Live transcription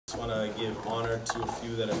I want to give honor to a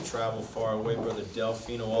few that have traveled far away. Brother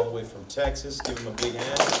Delfino, all the way from Texas. Give him a big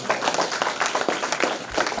hand.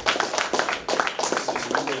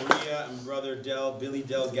 Maria and Brother Billy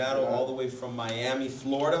Delgado, all the way from Miami,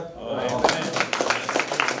 Florida. Oh,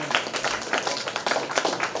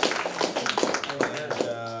 and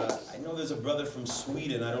I know there's a brother from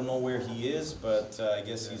Sweden. I don't know where he is, but I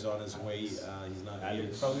guess he's on his way. He's not here.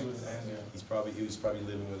 He's probably with Andy. He was probably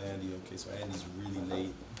living with Andy. Okay, so Andy's really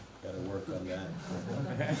late. Got to work on that.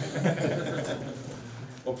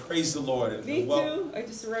 Well, praise the Lord. Me too. I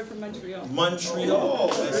just arrived from Montreal.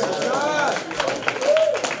 Montreal.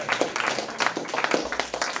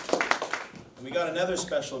 And we got another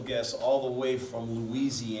special guest all the way from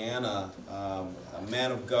Louisiana, a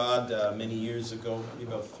man of God many years ago,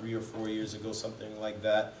 maybe about 3 or 4 years ago, something like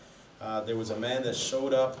that. There was a man that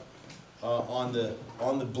showed up on the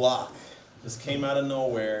block, just came out of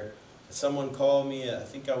nowhere. Someone called me, I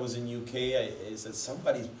think I was in UK, he said,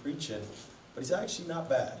 somebody's preaching, but he's actually not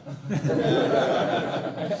bad.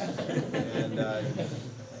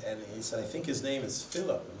 and he said, I think his name is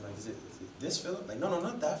Philip. I'm like, is it this Philip? Like, no,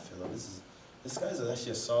 not that Philip. This guy's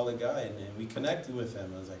actually a solid guy, and we connected with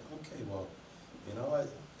him. I was like, okay, well, you know what,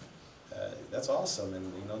 that's awesome,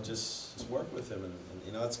 and you know, just work with him, and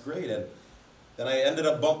you know, that's great. And then I ended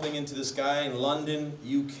up bumping into this guy in London,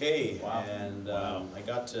 UK, wow. And I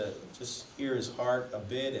got to just hear his heart a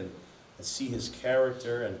bit and see his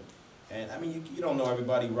character. And I mean, you don't know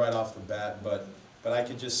everybody right off the bat, but I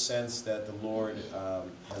could just sense that the Lord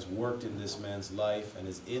has worked in this man's life and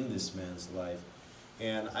is in this man's life.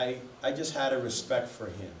 And I just had a respect for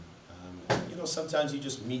him. You know, sometimes you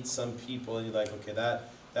just meet some people and you're like, okay,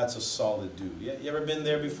 that's a solid dude. You ever been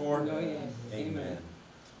there before? Oh, yeah. Amen.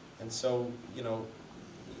 And so, you know,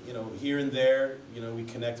 here and there, you know, we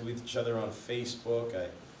connected with each other on Facebook.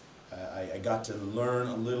 I got to learn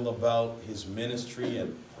a little about his ministry,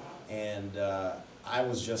 and I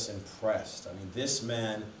was just impressed. I mean, this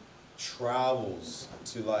man travels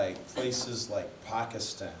to like places like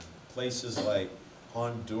Pakistan, places like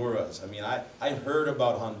Honduras. I mean, I heard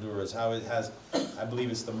about Honduras, how it has, I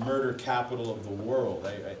believe it's the murder capital of the world.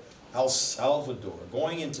 El Salvador,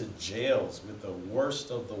 going into jails with the worst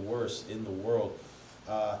of the worst in the world.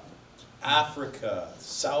 Africa,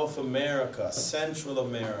 South America, Central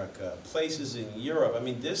America, places in Europe. I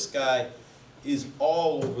mean, this guy is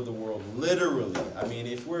all over the world, literally. I mean,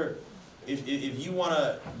 if you want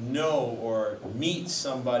to know or meet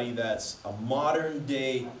somebody that's a modern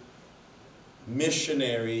day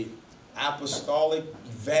missionary, apostolic,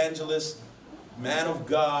 evangelist, man of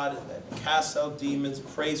God that casts out demons,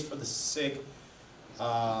 prays for the sick,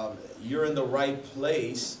 you're in the right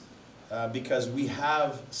place because we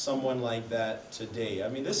have someone like that today. I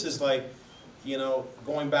mean, this is like, you know,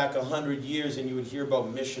 going back 100 years and you would hear about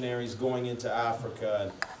missionaries going into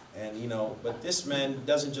Africa and you know, but this man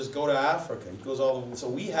doesn't just go to Africa, he goes all over. So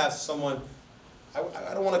we have someone,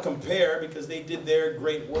 I don't want to compare because they did their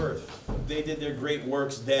great work. They did their great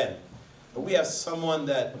works then. But we have someone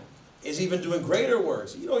that is even doing greater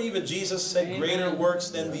works. You know, even Jesus said, amen, greater works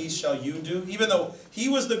than these shall you do. Even though he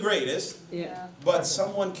was the greatest, yeah, but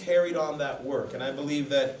someone carried on that work. And I believe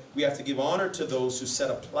that we have to give honor to those who set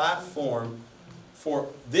a platform for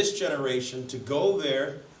this generation to go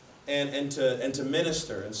there and to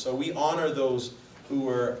minister. And so we honor those who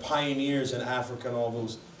were pioneers in Africa and all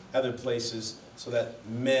those other places so that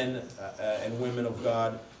men and women of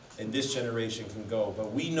God in this generation can go.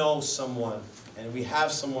 But we know someone, and we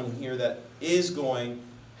have someone here that is going,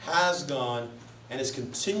 has gone, and is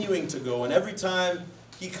continuing to go. And every time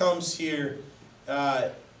he comes here,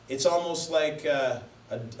 it's almost like a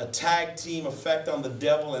tag team effect on the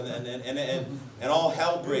devil, and all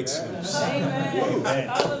hell breaks loose. Amen.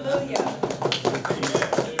 Hallelujah.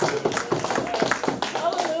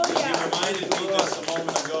 Hallelujah. He reminded me just a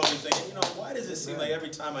moment ago, he's thinking, you know, why does it seem like every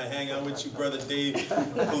time I hang out with you, Brother Dave,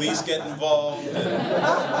 police get involved,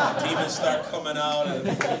 and demons start coming out.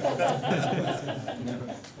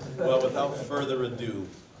 Well, without further ado,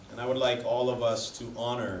 and I would like all of us to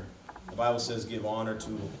honor, the Bible says give honor to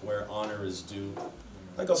where honor is due.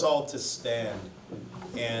 I'd like us all to stand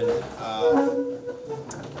and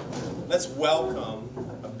let's welcome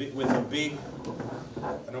with a big,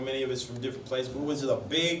 I know many of us from different places, but with a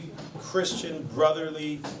big Christian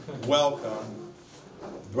brotherly welcome,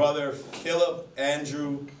 Brother Phillip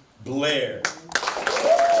Andrew Blair.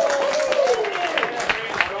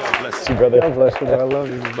 God bless you, brother. God bless you, brother. I love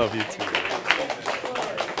you. Love you too.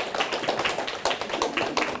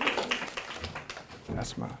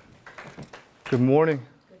 That's mine. Good morning.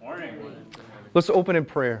 Good morning. Let's open in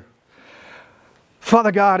prayer.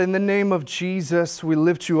 Father God, in the name of Jesus, we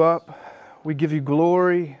lift you up. We give you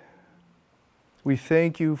glory. We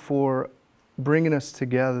thank you for bringing us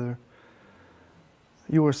together.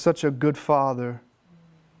 You are such a good Father.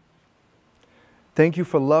 Thank you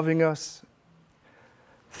for loving us.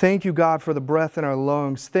 Thank you, God, for the breath in our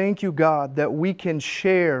lungs. Thank you, God, that we can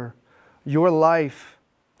share your life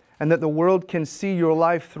and that the world can see your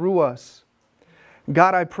life through us.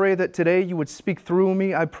 God, I pray that today you would speak through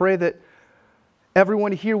me. I pray that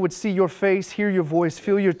everyone here would see your face, hear your voice,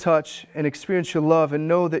 feel your touch, and experience your love and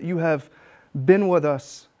know that you have been with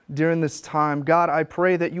us during this time. God, I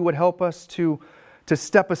pray that you would help us to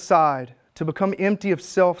step aside, to become empty of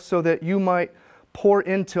self so that you might pour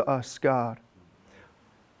into us, God.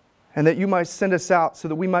 And that you might send us out so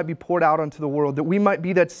that we might be poured out onto the world, that we might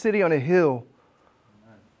be that city on a hill,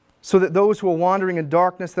 so that those who are wandering in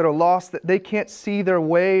darkness, that are lost, that they can't see their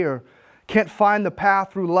way or can't find the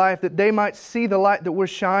path through life, that they might see the light that we're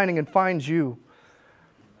shining and find you.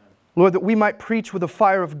 Lord, that we might preach with the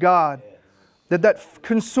fire of God, that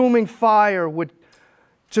consuming fire would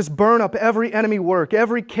just burn up every enemy work,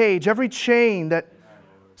 every cage, every chain that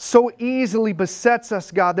so easily besets us,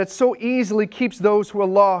 God, that so easily keeps those who are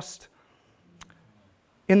lost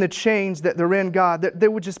in the chains that they're in, God, that they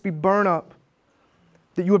would just be burned up,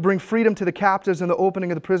 that you would bring freedom to the captives and the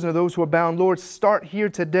opening of the prison of those who are bound. Lord, start here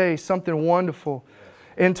today something wonderful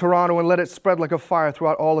in Toronto and let it spread like a fire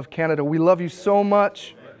throughout all of Canada. We love you so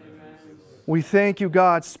much. We thank you,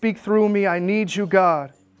 God. Speak through me. I need you,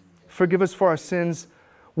 God. Forgive us for our sins.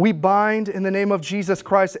 We bind in the name of Jesus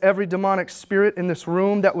Christ every demonic spirit in this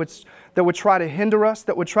room that would try to hinder us,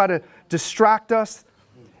 that would try to distract us.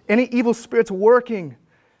 Any evil spirits working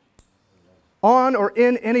on or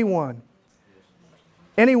in anyone.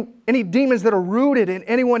 Any demons that are rooted in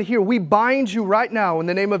anyone here, we bind you right now in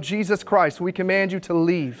the name of Jesus Christ. We command you to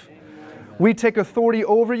leave. We take authority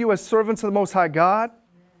over you as servants of the Most High God.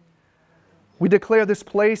 We declare this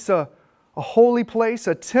place a holy place,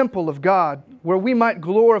 a temple of God, where we might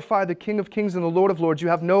glorify the King of Kings and the Lord of Lords. You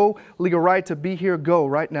have no legal right to be here. Go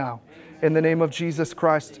right now in the name of Jesus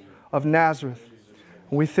Christ of Nazareth.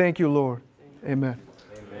 We thank you, Lord. Amen.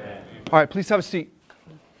 Amen. All right, please have a seat.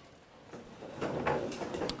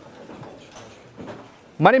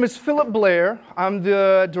 My name is Phillip Blair. I'm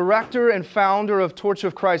the director and founder of Torch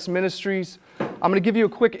of Christ Ministries. I'm going to give you a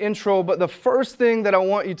quick intro, but the first thing that I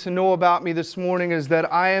want you to know about me this morning is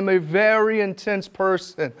that I am a very intense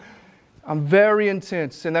person. I'm very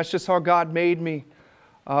intense, and that's just how God made me.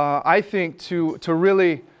 I think to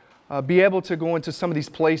really be able to go into some of these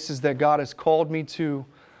places that God has called me to,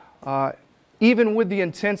 even with the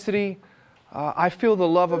intensity, I feel the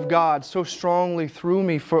love of God so strongly through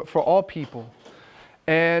me for all people.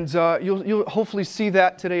 And you'll hopefully see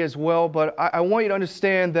that today as well, but I want you to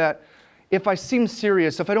understand that if I seem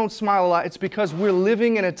serious, if I don't smile a lot, it's because we're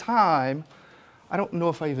living in a time, I don't know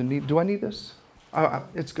if I even need, do I need this?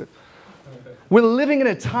 It's good. We're living in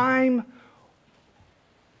a time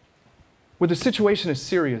where the situation is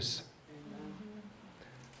serious.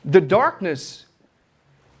 The darkness,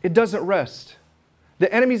 it doesn't rest.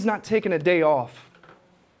 The enemy's not taking a day off.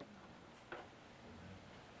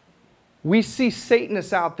 We see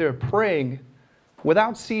Satanists out there praying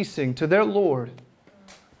without ceasing to their Lord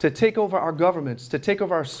to take over our governments, to take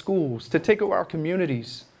over our schools, to take over our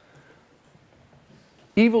communities.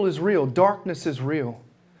 Evil is real. Darkness is real.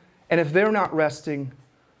 And if they're not resting,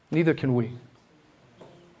 neither can we.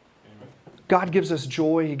 God gives us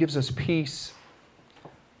joy. He gives us peace.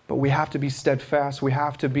 But we have to be steadfast. We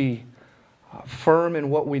have to be firm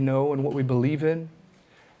in what we know and what we believe in.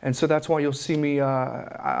 And so that's why you'll see me,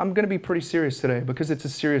 I'm going to be pretty serious today because it's a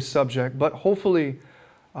serious subject. But hopefully,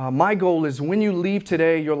 my goal is when you leave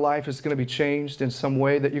today, your life is going to be changed in some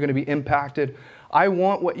way, that you're going to be impacted. I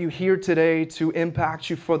want what you hear today to impact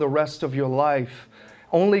you for the rest of your life.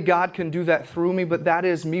 Only God can do that through me, but that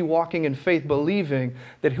is me walking in faith, believing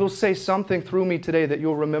that He'll say something through me today that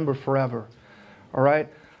you'll remember forever. All right?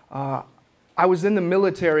 I was in the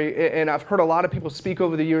military, and I've heard a lot of people speak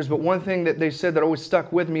over the years, but one thing that they said that always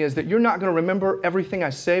stuck with me is that you're not going to remember everything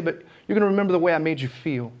I say, but you're going to remember the way I made you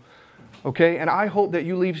feel. Okay? And I hope that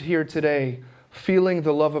you leave here today feeling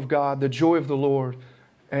the love of God, the joy of the Lord,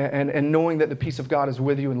 and knowing that the peace of God is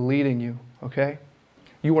with you and leading you. Okay?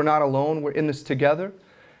 You are not alone. We're in this together.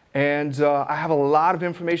 And I have a lot of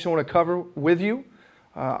information I want to cover with you.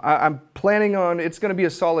 I'm planning on, it's going to be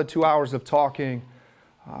a solid 2 hours of talking.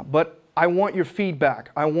 But I want your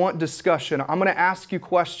feedback. I want discussion. I'm going to ask you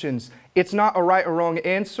questions. It's not a right or wrong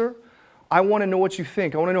answer. I want to know what you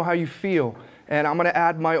think. I want to know how you feel. And I'm going to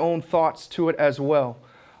add my own thoughts to it as well.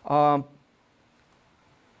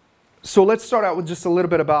 So let's start out with just a little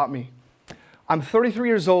bit about me. I'm 33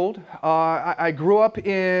 years old. I grew up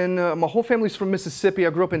in, my whole family's from Mississippi. I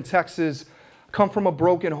grew up in Texas, come from a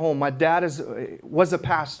broken home. My dad was a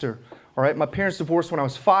pastor. All right, my parents divorced when I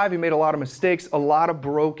was 5. He made a lot of mistakes, a lot of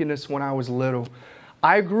brokenness when I was little.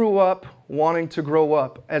 I grew up wanting to grow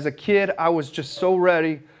up. As a kid, I was just so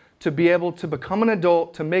ready to be able to become an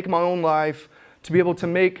adult, to make my own life, to be able to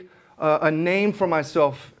make a name for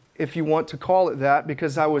myself, if you want to call it that,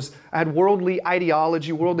 because I had worldly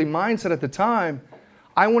ideology, worldly mindset at the time.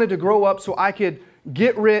 I wanted to grow up so I could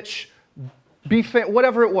get rich, be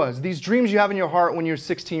whatever it was, these dreams you have in your heart when you're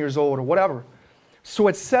 16 years old or whatever. So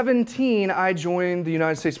at 17, I joined the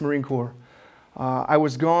United States Marine Corps. I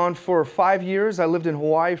was gone for 5 years. I lived in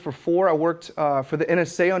Hawaii for 4. I worked for the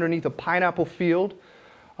NSA underneath a pineapple field,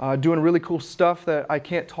 doing really cool stuff that I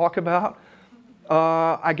can't talk about.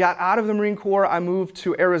 I got out of the Marine Corps. I moved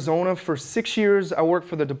to Arizona for 6 years. I worked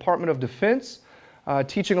for the Department of Defense,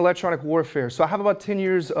 teaching electronic warfare. So I have about 10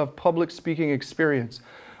 years of public speaking experience.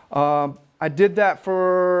 I did that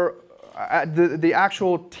for the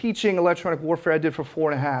actual teaching electronic warfare I did for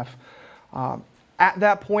 4.5. At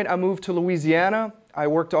that point, I moved to Louisiana. I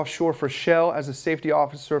worked offshore for Shell as a safety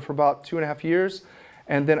officer for about 2.5 years.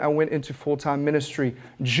 And then I went into full-time ministry.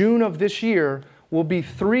 June of this year will be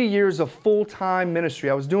 3 years of full-time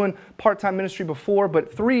ministry. I was doing part-time ministry before,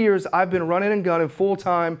 but 3 years I've been running and gunning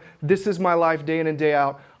full-time. This is my life day in and day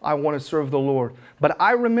out. I want to serve the Lord. But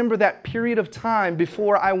I remember that period of time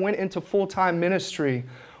before I went into full-time ministry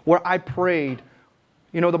where I prayed.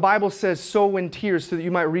 You know, the Bible says, sow in tears so that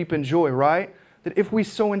you might reap in joy, right? That if we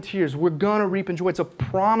sow in tears, we're going to reap in joy. It's a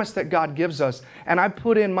promise that God gives us. And I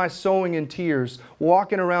put in my sowing in tears,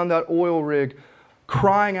 walking around that oil rig,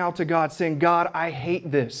 crying out to God, saying, God, I hate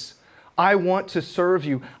this. I want to serve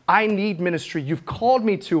you. I need ministry. You've called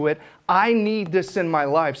me to it. I need this in my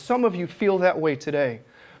life. Some of you feel that way today.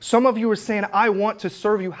 Some of you are saying, I want to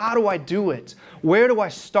serve you. How do I do it? Where do I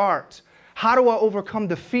start? How do I overcome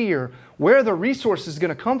the fear? Where are the resources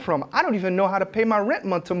going to come from? I don't even know how to pay my rent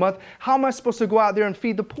month to month. How am I supposed to go out there and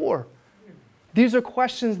feed the poor? These are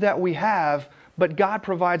questions that we have, but God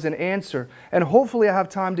provides an answer. And hopefully I have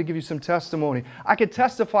time to give you some testimony. I could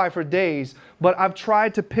testify for days, but I've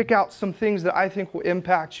tried to pick out some things that I think will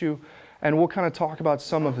impact you, and we'll kind of talk about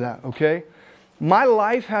some of that, okay? My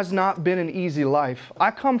life has not been an easy life. I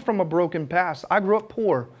come from a broken past. I grew up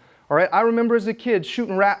poor, all right? I remember as a kid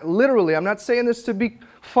shooting literally, I'm not saying this to be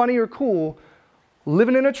funny or cool,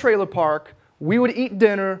 living in a trailer park. We would eat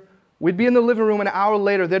dinner. We'd be in the living room, an hour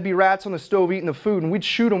later, there'd be rats on the stove eating the food, and we'd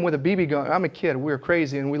shoot them with a BB gun. I'm a kid, we were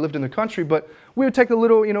crazy, and we lived in the country, but we would take the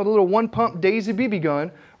little, the little one-pump Daisy BB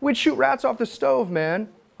gun. We'd shoot rats off the stove, man,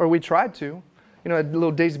 or we tried to. You know, a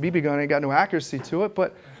little Daisy BB gun ain't got no accuracy to it,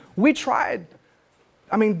 but we tried.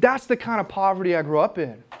 I mean, that's the kind of poverty I grew up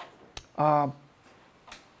in. God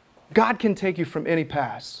can take you from any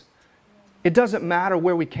past. It doesn't matter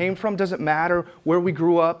where we came from, doesn't matter where we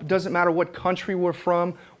grew up, doesn't matter what country we're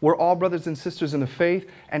from. We're all brothers and sisters in the faith,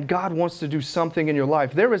 and God wants to do something in your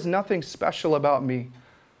life. There is nothing special about me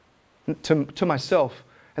to myself.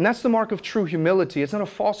 And that's the mark of true humility. It's not a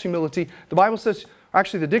false humility. The Bible says,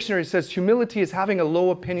 actually the dictionary says, humility is having a low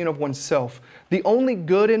opinion of oneself. The only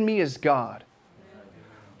good in me is God.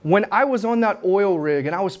 When I was on that oil rig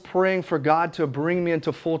and I was praying for God to bring me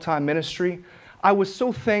into full-time ministry, I was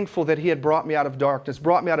so thankful that He had brought me out of darkness,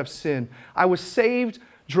 brought me out of sin. I was saved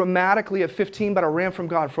dramatically at 15, but I ran from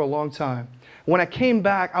God for a long time. When I came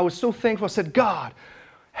back, I was so thankful. I said, God,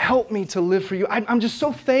 help me to live for you. I'm just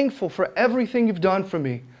so thankful for everything you've done for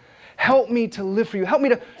me. Help me to live for you. Help me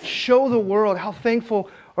to show the world how thankful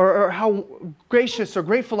or how gracious or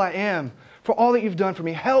grateful I am for all that you've done for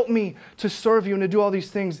me. Help me to serve you and to do all these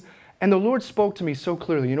things. And the Lord spoke to me so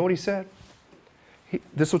clearly. You know what He said?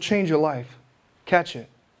 This will change your life. Catch it.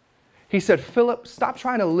 He said, Philip, stop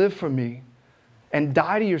trying to live for me and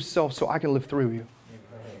die to yourself so I can live through you.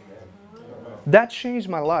 That changed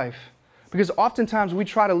my life. Because oftentimes we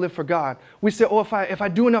try to live for God. We say, oh, if I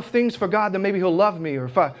do enough things for God, then maybe He'll love me. Or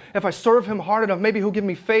if I serve Him hard enough, maybe He'll give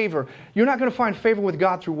me favor. You're not going to find favor with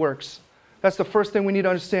God through works. That's the first thing we need to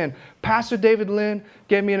understand. Pastor David Lynn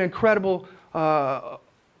gave me an incredible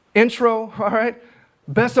intro, all right?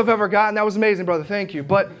 Best I've ever gotten. That was amazing, brother. Thank you.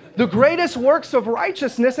 But the greatest works of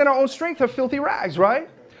righteousness in our own strength are filthy rags, right?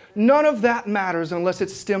 None of that matters unless it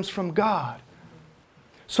stems from God.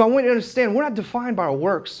 So I want you to understand, we're not defined by our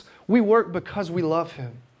works. We work because we love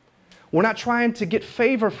Him. We're not trying to get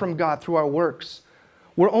favor from God through our works.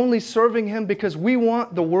 We're only serving Him because we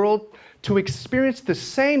want the world to experience the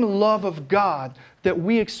same love of God that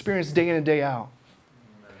we experience day in and day out.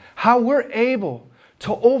 How we're able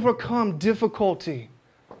to overcome difficulty,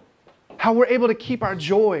 how we're able to keep our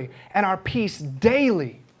joy and our peace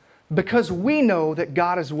daily because we know that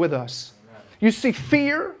God is with us. You see,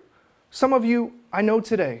 fear, some of you, I know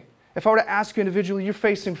today, if I were to ask you individually, you're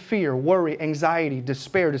facing fear, worry, anxiety,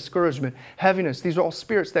 despair, discouragement, heaviness. These are all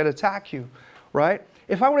spirits that attack you, right?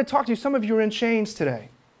 If I were to talk to you, some of you are in chains today,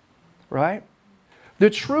 right? The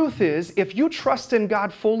truth is, if you trust in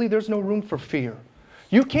God fully, there's no room for fear.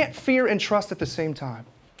 You can't fear and trust at the same time.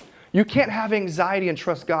 You can't have anxiety and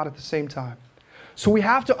trust God at the same time. So we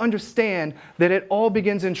have to understand that it all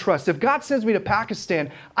begins in trust. If God sends me to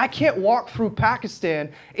Pakistan, I can't walk through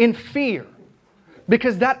Pakistan in fear,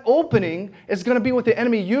 because that opening is going to be what the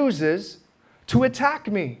enemy uses to attack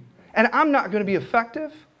me. And I'm not going to be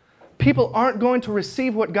effective. People aren't going to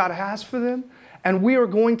receive what God has for them. And we are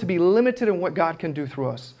going to be limited in what God can do through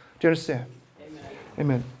us. Do you understand? Amen.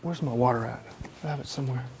 Amen. Where's my water at? I have it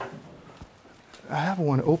somewhere. I have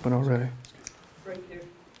one open already. Right there.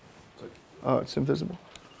 Oh, it's invisible.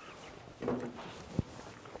 I'm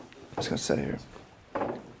just going to set it here.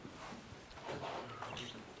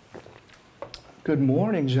 Good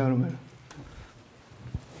morning, gentlemen.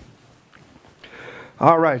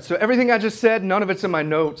 All right, so everything I just said, none of it's in my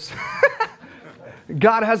notes.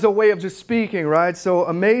 God has a way of just speaking, right? So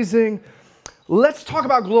amazing. Let's talk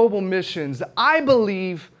about global missions. I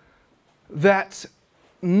believe that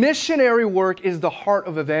missionary work is the heart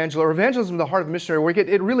of evangelism, or evangelism is the heart of missionary work.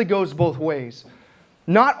 It really goes both ways.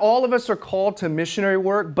 Not all of us are called to missionary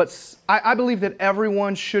work, but I believe that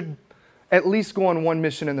everyone should at least go on one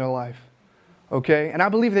mission in their life. Okay? And I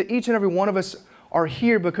believe that each and every one of us are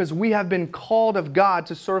here because we have been called of God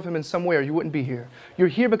to serve Him in some way, or you wouldn't be here. You're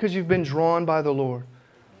here because you've been drawn by the Lord.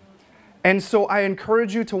 And so I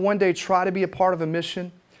encourage you to one day try to be a part of a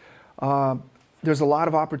mission. There's a lot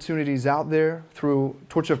of opportunities out there through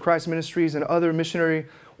Torch of Christ Ministries and other missionary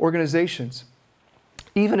organizations.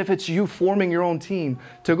 Even if it's you forming your own team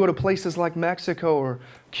to go to places like Mexico or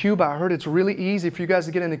Cuba. I heard it's really easy for you guys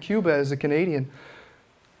to get into Cuba as a Canadian.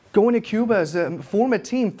 Go into Cuba, form a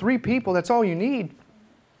team, 3 people, that's all you need.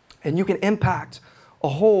 And you can impact a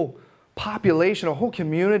whole population, a whole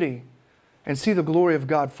community, and see the glory of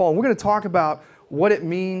God fall. And we're going to talk about what it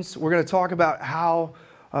means. We're going to talk about how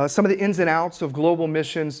some of the ins and outs of global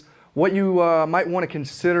missions, what you might want to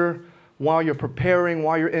consider while you're preparing,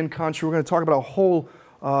 while you're in country. We're going to talk about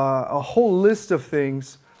a whole list of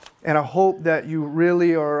things, and I hope that you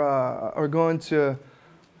really are going to,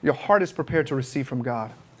 your heart is prepared to receive from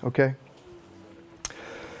God. Okay?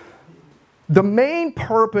 The main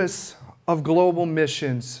purpose of global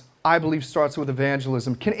missions, I believe, starts with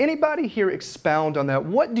evangelism. Can anybody here expound on that?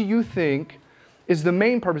 What do you think is the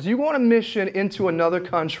main purpose? You go on a mission into another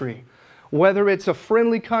country, whether it's a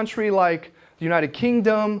friendly country like the United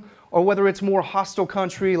Kingdom, or whether it's a more hostile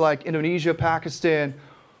country like Indonesia, Pakistan.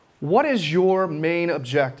 What is your main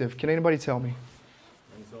objective? Can anybody tell me?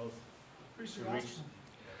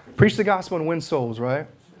 Preach the gospel and win souls, right?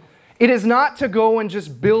 It is not to go and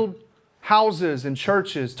just build houses and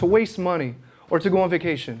churches, to waste money, or to go on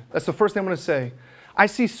vacation. That's the first thing I'm going to say. I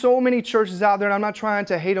see so many churches out there, and I'm not trying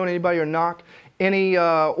to hate on anybody or knock any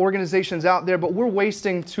organizations out there, but we're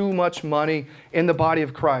wasting too much money in the body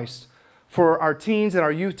of Christ for our teens and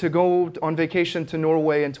our youth to go on vacation to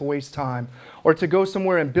Norway and to waste time, or to go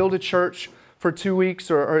somewhere and build a church for 2 weeks,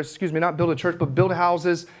 or excuse me, not build a church, but build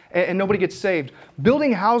houses, and nobody gets saved.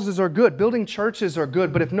 Building houses are good. Building churches are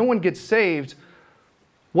good. But if no one gets saved,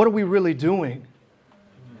 what are we really doing?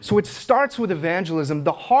 So it starts with evangelism.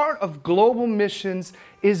 The heart of global missions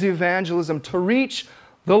is evangelism, to reach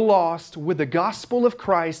the lost with the gospel of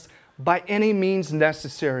Christ by any means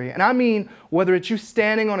necessary. And I mean, whether it's you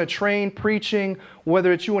standing on a train preaching,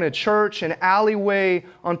 whether it's you in a church, an alleyway,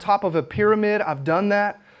 on top of a pyramid, I've done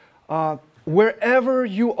that. Wherever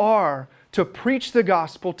you are, to preach the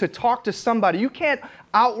gospel, to talk to somebody. You can't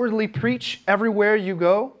outwardly preach everywhere you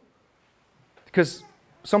go, because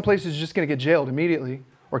some places you're just going to get jailed immediately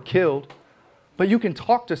or killed. But you can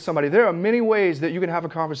talk to somebody. There are many ways that you can have a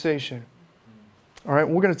conversation. All right,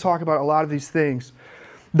 we're going to talk about a lot of these things.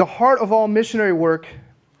 The heart of all missionary work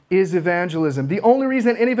is evangelism. The only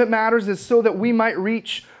reason any of it matters is so that we might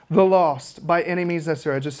reach the lost by any means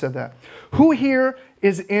necessary. I just said that. Who here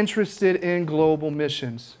is interested in global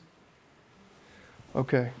missions?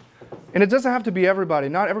 Okay. And it doesn't have to be everybody.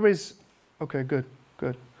 Not everybody's... Okay, good,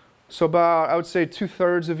 good. So about, I would say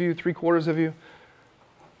 2/3 of you, 3/4 of you.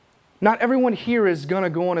 Not everyone here is going to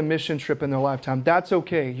go on a mission trip in their lifetime. That's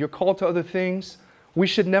okay. You're called to other things. We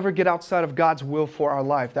should never get outside of God's will for our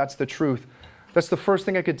life. That's the truth. That's the first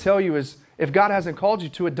thing I could tell you is, if God hasn't called you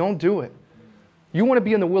to it, don't do it. You want to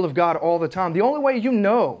be in the will of God all the time. The only way you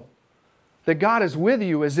know that God is with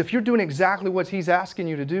you is if you're doing exactly what He's asking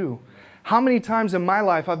you to do. How many times in my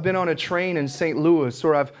life I've been on a train in St. Louis,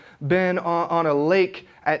 or I've been on a lake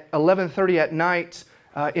at 11:30 at night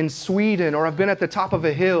in Sweden, or I've been at the top of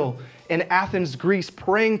a hill in Athens, Greece,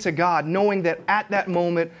 praying to God, knowing that at that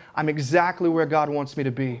moment I'm exactly where God wants me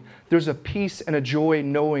to be. There's a peace and a joy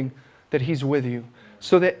knowing that He's with you.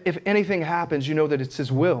 So that if anything happens, you know that it's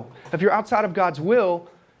His will. If you're outside of God's will,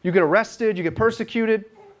 you get arrested, you get persecuted.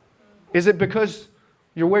 Is it because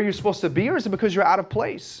you're where you're supposed to be, or is it because you're out of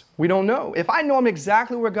place? We don't know. If I know I'm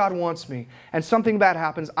exactly where God wants me and something bad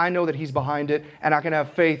happens, I know that He's behind it and I can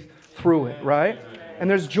have faith through it, right? And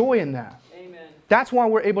there's joy in that. Amen. That's why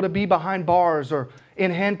we're able to be behind bars or in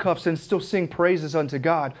handcuffs and still sing praises unto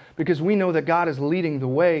God, because we know that God is leading the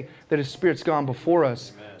way, that His Spirit's gone before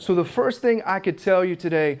us. Amen. So the first thing I could tell you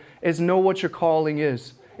today is know what your calling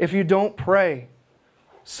is. If you don't pray,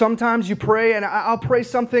 sometimes you pray and I'll pray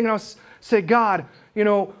something and I'll say, God, you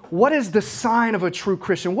know, what is the sign of a true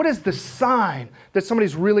Christian? What is the sign that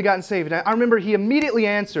somebody's really gotten saved? And I remember He immediately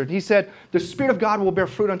answered. He said, the Spirit of God will bear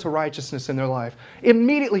fruit unto righteousness in their life.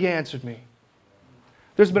 Immediately answered me.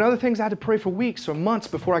 There's been other things I had to pray for weeks or months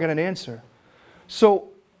before I got an answer. So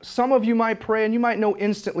some of you might pray and you might know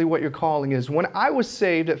instantly what your calling is. When I was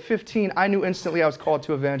saved at 15, I knew instantly I was called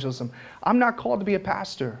to evangelism. I'm not called to be a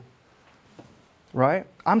pastor, right?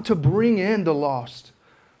 I'm to bring in the lost,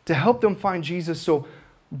 to help them find Jesus, so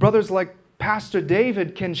brothers like Pastor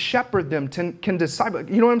David can shepherd them, can disciple.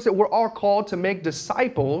 You know what I'm saying? We're all called to make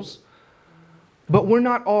disciples, but we're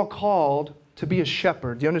not all called to be a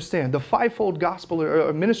shepherd. Do you understand? The fivefold gospel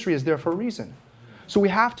or ministry is there for a reason. So we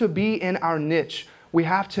have to be in our niche. We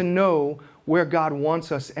have to know where God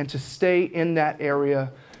wants us and to stay in that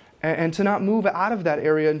area and to not move out of that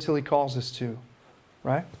area until He calls us to,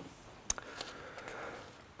 right?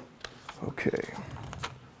 Okay.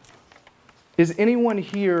 Is anyone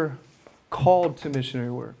here called to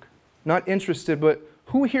missionary work? Not interested, but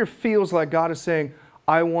who here feels like God is saying,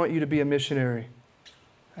 I want you to be a missionary?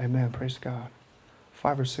 Amen. Praise God.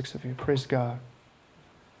 5 or 6 of you. Praise God.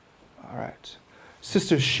 All right.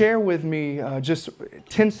 Sisters, share with me just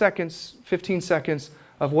 10 seconds, 15 seconds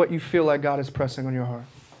of what you feel like God is pressing on your heart.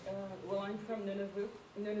 Well, I'm from Nunavut,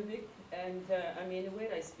 and I'm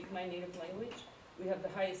Inuit. I speak my native language. We have the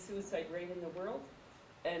highest suicide rate in the world.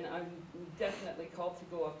 And I'm definitely called to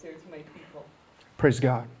go up there to my people. Praise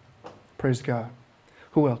God. Praise God.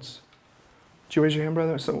 Who else? Did you raise your hand,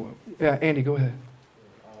 brother? So, yeah, Andy, go ahead.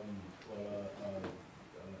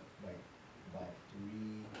 Like about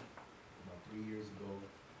 3 years ago,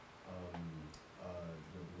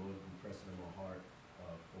 the Lord impressed on my heart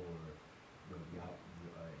for an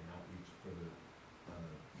outreach for the,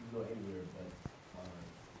 you can go anywhere, but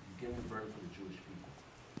giving birth for the Jewish people.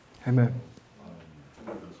 Amen.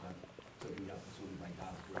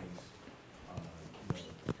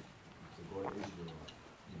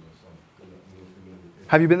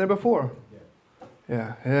 Have you been there before?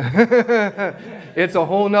 Yeah. It's a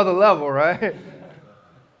whole nother level, right?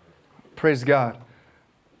 Praise God.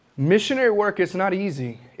 Missionary work is not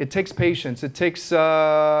easy. It takes patience. It takes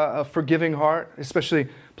a forgiving heart, especially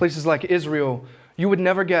places like Israel. You would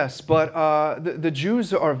never guess, but the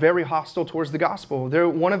Jews are very hostile towards the gospel. They're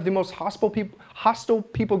one of the most hostile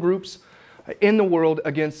people groups in the world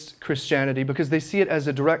against Christianity because they see it as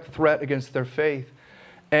a direct threat against their faith.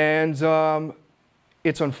 And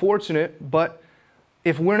it's unfortunate, but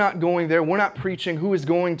if we're not going there, we're not preaching, who is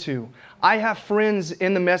going to? I have friends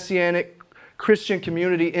in the Messianic Christian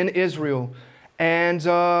community in Israel, and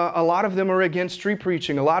a lot of them are against street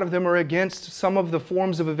preaching. A lot of them are against some of the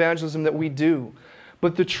forms of evangelism that we do.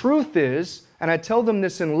 But the truth is, and I tell them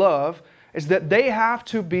this in love, is that they have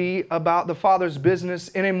to be about the Father's business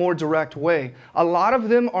in a more direct way. A lot of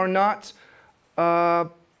them are not, they're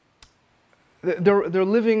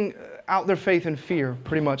living out their faith in fear,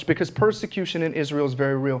 pretty much, because persecution in Israel is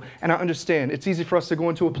very real. And I understand. It's easy for us to go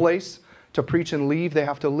into a place, to preach and leave. They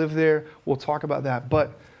have to live there. We'll talk about that.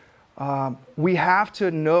 But we have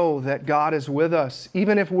to know that God is with us.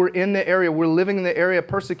 Even if we're in the area, we're living in the area,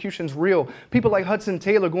 persecution's real. People like Hudson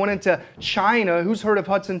Taylor going into China. Who's heard of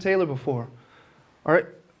Hudson Taylor before? All right.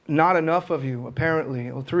 Not enough of you,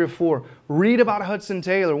 apparently, 3 or 4. Read about Hudson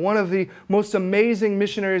Taylor, one of the most amazing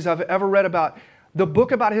missionaries I've ever read about. The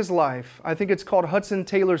book about his life, I think it's called Hudson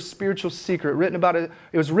Taylor's Spiritual Secret, it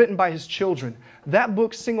was written by his children. That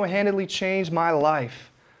book single-handedly changed my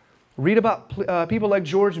life. Read about people like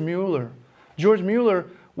George Mueller. George Mueller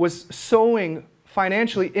was sowing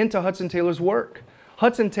financially into Hudson Taylor's work.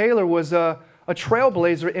 Hudson Taylor was a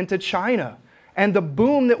trailblazer into China. And the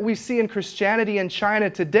boom that we see in Christianity in China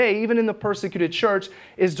today, even in the persecuted church,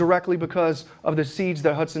 is directly because of the seeds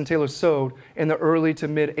that Hudson Taylor sowed in the early to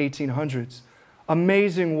mid 1800s.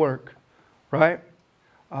 Amazing work, right?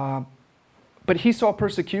 But he saw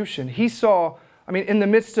persecution. He saw, I mean, in the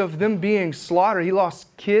midst of them being slaughtered, he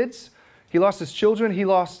lost kids. He lost his children. He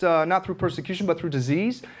lost, not through persecution, but through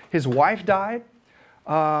disease. His wife died.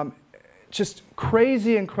 Just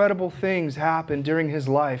crazy, incredible things happened during his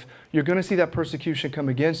life. You're going to see that persecution come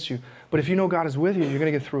against you. But if you know God is with you, you're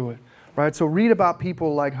going to get through it. Right? So read about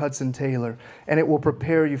people like Hudson Taylor, and it will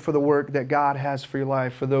prepare you for the work that God has for your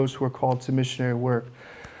life, for those who are called to missionary work.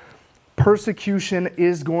 Persecution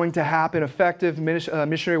is going to happen. Effective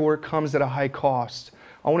missionary work comes at a high cost.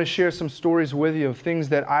 I want to share some stories with you of things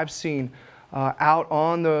that I've seen out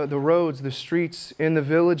on the roads, the streets, in the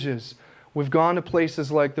villages. We've gone to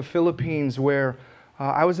places like the Philippines where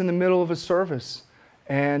I was in the middle of a service.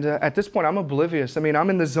 And at this point, I'm oblivious. I mean, I'm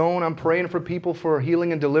in the zone. I'm praying for people for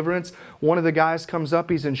healing and deliverance. One of the guys comes up.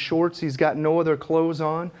 He's in shorts. He's got no other clothes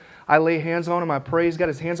on. I lay hands on him. I pray. He's got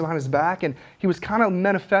his hands behind his back. And he was kind of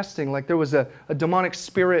manifesting like there was a demonic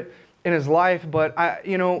spirit in his life. But,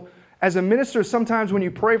 you know, as a minister, sometimes when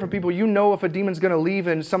you pray for people, you know if a demon's going to leave.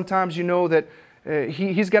 And sometimes you know that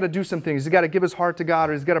he's got to do some things. He's got to give his heart to God,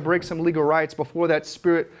 or he's got to break some legal rights before that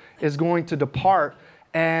spirit is going to depart.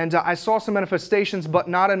 And I saw some manifestations, but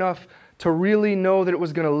not enough to really know that it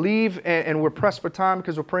was going to leave. And we're pressed for time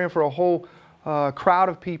because we're praying for a whole crowd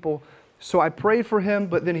of people. So I prayed for him,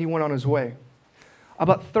 but then he went on his way.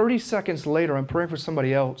 About 30 seconds later, I'm praying for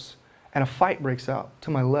somebody else, and a fight breaks out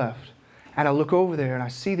to my left. And I look over there, and I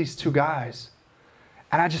see these two guys.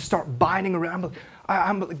 And I just start binding around.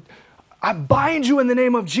 I bind you in the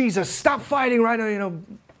name of Jesus. Stop fighting right now, you know,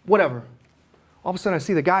 whatever. All of a sudden, I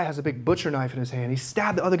see the guy has a big butcher knife in his hand. He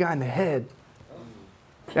stabbed the other guy in the head.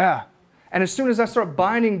 Yeah. And as soon as I start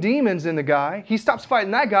binding demons in the guy, he stops fighting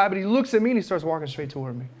that guy, but he looks at me and he starts walking straight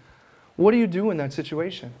toward me. What do you do in that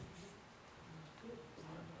situation?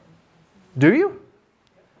 Do you?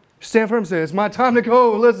 Stand firm and say, it's my time to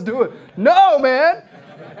go. Let's do it. No, man.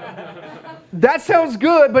 That sounds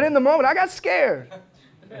good, but in the moment, I got scared.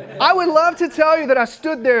 I would love to tell you that I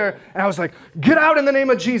stood there and I was like, get out in the name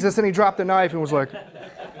of Jesus. And he dropped the knife and was like,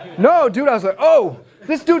 no, dude. I was like, oh,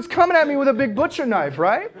 this dude's coming at me with a big butcher knife,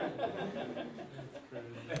 right?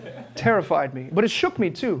 Terrified me. But it shook me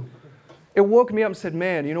too. It woke me up and said,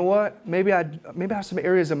 man, you know what? Maybe I have some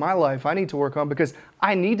areas in my life I need to work on because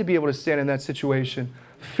I need to be able to stand in that situation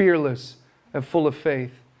fearless and full of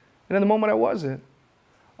faith. And in the moment I wasn't.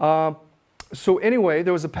 So anyway,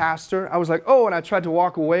 there was a pastor. I was like, oh, and I tried to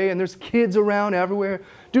walk away, and there's kids around everywhere.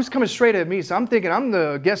 Dude's coming straight at me, so I'm thinking I'm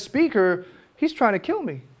the guest speaker. He's trying to kill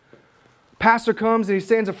me. Pastor comes, and he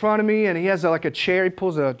stands in front of me, and he has like a chair. He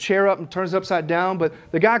pulls a chair up and turns it upside down, but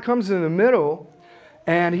the guy comes in the middle,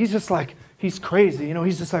 and he's just like, he's crazy. You know,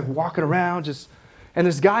 he's just like walking around, and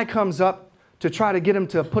this guy comes up to try to get him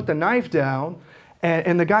to put the knife down,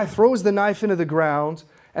 and the guy throws the knife into the ground,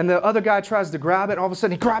 and the other guy tries to grab it, and all of a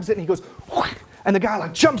sudden he grabs it and he goes, whack, and the guy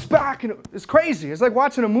like jumps back, and it's crazy. It's like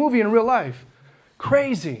watching a movie in real life.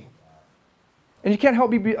 Crazy. And you can't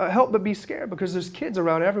help but be scared because there's kids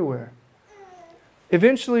around everywhere.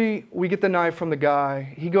 Eventually, we get the knife from the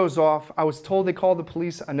guy. He goes off. I was told they called the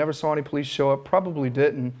police. I never saw any police show up. Probably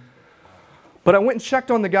didn't. But I went and checked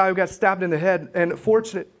on the guy who got stabbed in the head, and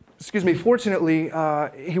fortunately,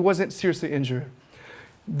 he wasn't seriously injured.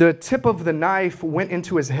 The tip of the knife went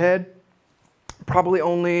into his head, probably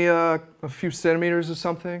only a few centimeters or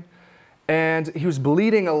something. And he was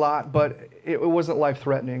bleeding a lot, but it wasn't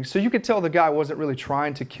life-threatening. So you could tell the guy wasn't really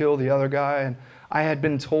trying to kill the other guy. And I had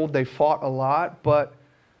been told they fought a lot, but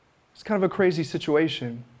it's kind of a crazy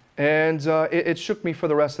situation. And it shook me for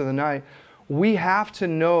the rest of the night. We have to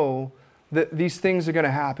know that these things are going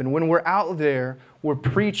to happen. When we're out there, we're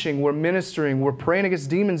preaching, we're ministering, we're praying against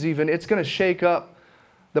demons even, it's going to shake up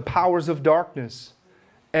the powers of darkness.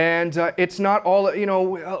 And it's not all, you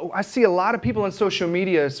know, I see a lot of people on social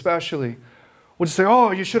media especially would say,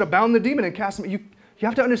 oh, you should have bound the demon and cast him. You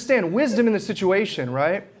have to understand wisdom in the situation,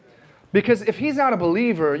 right? Because if he's not a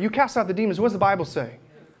believer, you cast out the demons, what does the Bible say?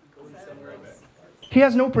 He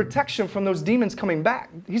has no protection from those demons coming back.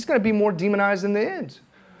 He's going to be more demonized in the end.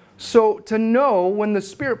 So to know when the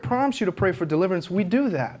Spirit prompts you to pray for deliverance, we do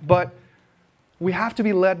that. But we have to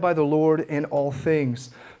be led by the Lord in all things.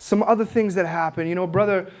 Some other things that happen. You know,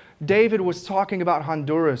 Brother David was talking about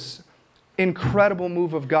Honduras. Incredible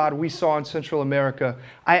move of God we saw in Central America.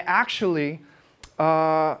 I actually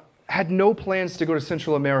had no plans to go to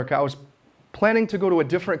Central America. I was planning to go to a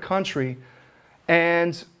different country.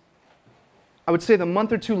 And I would say the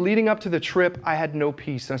month or two leading up to the trip, I had no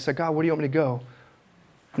peace. And I said, God, where do you want me to go?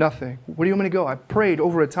 Nothing. Where do you want me to go? I prayed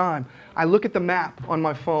over a time. I look at the map on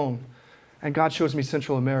my phone, and God shows me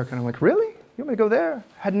Central America. And I'm like, really? You want me to go there?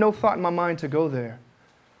 I had no thought in my mind to go there.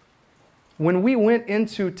 When we went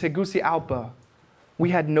into Tegucigalpa,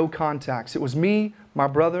 we had no contacts. It was me, my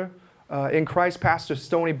brother in Christ, Pastor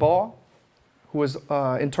Stoney Ball, who was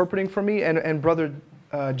interpreting for me, and brother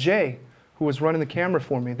Jay, who was running the camera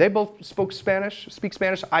for me. They both speak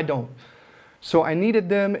Spanish. I don't. So I needed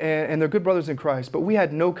them, and they're good brothers in Christ, but we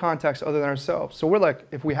had no contacts other than ourselves. So we're like,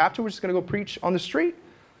 if we have to, we're just going to go preach on the street.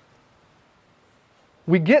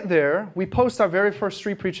 We get there, we post our very first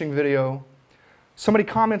street preaching video. Somebody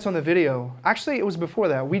comments on the video. Actually, it was before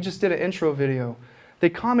that. We just did an intro video. They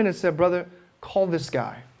commented and said, brother, call this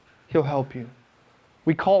guy. He'll help you.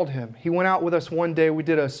 We called him. He went out with us one day. We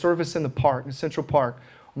did a service in the park, in Central Park.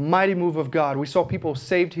 Mighty move of God. We saw people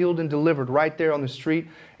saved, healed, and delivered right there on the street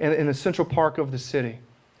in the Central Park of the city.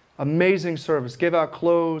 Amazing service. Gave out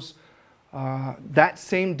clothes. That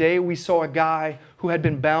same day, we saw a guy who had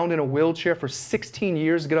been bound in a wheelchair for 16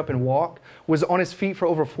 years get up and walk, was on his feet for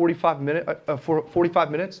over 45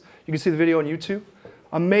 minutes. You can see the video on YouTube.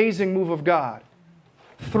 Amazing move of God.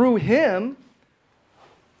 Through him,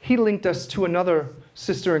 he linked us to another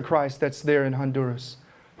sister in Christ that's there in Honduras,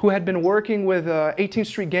 who had been working with 18th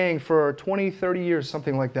Street Gang for 20, 30 years,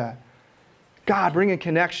 something like that. God bringing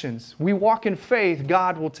connections. We walk in faith,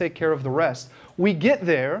 God will take care of the rest. We get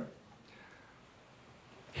there,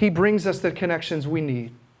 He brings us the connections we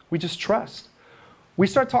need. We just trust. We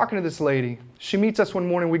start talking to this lady. She meets us one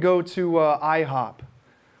morning. We go to IHOP.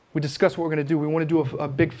 We discuss what we're going to do. We want to do a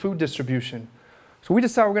big food distribution. So we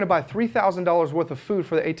decide we're going to buy $3,000 worth of food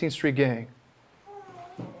for the 18th Street Gang.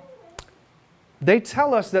 They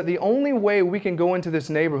tell us that the only way we can go into this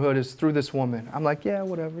neighborhood is through this woman. I'm like, yeah,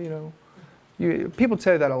 whatever, you know. People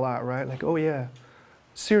tell you that a lot, right? Like, oh, yeah.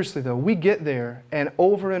 Seriously, though, we get there, and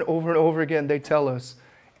over and over and over again, they tell us,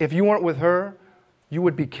 if you weren't with her, you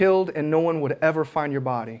would be killed, and no one would ever find your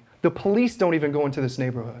body. The police don't even go into this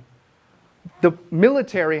neighborhood. The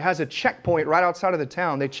military has a checkpoint right outside of the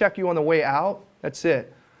town. They check you on the way out. That's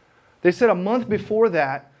it. They said a month before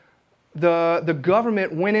that, the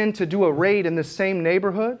government went in to do a raid in the same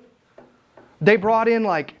neighborhood. They brought in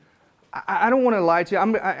like, I don't want to lie to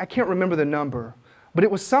you, I can't remember the number, but it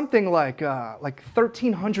was something like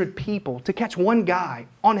 1,300 people to catch one guy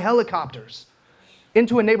on helicopters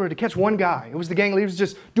into a neighborhood to catch one guy. It was the gang leaders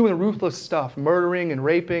just doing ruthless stuff, murdering and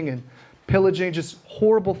raping and pillaging, just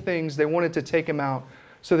horrible things. They wanted to take him out.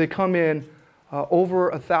 So they come in, over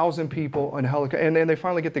 1,000 people on helicopter, and then they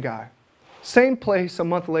finally get the guy. Same place a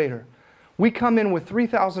month later. We come in with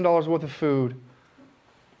 $3,000 worth of food.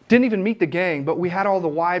 Didn't even meet the gang, but we had all the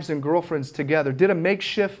wives and girlfriends together. Did a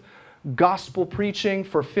makeshift gospel preaching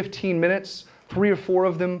for 15 minutes. 3 or 4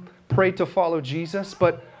 of them prayed to follow Jesus.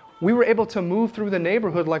 But we were able to move through the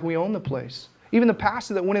neighborhood like we own the place. Even the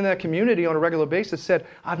pastor that went in that community on a regular basis said,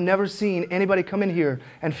 I've never seen anybody come in here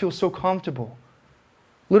and feel so comfortable.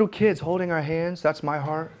 Little kids holding our hands, that's my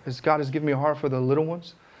heart, as God has given me a heart for the little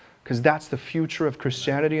ones, because that's the future of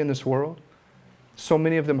Christianity in this world. So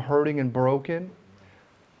many of them hurting and broken.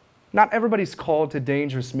 Not everybody's called to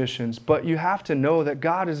dangerous missions, but you have to know that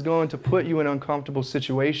God is going to put you in uncomfortable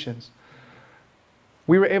situations.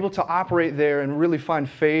 We were able to operate there and really find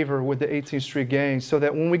favor with the 18th Street Gang so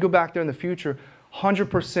that when we go back there in the future,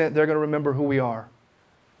 100% they're going to remember who we are.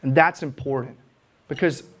 And that's important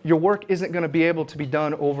because your work isn't going to be able to be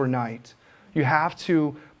done overnight. You have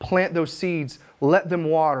to plant those seeds, let them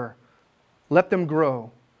water, let them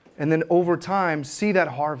grow, and then over time see that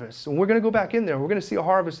harvest. And we're going to go back in there. We're going to see a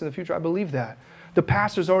harvest in the future. I believe that. The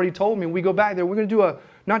pastor's already told me we go back there, we're going to do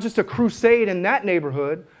not just a crusade in that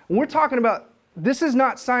neighborhood. We're talking about, this is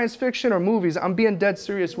not science fiction or movies. I'm being dead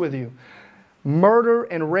serious with you. Murder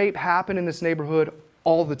and rape happen in this neighborhood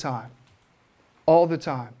all the time. All the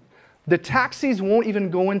time. The taxis won't even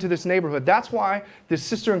go into this neighborhood. That's why this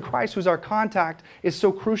sister in Christ, who's our contact, is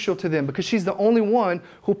so crucial to them, because she's the only one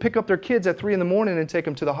who'll pick up their kids at 3 in the morning and take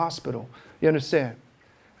them to the hospital. You understand?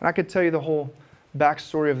 And I could tell you the whole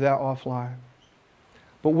backstory of that offline.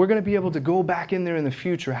 But we're going to be able to go back in there in the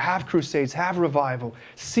future, have crusades, have revival,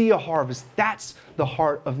 see a harvest. That's the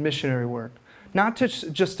heart of missionary work. Not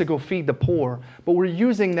just to go feed the poor, but we're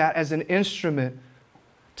using that as an instrument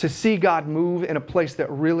to see God move in a place that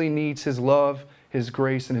really needs His love, His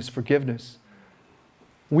grace, and His forgiveness.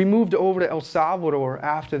 We moved over to El Salvador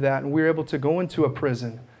after that, and we were able to go into a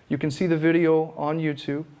prison. You can see the video on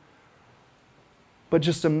YouTube. But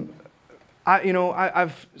just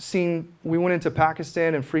I've seen, we went into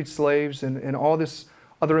Pakistan and freed slaves and all this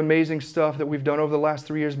other amazing stuff that we've done over the last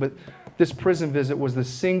 3 years, but this prison visit was the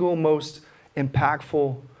single most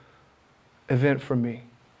impactful event for me.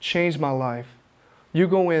 Changed my life. You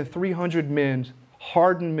go in, 300 men,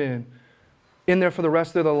 hardened men, in there for the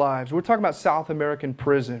rest of their lives. We're talking about South American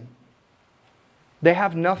prison. They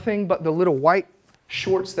have nothing but the little white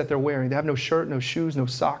shorts that they're wearing. They have no shirt, no shoes, no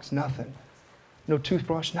socks, nothing. No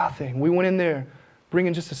toothbrush, nothing. We went in there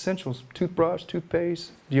bringing just essentials. Toothbrush,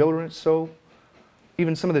 toothpaste, deodorant, soap.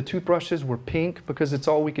 Even some of the toothbrushes were pink because it's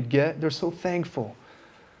all we could get. They're so thankful.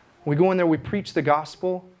 We go in there, we preach the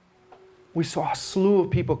gospel. We saw a slew of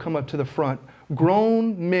people come up to the front.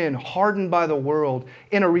 Grown men hardened by the world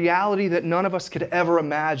in a reality that none of us could ever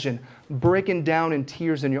imagine. Breaking down in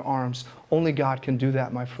tears in your arms. Only God can do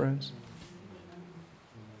that, my friends.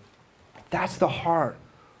 That's the heart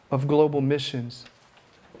of global missions.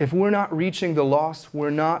 If we're not reaching the lost, we're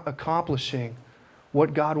not accomplishing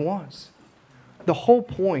what God wants. The whole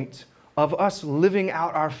point of us living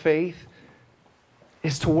out our faith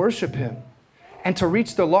is to worship Him and to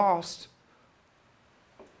reach the lost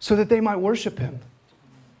so that they might worship Him.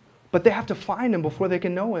 But they have to find Him before they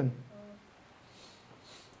can know Him.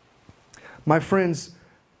 My friends,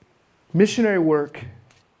 missionary work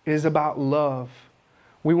is about love.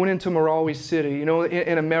 We went into Marawi City. You know,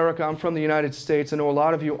 in America, I'm from the United States. I know a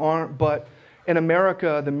lot of you aren't, but in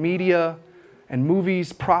America, the media and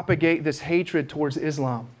movies propagate this hatred towards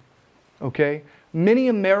Islam. Okay? Many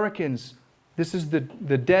Americans, this is the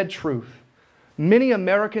dead truth. Many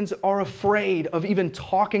Americans are afraid of even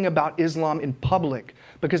talking about Islam in public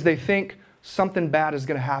because they think something bad is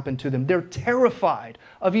going to happen to them. They're terrified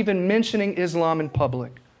of even mentioning Islam in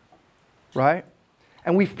public. Right?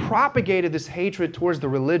 And we've propagated this hatred towards the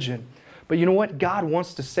religion. But you know what? God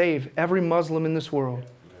wants to save every Muslim in this world.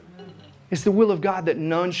 It's the will of God that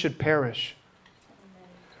none should perish.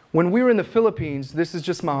 When we were in the Philippines, this is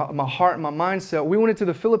just my heart and my mindset. We went into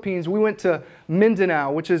the Philippines. We went to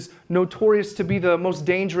Mindanao, which is notorious to be the most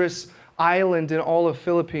dangerous island in all of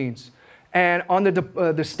Philippines. And on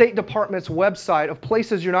the State Department's website of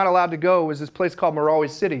places you're not allowed to go is this place called Marawi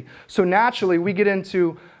City. So naturally, we get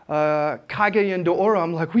into Cagayan de Oro.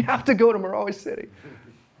 I'm like, we have to go to Marawi City.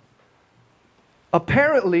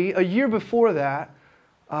 Apparently, a year before that,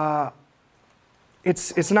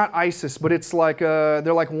 it's not ISIS, but it's like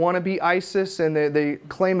they're like wannabe ISIS, and they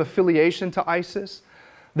claim affiliation to ISIS.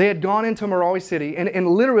 They had gone into Marawi City, and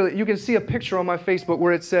literally, you can see a picture on my Facebook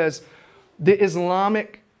where it says, the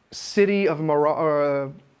Islamic city of Marawi,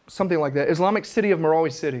 or something like that, Islamic city of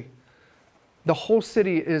Marawi City. The whole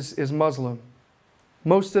city is Muslim.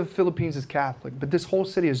 Most of the Philippines is Catholic, but this whole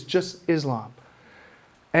city is just Islam.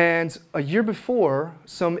 And a year before,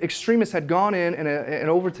 some extremists had gone in and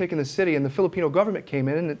overtaken the city, and the Filipino government came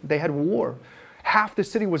in and they had war. Half the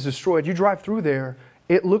city was destroyed. You drive through there,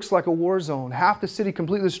 it looks like a war zone. Half the city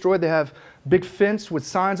completely destroyed. They have big fence with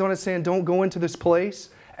signs on it saying, don't go into this place.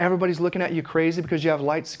 Everybody's looking at you crazy because you have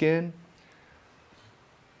light skin.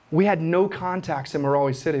 We had no contacts in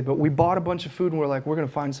Marawi City, but we bought a bunch of food and we're like, we're going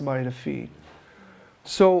to find somebody to feed.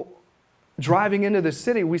 So driving into the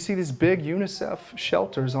city, we see these big UNICEF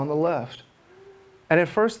shelters on the left. And at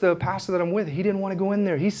first, the pastor that I'm with, he didn't want to go in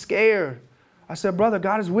there. He's scared. I said, brother,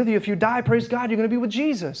 God is with you. If you die, praise God, you're going to be with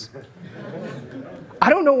Jesus. I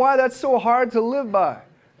don't know why that's so hard to live by.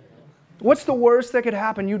 What's the worst that could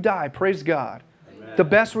happen? You die, praise God. Amen. The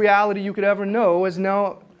best reality you could ever know is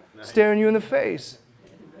now staring you in the face.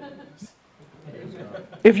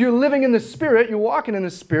 If you're living in the Spirit, you're walking in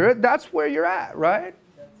the Spirit, that's where you're at, right?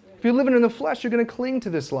 If you're living in the flesh, you're going to cling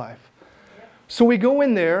to this life. So we go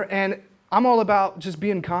in there, and I'm all about just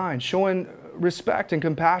being kind, showing respect and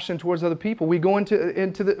compassion towards other people. We go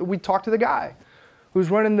we talk to the guy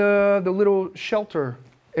who's running the little shelter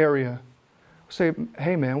area. We say,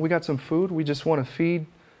 hey man, we got some food. We just want to feed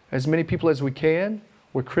as many people as we can.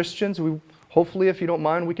 We're Christians. Hopefully, if you don't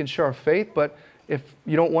mind, we can share our faith, but if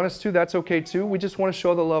you don't want us to, that's okay too. We just want to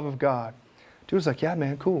show the love of God. Dude was like, yeah,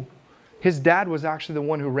 man, cool. His dad was actually the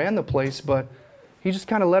one who ran the place, but he just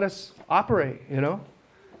kind of let us operate, you know.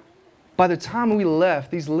 By the time we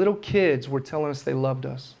left, these little kids were telling us they loved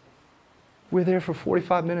us. We were there for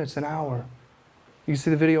 45 minutes, an hour. You can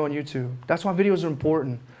see the video on YouTube. That's why videos are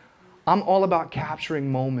important. I'm all about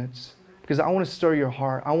capturing moments because I want to stir your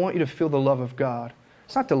heart. I want you to feel the love of God.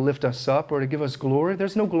 It's not to lift us up or to give us glory.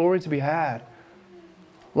 There's no glory to be had.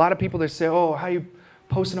 A lot of people, they say, oh, how are you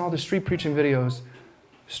posting all the street preaching videos?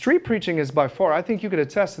 Street preaching is by far, I think you could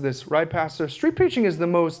attest to this, right, Pastor? Street preaching is the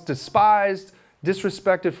most despised,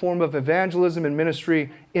 disrespected form of evangelism and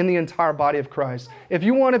ministry in the entire body of Christ. If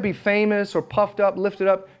you want to be famous or puffed up, lifted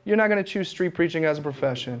up, you're not going to choose street preaching as a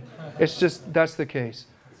profession. It's just, that's the case.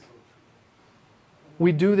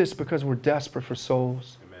 We do this because we're desperate for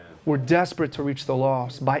souls. Amen. We're desperate to reach the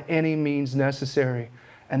lost by any means necessary.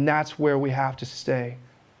 And that's where we have to stay.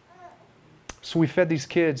 So we fed these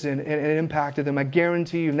kids and it impacted them. I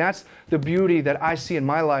guarantee you, and that's the beauty that I see in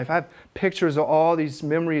my life. I have pictures of all these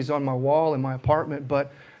memories on my wall in my apartment,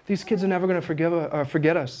 but these kids are never going to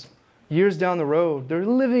forget us. Years down the road, they're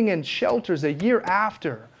living in shelters a year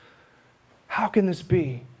after. How can this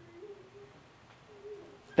be?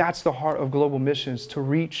 That's the heart of global missions, to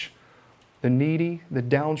reach the needy, the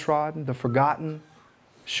downtrodden, the forgotten,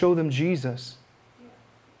 show them Jesus.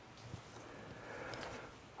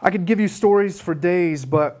 I could give you stories for days,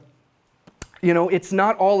 but you know, it's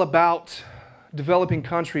not all about developing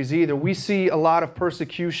countries either. We see a lot of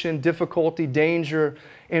persecution, difficulty, danger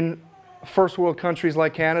in first world countries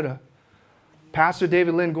like Canada. Pastor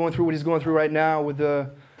David Lynn going through what he's going through right now with the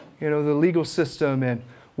legal system, and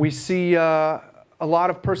we see a lot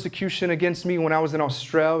of persecution against me when I was in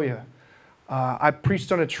Australia. I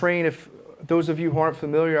preached on a train. If those of you who aren't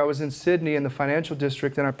familiar, I was in Sydney in the financial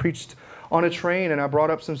district, and I preached on a train, and I brought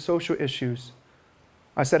up some social issues.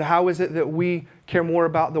 I said, how is it that we care more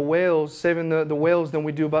about the whales, saving the whales, than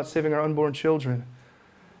we do about saving our unborn children?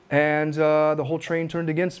 And the whole train turned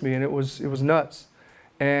against me, and it was nuts.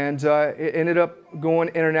 And it ended up going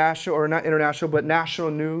international, or not international, but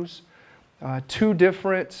national news. 2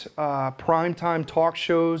 different primetime talk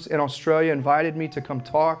shows in Australia invited me to come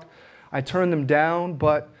talk. I turned them down,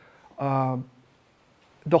 but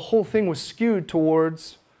the whole thing was skewed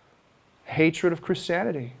towards hatred of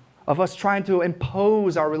Christianity, of us trying to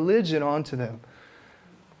impose our religion onto them.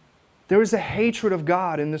 There is a hatred of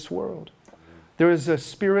God in this world. There is a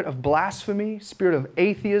spirit of blasphemy, spirit of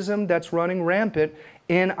atheism that's running rampant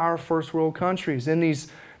in our first world countries. In these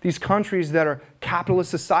countries that are capitalist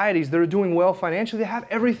societies that are doing well financially, they have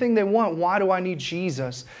everything they want. Why do I need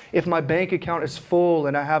Jesus if my bank account is full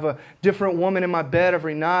and I have a different woman in my bed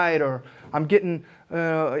every night, or I'm getting,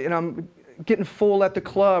 I'm getting full at the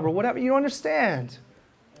club or whatever? You don't understand.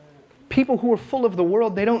 People who are full of the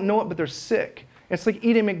world, they don't know it, but they're sick. It's like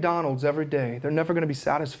eating McDonald's every day. They're never going to be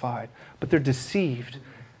satisfied, but they're deceived.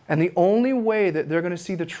 And the only way that they're going to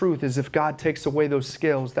see the truth is if God takes away those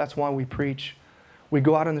scales. That's why we preach. We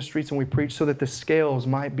go out on the streets and we preach so that the scales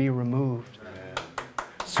might be removed. Amen.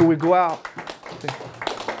 So we go out.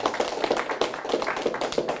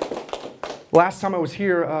 Last time I was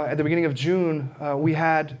here, at the beginning of June, we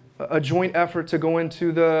had a joint effort to go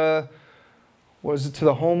into to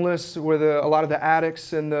the homeless, where a lot of the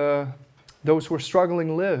addicts and those who are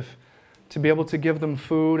struggling live, to be able to give them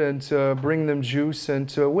food and to bring them juice and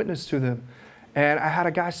to witness to them. And I had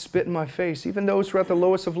a guy spit in my face. Even those who are at the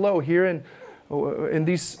lowest of low here in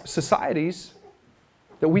these societies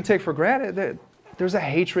that we take for granted, that there's a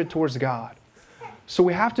hatred towards God. So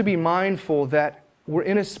we have to be mindful that we're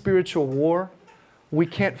in a spiritual war. We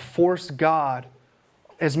can't force God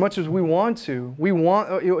as much as we want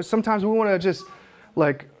to. Sometimes we want to just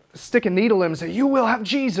like stick a needle in him and say, you will have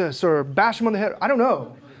Jesus, or bash him on the head. I don't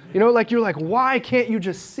know. You're like, why can't you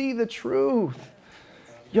just see the truth?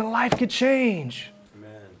 Your life could change.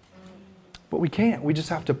 Amen. But we can't. We just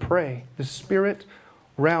have to pray. The spirit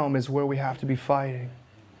realm is where we have to be fighting.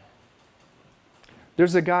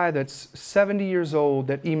 There's a guy that's 70 years old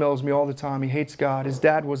that emails me all the time. He hates God. His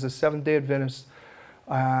dad was a Seventh-day Adventist.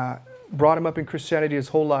 Brought him up in Christianity his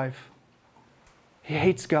whole life. He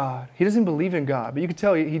hates God. He doesn't believe in God, but you can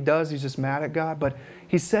tell he does. He's just mad at God. But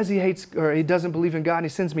he says he hates, or he doesn't believe in God, and he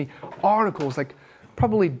sends me articles, like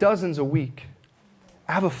probably dozens a week.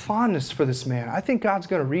 I have a fondness for this man. I think God's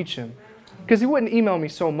going to reach him, because he wouldn't email me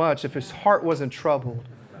so much if his heart wasn't troubled,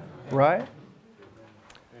 right?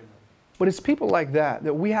 But it's people like that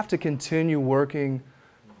we have to continue working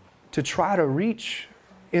to try to reach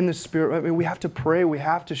in the Spirit. I mean, we have to pray. We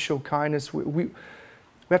have to show kindness. We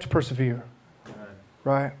have to persevere,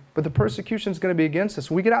 right? But the persecution is going to be against us.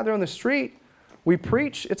 When we get out there on the street, we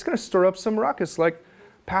preach, it's going to stir up some ruckus. Like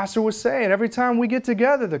Pastor was saying, every time we get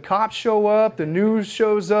together, the cops show up, the news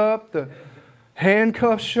shows up, the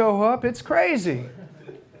handcuffs show up. It's crazy.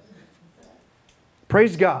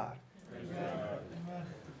 Praise God.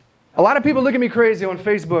 A lot of people look at me crazy on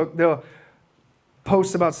Facebook. They'll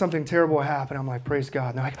post about something terrible happened. I'm like, praise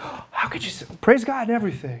God. And they're like, oh, how could you say? Praise God in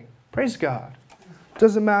everything. Praise God.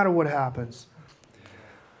 Doesn't matter what happens.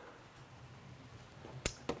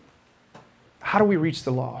 How do we reach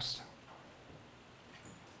the lost?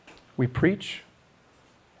 We preach.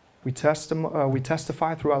 We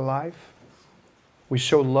testify through our life. We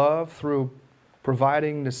show love through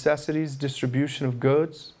providing necessities, distribution of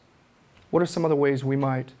goods. What are some other ways we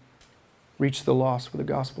might reach the lost with the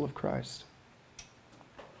gospel of Christ?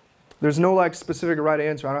 There's no like specific right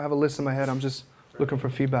answer. I don't have a list in my head. I'm just looking for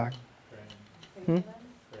feedback.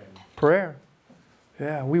 Prayer.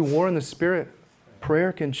 Yeah, we war in the Spirit.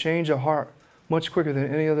 Prayer can change a heart much quicker than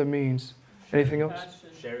any other means. Anything else?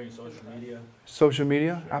 Sharing social media. Social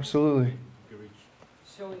media? Absolutely.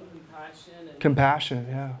 Showing compassion. And Compassion,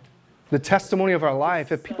 yeah. The testimony of our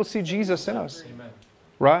life. If people see Jesus in us. Amen.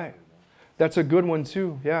 Right. That's a good one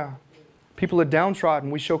too, yeah. People are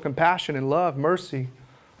downtrodden. We show compassion and love, mercy.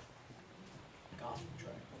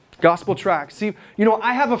 Gospel tracts. See, you know,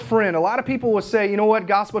 I have a friend. A lot of people will say, you know what,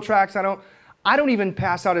 gospel tracts, I don't even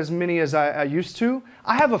pass out as many as I used to.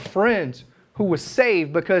 I have a friend who was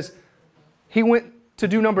saved because he went to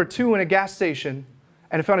do number 2 in a gas station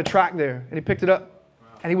and he found a tract there and he picked it up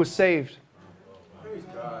and he was saved.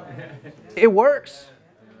 It works.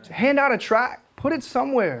 Hand out a tract. Put it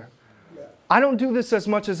somewhere. I don't do this as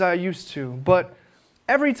much as I used to, but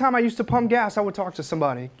every time I used to pump gas, I would talk to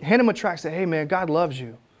somebody. Hand them a tract, say, hey man, God loves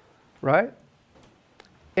you. Right?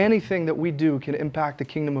 Anything that we do can impact the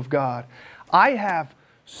kingdom of God. I have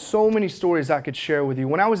so many stories I could share with you.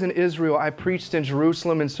 When I was in Israel, I preached in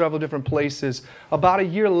Jerusalem and several different places. About a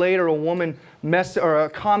year later, a woman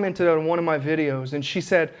commented on one of my videos, and she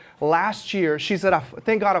said, last year, she said,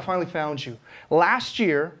 thank God I finally found you. Last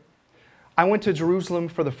year, I went to Jerusalem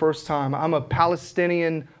for the first time. I'm a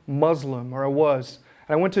Palestinian Muslim, or I was.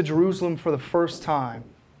 And I went to Jerusalem for the first time.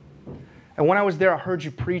 And when I was there, I heard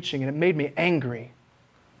you preaching, and it made me angry.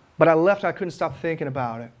 But I left, I couldn't stop thinking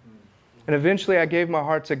about it. And eventually, I gave my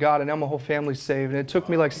heart to God, and now my whole family's saved. And it took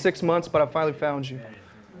me like 6 months, but I finally found you.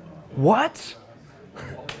 What?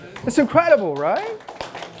 It's incredible, right?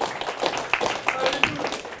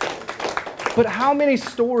 But how many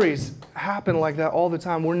stories happen like that all the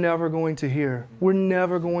time we're never going to hear? We're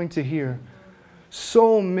never going to hear.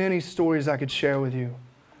 So many stories I could share with you.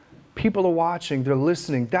 People are watching, they're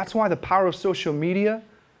listening. That's why the power of social media,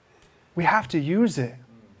 we have to use it.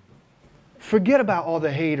 Forget about all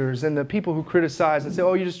the haters and the people who criticize and say,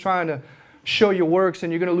 oh, you're just trying to show your works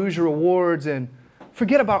and you're going to lose your rewards. And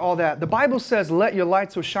forget about all that. The Bible says, let your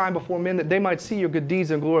light so shine before men that they might see your good deeds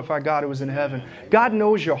and glorify God who is in heaven. God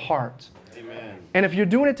knows your heart. Amen. And if you're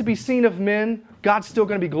doing it to be seen of men, God's still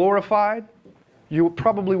going to be glorified. You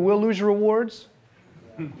probably will lose your rewards.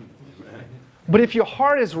 But if your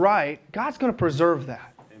heart is right, God's going to preserve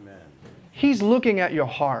that. Amen. He's looking at your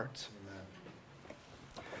heart.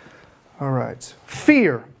 Amen. All right.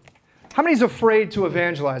 Fear. How many is afraid to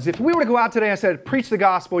evangelize? If we were to go out today and I said, preach the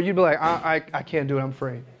gospel, you'd be like, I can't do it, I'm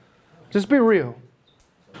afraid. Just be real.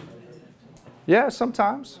 Yeah,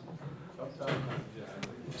 sometimes.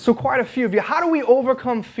 So quite a few of you. How do we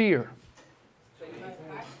overcome fear?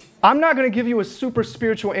 I'm not going to give you a super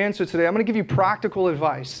spiritual answer today. I'm going to give you practical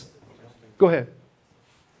advice. Go ahead.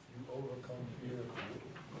 You overcome fear.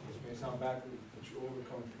 This may sound backward, but you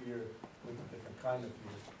overcome fear with a different kind of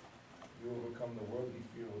fear. You overcome the worldly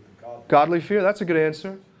fear with the godly. Godly fear, that's a good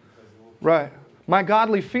answer. Right. My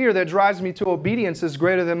godly fear that drives me to obedience is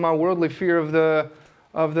greater than my worldly fear of the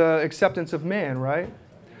acceptance of man, right?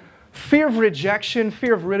 Fear of rejection,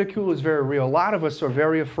 fear of ridicule is very real. A lot of us are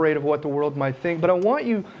very afraid of what the world might think, but I want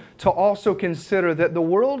you to also consider that the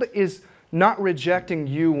world is not rejecting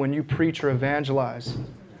you when you preach or evangelize.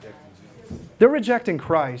 They're rejecting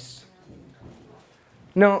Christ.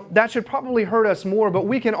 Now, that should probably hurt us more, but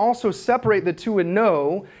we can also separate the two and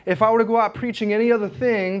know if I were to go out preaching any other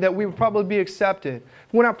thing that we would probably be accepted.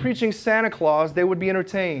 If we're not preaching Santa Claus, they would be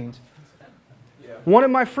entertained. One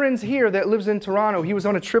of my friends here that lives in Toronto, he was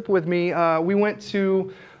on a trip with me. We went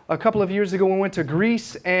to, a couple of years ago, we went to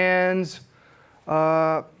Greece and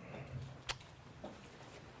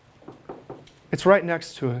it's right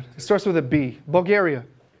next to it. It starts with a B. Bulgaria.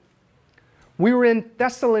 We were in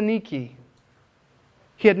Thessaloniki.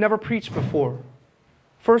 He had never preached before.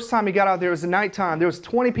 First time he got out there, it was nighttime. There was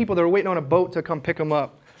 20 people that were waiting on a boat to come pick him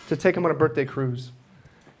up, to take him on a birthday cruise.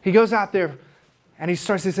 He goes out there and he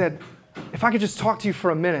said, if I could just talk to you for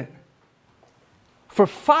a minute. For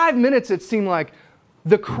 5 minutes, it seemed like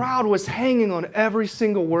the crowd was hanging on every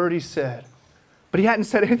single word he said. But he hadn't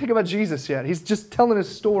said anything about Jesus yet. He's just telling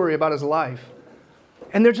his story about his life.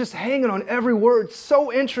 And they're just hanging on every word,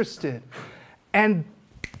 so interested. And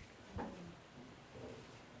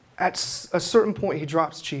at a certain point, he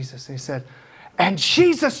drops Jesus. And he said, and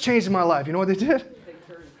Jesus changed my life. You know what they did?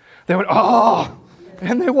 They went, oh,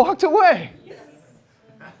 and they walked away.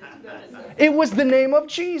 It was the name of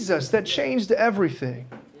Jesus that changed everything.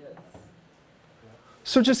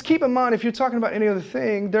 So just keep in mind, if you're talking about any other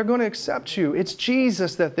thing, they're going to accept you. It's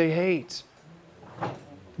Jesus that they hate.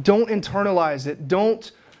 Don't internalize it.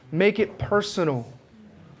 Don't make it personal.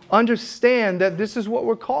 Understand that this is what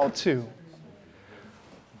we're called to.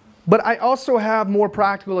 But I also have more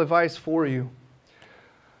practical advice for you.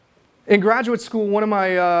 In graduate school, one of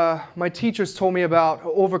my teachers told me about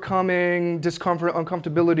overcoming discomfort,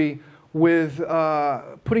 uncomfortability with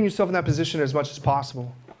putting yourself in that position as much as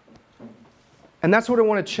possible. And that's what I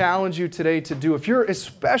want to challenge you today to do.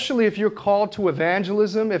 Especially if you're called to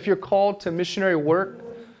evangelism, if you're called to missionary work,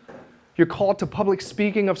 you're called to public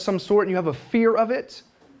speaking of some sort and you have a fear of it,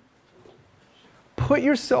 put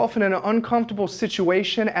yourself in an uncomfortable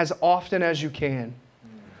situation as often as you can.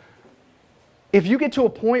 If you get to a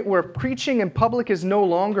point where preaching in public is no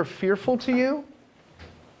longer fearful to you,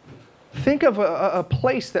 think of a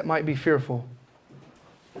place that might be fearful.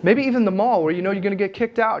 Maybe even the mall where you know you're going to get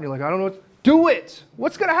kicked out and you're like, I don't know. Do it.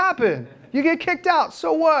 What's going to happen? You get kicked out.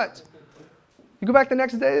 So what? You go back the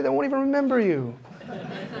next day, they won't even remember you.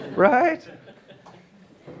 Right?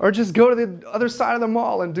 Or just go to the other side of the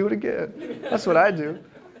mall and do it again. That's what I do.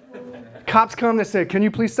 Cops come, they say, can you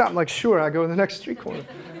please stop? I'm like, sure. I go to the next street corner.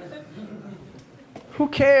 Who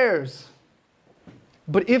cares?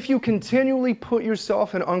 But if you continually put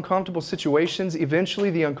yourself in uncomfortable situations, eventually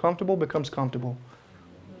the uncomfortable becomes comfortable.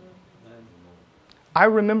 I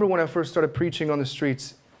remember when I first started preaching on the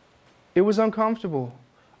streets, it was uncomfortable.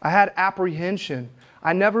 I had apprehension.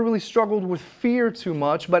 I never really struggled with fear too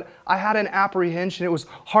much, but I had an apprehension. It was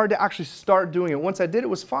hard to actually start doing it. Once I did, it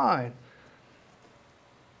was fine.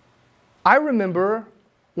 I remember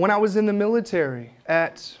when I was in the military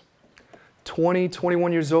at 20,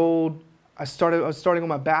 21 years old, I was starting on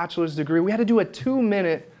my bachelor's degree. We had to do a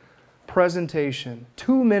 2-minute presentation.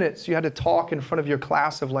 2 minutes you had to talk in front of your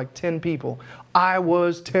class of like 10 people. I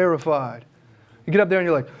was terrified. You get up there and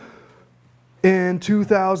you're like, in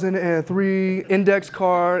 2003, index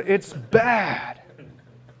card, it's bad.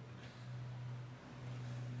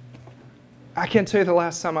 I can't tell you the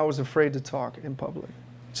last time I was afraid to talk in public.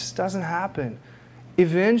 It just doesn't happen.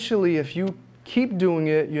 Eventually, if you keep doing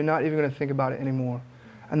it, you're not even going to think about it anymore.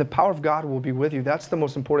 And the power of God will be with you. That's the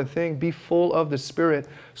most important thing. Be full of the Spirit.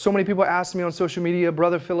 So many people ask me on social media,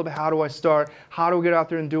 Brother Phillip, how do I start? How do I get out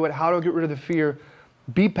there and do it? How do I get rid of the fear?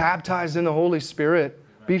 Be baptized in the Holy Spirit.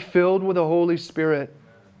 Be filled with the Holy Spirit.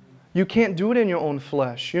 You can't do it in your own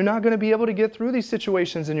flesh. You're not going to be able to get through these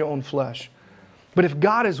situations in your own flesh. But if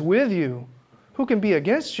God is with you, who can be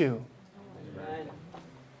against you?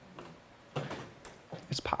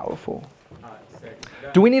 It's powerful.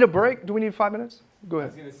 Do we need a break? Do we need 5 minutes? Go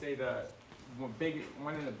ahead. I was going to say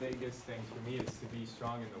one of the biggest things for me is to be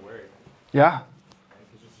strong in the Word. Yeah.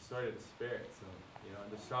 Because it's the sword of the Spirit. So,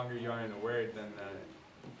 the stronger you are in the Word, then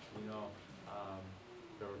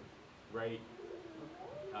the right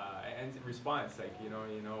and response. Like, you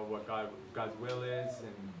know what God's will is,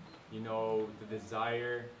 and you know the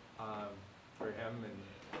desire for Him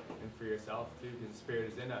and for yourself too, because the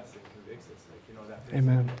Spirit is in us and convicts us. Like, that person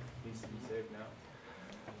Amen. needs to be saved now.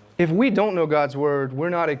 If we don't know God's Word, we're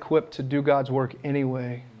not equipped to do God's work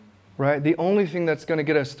anyway, right? The only thing that's going to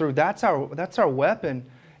get us through, that's our weapon.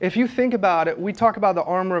 If you think about it, we talk about the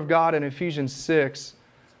armor of God in Ephesians 6.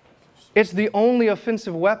 It's the only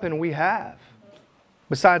offensive weapon we have,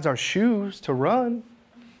 besides our shoes to run.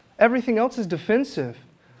 Everything else is defensive.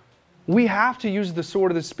 We have to use the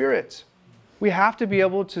sword of the Spirit. We have to be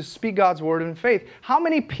able to speak God's Word in faith. How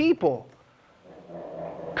many people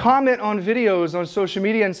comment on videos on social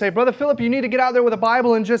media and say, Brother Phillip, you need to get out there with a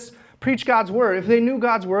Bible and just preach God's Word? If they knew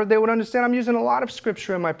God's Word, they would understand I'm using a lot of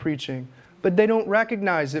Scripture in my preaching. But they don't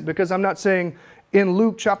recognize it because I'm not saying in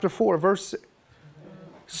Luke chapter 4, verse 6,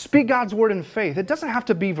 speak God's Word in faith. It doesn't have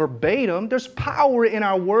to be verbatim. There's power in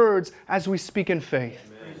our words as we speak in faith.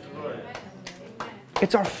 Amen.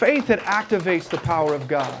 It's our faith that activates the power of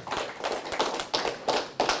God.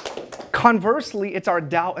 Conversely, it's our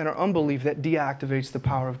doubt and our unbelief that deactivates the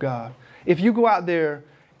power of God. If you go out there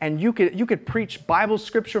and you could preach Bible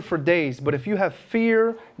scripture for days, but if you have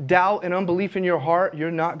fear, doubt, and unbelief in your heart,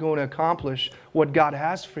 you're not going to accomplish what God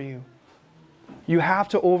has for you. You have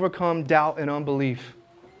to overcome doubt and unbelief.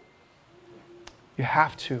 You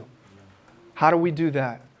have to. How do we do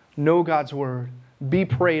that? Know God's Word. Be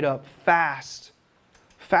prayed up. Fast.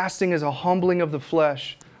 Fasting is a humbling of the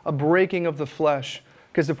flesh, a breaking of the flesh.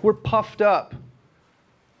 Because if we're puffed up,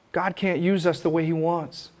 God can't use us the way He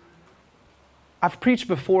wants. I've preached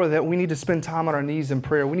before that we need to spend time on our knees in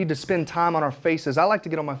prayer. We need to spend time on our faces. I like to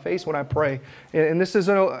get on my face when I pray. And this is,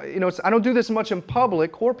 I don't do this much in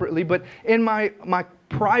public, corporately, but in my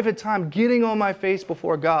private time, getting on my face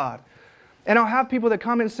before God. And I'll have people that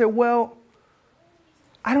comment and say, well,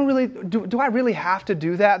 I don't really, do I really have to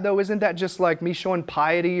do that though? Isn't that just like me showing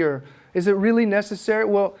piety, or is it really necessary?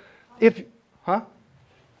 Well,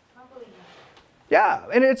 yeah,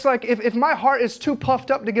 and it's like if my heart is too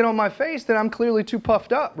puffed up to get on my face, then I'm clearly too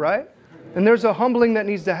puffed up, right? And there's a humbling that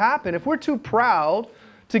needs to happen. If we're too proud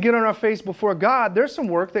to get on our face before God, there's some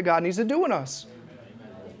work that God needs to do in us.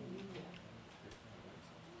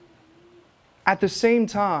 At the same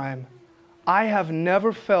time, I have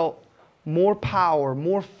never felt more power,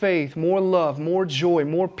 more faith, more love, more joy,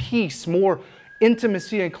 more peace, more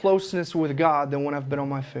intimacy and closeness with God than when I've been on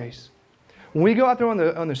my face. When we go out there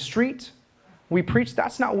on the street, we preach,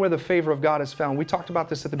 that's not where the favor of God is found. We talked about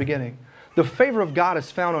this at the beginning. The favor of God is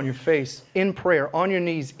found on your face, in prayer, on your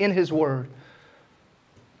knees, in His Word.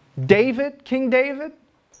 David, King David,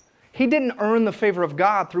 he didn't earn the favor of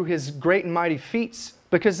God through his great and mighty feats,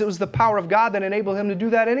 because it was the power of God that enabled him to do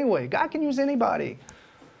that anyway. God can use anybody.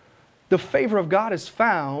 The favor of God is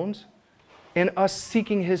found in us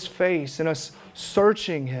seeking His face, in us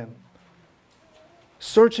searching Him,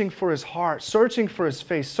 searching for His heart, searching for His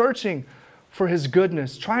face, searching for His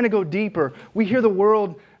goodness, trying to go deeper. We hear the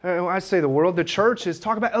world, I say the world, the churches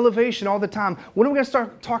talk about elevation all the time. When are we going to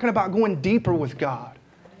start talking about going deeper with God?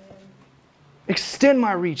 Extend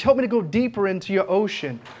my reach. Help me to go deeper into your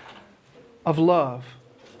ocean of love.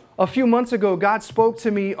 A few months ago, God spoke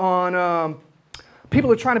to me on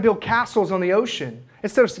people are trying to build castles on the ocean.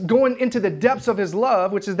 Instead of going into the depths of His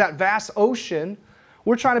love, which is that vast ocean,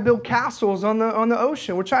 we're trying to build castles on the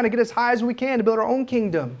ocean. We're trying to get as high as we can to build our own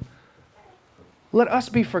kingdom. Let us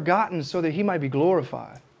be forgotten so that He might be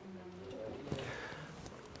glorified.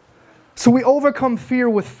 So we overcome fear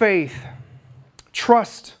with faith,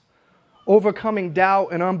 trust, overcoming doubt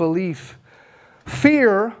and unbelief.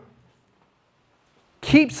 Fear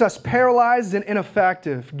keeps us paralyzed and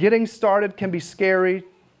ineffective. Getting started can be scary,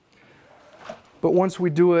 but once we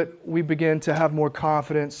do it, we begin to have more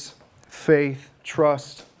confidence, faith,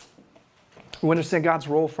 trust. We understand God's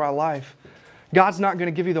role for our life. God's not going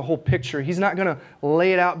to give you the whole picture. He's not going to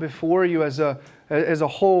lay it out before you as a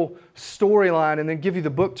whole storyline and then give you the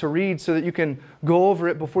book to read so that you can go over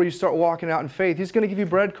it before you start walking out in faith. He's going to give you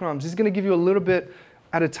breadcrumbs. He's going to give you a little bit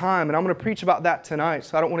at a time. And I'm going to preach about that tonight,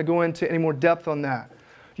 so I don't want to go into any more depth on that.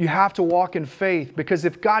 You have to walk in faith, because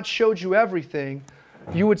if God showed you everything,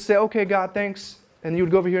 you would say, okay, God, thanks. And you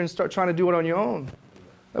would go over here and start trying to do it on your own.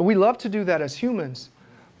 We love to do that as humans.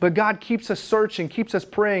 But God keeps us searching, keeps us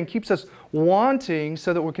praying, keeps us wanting,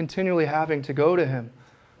 so that we're continually having to go to Him.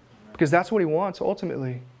 Because that's what He wants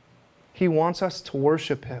ultimately. He wants us to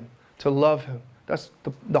worship Him, to love Him. That's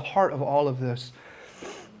the heart of all of this.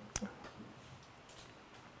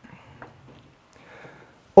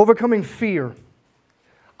 Overcoming fear.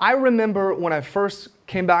 I remember when I first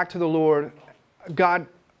came back to the Lord, God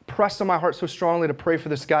pressed on my heart so strongly to pray for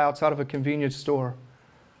this guy outside of a convenience store.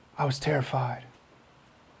 I was terrified.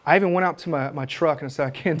 I even went out to my truck and I said, I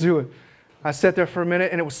can't do it. I sat there for a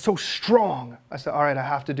minute and it was so strong. I said, all right, I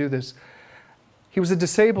have to do this. He was a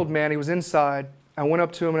disabled man. He was inside. I went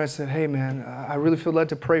up to him and I said, hey man, I really feel led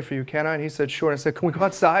to pray for you. Can I? And he said, sure. And I said, can we go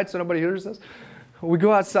outside so nobody hears us? We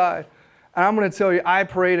go outside. And I'm going to tell you, I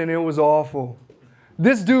prayed and it was awful.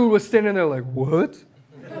 This dude was standing there like, what?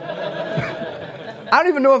 I don't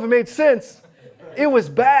even know if it made sense. It was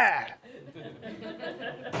bad.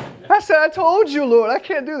 I said, I told you, Lord, I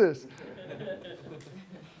can't do this.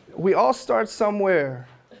 We all start somewhere.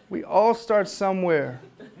 We all start somewhere.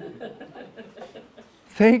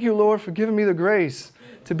 Thank you, Lord, for giving me the grace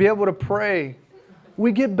to be able to pray.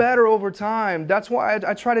 We get better over time. That's why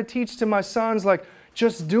I try to teach to my sons, like,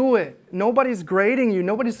 just do it. Nobody's grading you.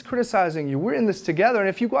 Nobody's criticizing you. We're in this together. And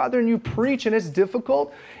if you go out there and you preach and it's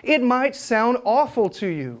difficult, it might sound awful to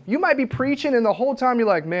you. You might be preaching and the whole time you're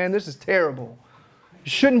like, man, this is terrible. You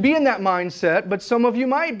shouldn't be in that mindset, but some of you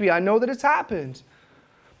might be. I know that it's happened.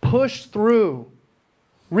 Push through.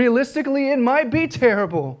 Realistically, it might be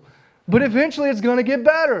terrible, but eventually it's going to get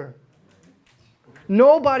better.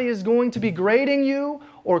 Nobody is going to be grading you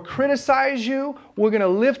or criticize you. We're going to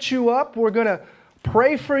lift you up. We're going to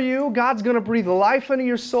pray for you. God's going to breathe life into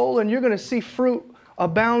your soul, and you're going to see fruit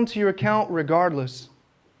abound to your account regardless.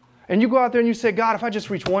 And you go out there and you say, God, if I just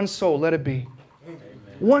reach one soul, let it be. Amen.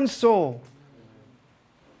 One soul.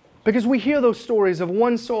 Because we hear those stories of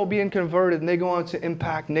one soul being converted and they go on to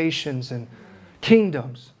impact nations and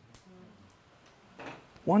kingdoms.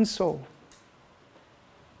 One soul.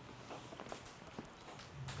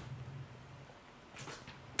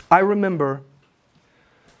 I remember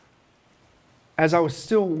as I was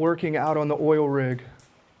still working out on the oil rig,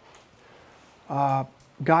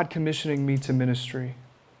 God commissioning me to ministry.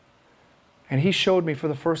 And he showed me for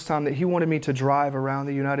the first time that he wanted me to drive around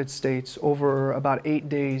the United States over about 8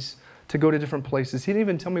 days to go to different places. He didn't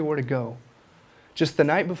even tell me where to go. Just the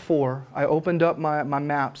night before, I opened up my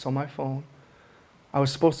maps on my phone. I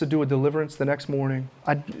was supposed to do a deliverance the next morning.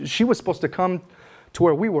 She was supposed to come to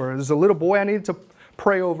where we were. There's a little boy I needed to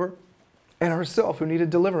pray over, and herself who needed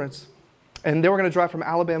deliverance. And they were going to drive from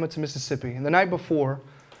Alabama to Mississippi. And the night before,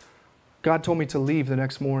 God told me to leave the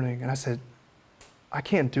next morning. And I said, I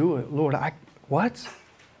can't do it, Lord. What?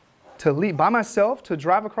 To leave by myself, to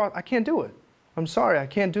drive across? I can't do it. I'm sorry, I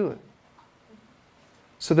can't do it.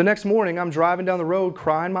 So the next morning, I'm driving down the road,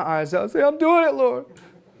 crying my eyes out, saying, I'm doing it, Lord.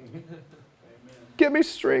 Give me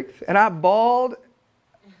strength. And I bawled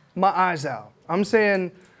my eyes out. I'm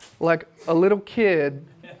saying, like a little kid,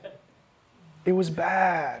 it was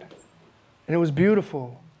bad. And it was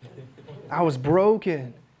beautiful. I was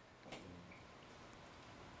broken.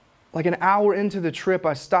 Like an hour into the trip,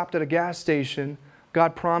 I stopped at a gas station.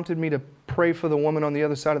 God prompted me to pray for the woman on the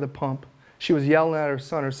other side of the pump. She was yelling at her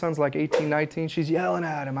son. Her son's like 18, 19. She's yelling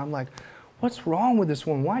at him. I'm like, what's wrong with this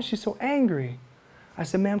woman? Why is she so angry? I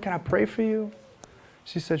said, ma'am, can I pray for you?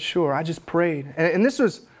 She said, sure. I just prayed. And this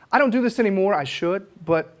was, I don't do this anymore. I should.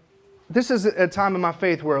 But this is a time in my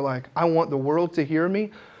faith where like I want the world to hear me.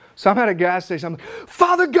 So I'm at a gas station. I'm like,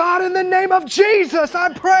 Father God, in the name of Jesus,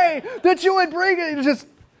 I pray that you would bring it.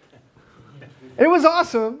 It was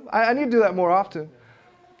awesome. I need to do that more often.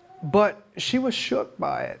 But she was shook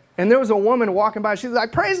by it. And there was a woman walking by. She was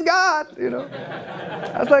like, praise God. You know.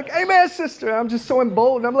 I was like, amen, sister. I'm just so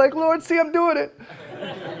emboldened. I'm like, Lord, see, I'm doing it.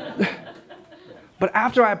 But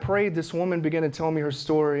after I prayed, this woman began to tell me her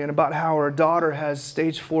story and about how her daughter has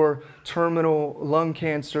stage 4 terminal lung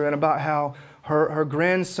cancer and about how her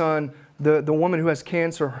grandson, the woman who has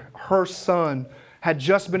cancer, her son, had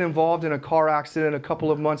just been involved in a car accident a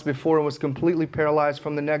couple of months before and was completely paralyzed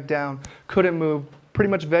from the neck down, couldn't move, pretty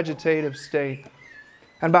much vegetative state.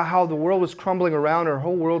 And about how the world was crumbling around her,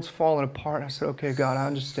 whole world's falling apart. And I said, okay, God, I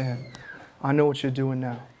understand. I know what you're doing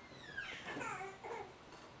now.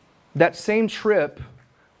 That same trip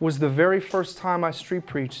was the very first time I street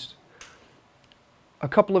preached. A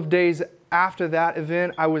couple of days after that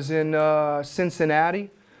event, I was in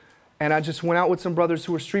Cincinnati. And I just went out with some brothers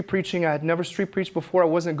who were street preaching. I had never street preached before. I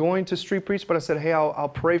wasn't going to street preach, but I said, hey, I'll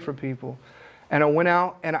pray for people. And I went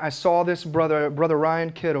out and I saw this brother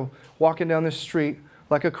Ryan Kittle, walking down the street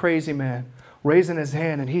like a crazy man, raising his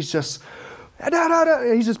hand, and he's just,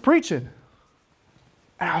 he's just preaching.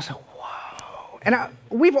 And I was like, whoa. And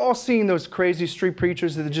we've all seen those crazy street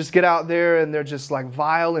preachers that just get out there and they're just like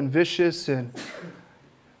vile and vicious, and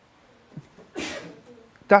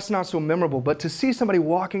that's not so memorable. But to see somebody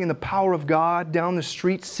walking in the power of God down the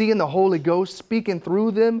street, seeing the Holy Ghost speaking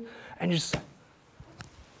through them, and just,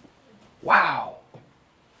 wow.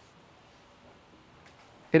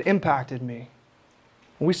 It impacted me.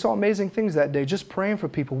 We saw amazing things that day, just praying for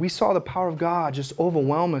people. We saw the power of God just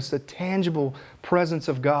overwhelm us, the tangible presence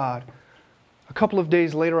of God. A couple of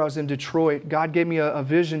days later, I was in Detroit. God gave me a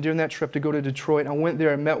vision during that trip to go to Detroit. I went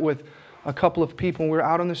there and met with a couple of people, and we were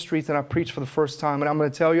out on the streets, and I preached for the first time. And I'm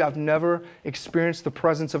going to tell you, I've never experienced the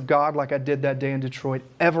presence of God like I did that day in Detroit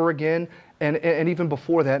ever again, and even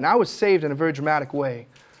before that. And I was saved in a very dramatic way.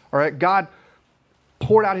 All right, God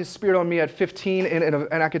poured out His Spirit on me at 15,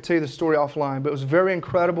 and I could tell you the story offline, but it was a very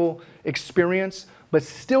incredible experience. But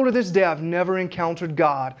still to this day, I've never encountered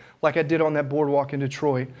God like I did on that boardwalk in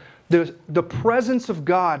Detroit. The presence of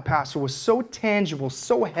God, Pastor, was so tangible,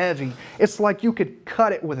 so heavy. It's like you could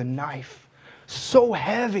cut it with a knife. So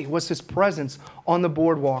heavy was His presence on the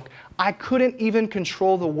boardwalk. I couldn't even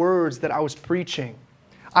control the words that I was preaching.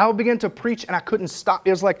 I would begin to preach and I couldn't stop.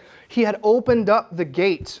 It was like He had opened up the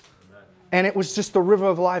gate and it was just the river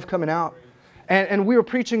of life coming out. And we were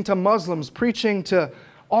preaching to Muslims, preaching to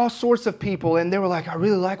all sorts of people, and they were like, I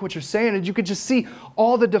really like what you're saying. And you could just see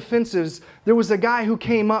all the defenses. There was a guy who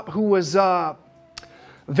came up who was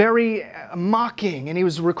very mocking, and he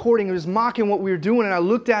was recording. He was mocking what we were doing, and I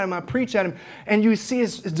looked at him, I preached at him, and you see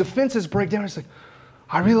his defenses break down. It's like,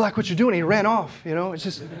 I really like what you're doing. He ran off, you know. It's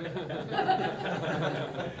just...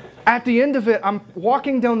 At the end of it, I'm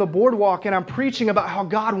walking down the boardwalk, and I'm preaching about how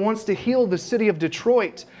God wants to heal the city of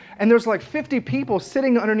Detroit. And there's like 50 people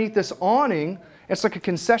sitting underneath this awning. It's like a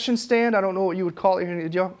concession stand. I don't know what you would call it here.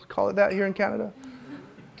 Did y'all call it that here in Canada?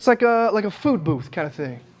 It's like a food booth kind of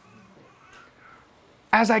thing.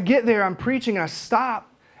 As I get there, I'm preaching and I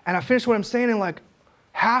stop and I finish what I'm saying, and like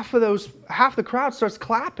half the crowd starts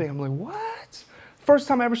clapping. I'm like, what? First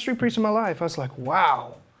time I ever street preached in my life. I was like,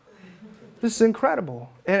 wow, this is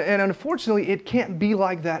incredible. And unfortunately, it can't be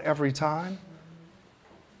like that every time.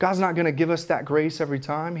 God's not going to give us that grace every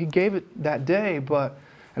time. He gave it that day, but,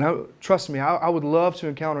 trust me, I would love to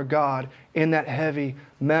encounter God in that heavy,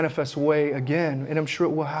 manifest way again, and I'm sure it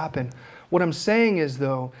will happen. What I'm saying is,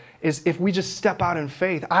 though, is if we just step out in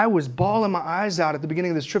faith. I was bawling my eyes out at the beginning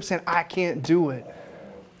of this trip saying, I can't do it.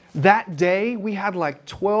 That day, we had like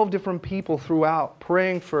 12 different people throughout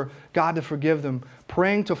praying for God to forgive them,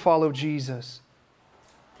 praying to follow Jesus.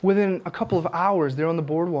 Within a couple of hours, they're on the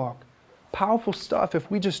boardwalk. Powerful stuff if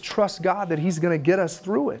we just trust God that He's going to get us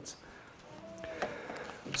through it.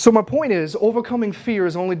 So my point is, overcoming fear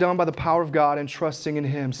is only done by the power of God and trusting in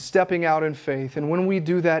Him, stepping out in faith. And when we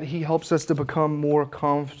do that, He helps us to become more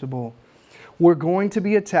comfortable. We're going to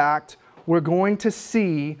be attacked. We're going to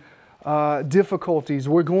see difficulties.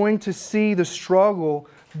 We're going to see the struggle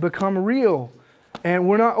become real. And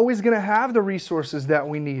we're not always going to have the resources that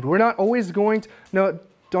we need. We're not always going to... No,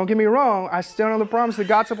 don't get me wrong. I stand on the promise that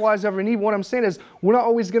God supplies every need. What I'm saying is, we're not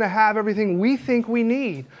always going to have everything we think we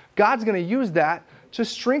need. God's going to use that to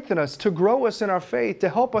strengthen us, to grow us in our faith, to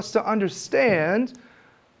help us to understand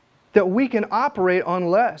that we can operate on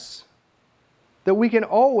less, that we can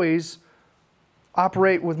always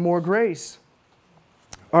operate with more grace.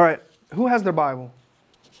 All right, who has their Bible?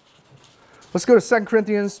 Let's go to 2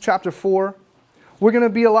 Corinthians chapter 4. We're going to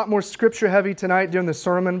be a lot more scripture heavy tonight during the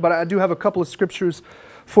sermon, but I do have a couple of scriptures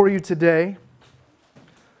for you today.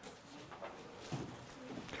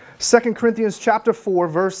 2 Corinthians chapter 4,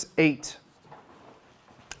 verse 8.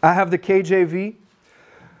 I have the KJV.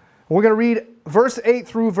 We're going to read verse 8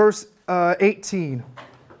 through verse 18.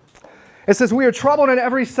 It says, we are troubled on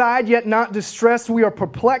every side, yet not distressed. We are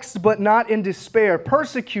perplexed, but not in despair.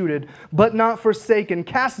 Persecuted, but not forsaken.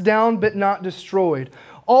 Cast down, but not destroyed.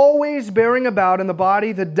 Always bearing about in the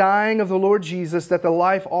body the dying of the Lord Jesus, that the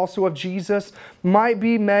life also of Jesus might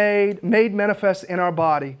be made manifest in our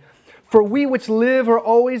body. For we which live are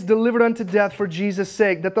always delivered unto death for Jesus'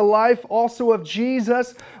 sake, that the life also of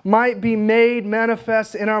Jesus might be made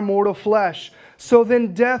manifest in our mortal flesh. So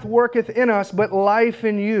then death worketh in us, but life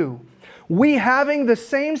in you. We having the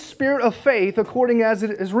same spirit of faith, according as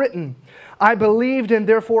it is written, I believed and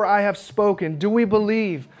therefore I have spoken. Do we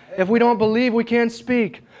believe? If we don't believe, we can't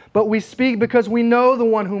speak. But we speak because we know the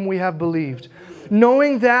one whom we have believed.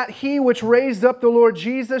 Knowing that He which raised up the Lord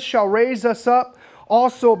Jesus shall raise us up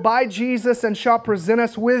also by Jesus, and shall present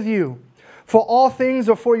us with you. For all things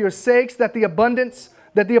are for your sakes, that the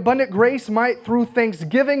abundant grace might through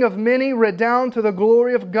thanksgiving of many redound to the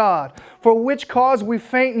glory of God. For which cause we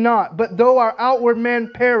faint not, but though our outward man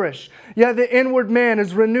perish, yet the inward man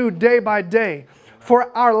is renewed day by day.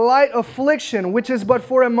 For our light affliction, which is but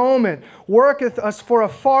for a moment, worketh us for a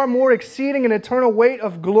far more exceeding and eternal weight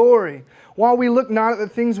of glory, while we look not at the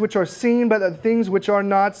things which are seen, but at the things which are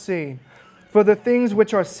not seen. For the things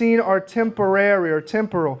which are seen are temporary or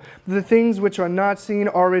temporal. The things which are not seen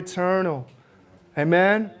are eternal.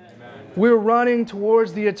 Amen? We're running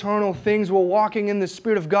towards the eternal things. We're walking in the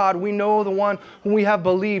Spirit of God. We know the one whom we have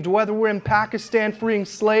believed. Whether we're in Pakistan freeing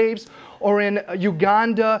slaves, or in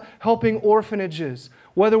Uganda helping orphanages,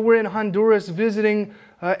 whether we're in Honduras visiting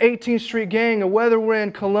 18th Street Gang, or whether we're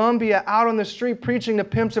in Colombia out on the street preaching to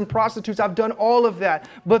pimps and prostitutes. I've done all of that.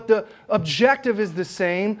 But the objective is the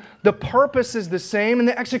same, the purpose is the same, and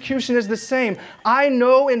the execution is the same. I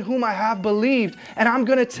know in whom I have believed, and I'm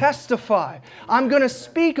going to testify. I'm going to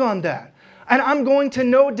speak on that. And I'm going to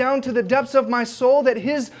know down to the depths of my soul that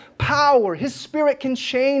His power, His Spirit can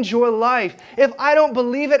change your life. If I don't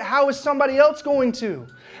believe it, how is somebody else going to?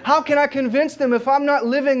 How can I convince them if I'm not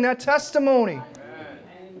living that testimony?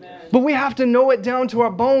 But we have to know it down to our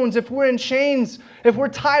bones. If we're in chains, if we're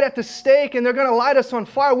tied at the stake and they're going to light us on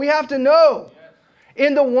fire, we have to know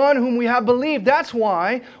in the one whom we have believed. That's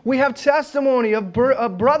why we have testimony of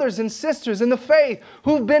brothers and sisters in the faith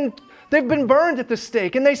they've been burned at the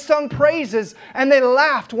stake, and they sung praises and they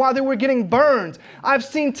laughed while they were getting burned. I've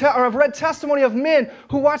read testimony of men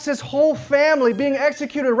who watched his whole family being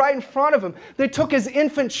executed right in front of him. They took his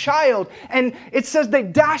infant child, and it says they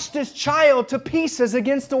dashed his child to pieces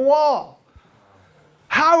against a wall.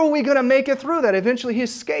 How are we going to make it through that? Eventually he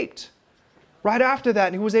escaped. Right after that,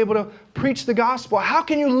 and he was able to preach the gospel. How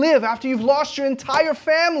can you live after you've lost your entire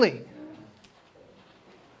family?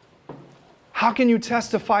 How can you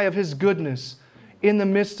testify of His goodness in the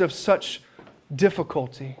midst of such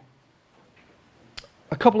difficulty?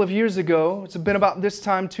 A couple of years ago, it's been about this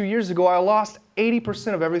time 2 years ago, I lost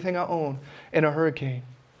 80% of everything I own in a hurricane.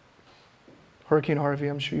 Hurricane Harvey,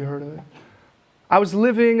 I'm sure you heard of it. I was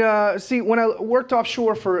living, when I worked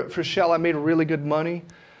offshore for Shell, I made really good money.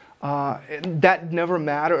 That never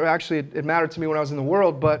mattered. Actually, it mattered to me when I was in the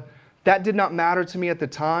world, but that did not matter to me at the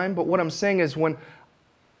time. But what I'm saying is when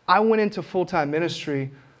I went into full-time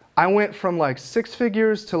ministry. I went from like 6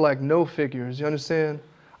 figures to like no figures. You understand?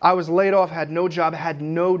 I was laid off, had no job, had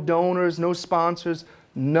no donors, no sponsors,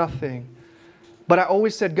 nothing. But I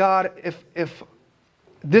always said, God, if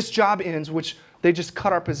this job ends, which they just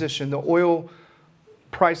cut our position, the oil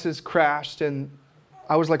prices crashed, and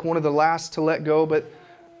I was like one of the last to let go, but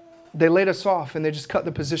they laid us off and they just cut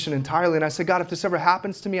the position entirely. And I said, God, if this ever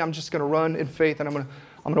happens to me, I'm just going to run in faith and I'm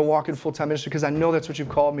going to walk in full-time ministry because I know that's what you've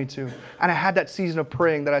called me to. And I had that season of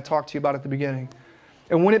praying that I talked to you about at the beginning.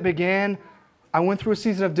 And when it began, I went through a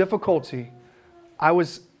season of difficulty. I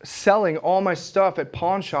was selling all my stuff at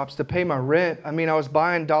pawn shops to pay my rent. I mean, I was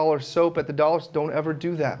buying dollar soap at the dollar store. Don't ever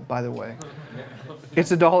do that, by the way.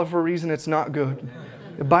 It's $1 for a reason. It's not good.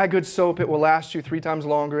 Buy good soap. It will last you 3 times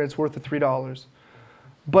longer. It's worth the $3.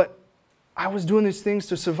 But I was doing these things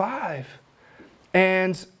to survive.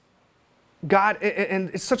 And God, and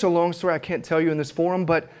it's such a long story I can't tell you in this forum,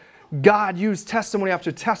 but God used testimony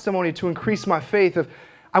after testimony to increase my faith.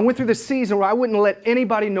 I went through this season where I wouldn't let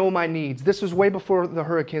anybody know my needs. This was way before the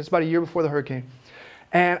hurricane. It's about a year before the hurricane.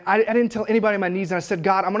 And I didn't tell anybody my needs. And I said,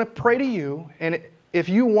 God, I'm going to pray to you. And if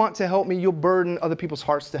you want to help me, you'll burden other people's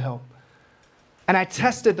hearts to help. And I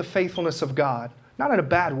tested the faithfulness of God. Not in a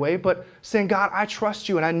bad way, but saying, God, I trust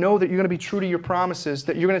you and I know that you're going to be true to your promises,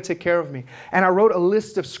 that you're going to take care of me. And I wrote a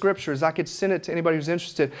list of scriptures. I could send it to anybody who's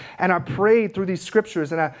interested. And I prayed through these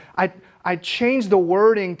scriptures and I changed the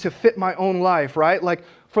wording to fit my own life, right? Like,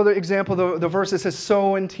 for the example, the verse that says,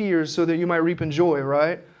 sow in tears so that you might reap in joy,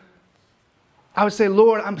 right? I would say,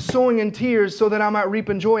 Lord, I'm sowing in tears so that I might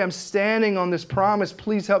reap in joy. I'm standing on this promise.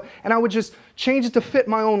 Please help. And I would just change it to fit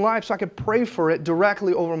my own life so I could pray for it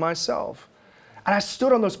directly over myself. And I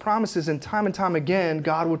stood on those promises, and time again,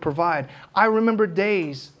 God would provide. I remember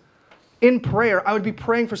days in prayer, I would be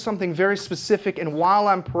praying for something very specific, and while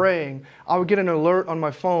I'm praying, I would get an alert on my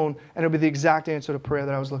phone, and it would be the exact answer to prayer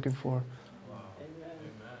that I was looking for. Wow. Amen.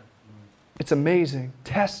 It's amazing.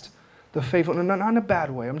 Test the faithfulness, not in a bad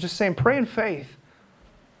way. I'm just saying, pray in faith.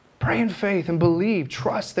 Pray in faith and believe.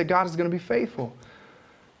 Trust that God is going to be faithful.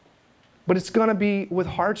 But it's going to be with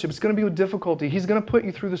hardship. It's going to be with difficulty. He's going to put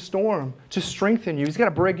you through the storm to strengthen you. He's got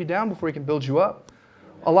to break you down before He can build you up.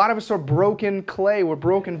 A lot of us are broken clay. We're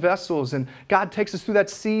broken vessels. And God takes us through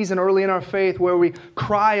that season early in our faith where we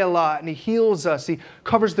cry a lot and He heals us. He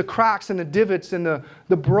covers the cracks and the divots and the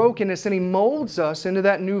brokenness, and He molds us into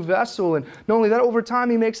that new vessel. And not only that, over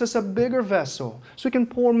time He makes us a bigger vessel so He can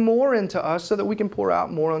pour more into us so that we can pour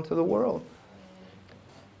out more onto the world.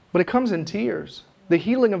 But it comes in tears. The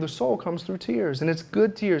healing of the soul comes through tears, and it's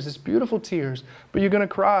good tears, it's beautiful tears, but you're going to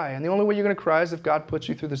cry, and the only way you're going to cry is if God puts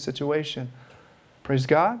you through the situation. Praise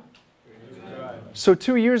God. So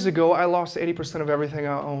 2 years ago, I lost 80% of everything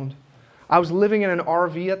I owned. I was living in an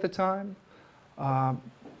RV at the time. I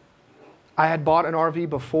had bought an RV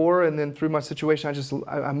before, and then through my situation,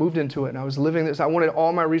 I moved into it, and I was living this. I wanted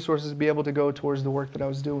all my resources to be able to go towards the work that I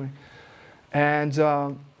was doing.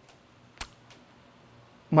 And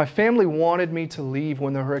my family wanted me to leave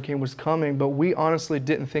when the hurricane was coming, but we honestly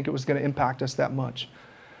didn't think it was going to impact us that much.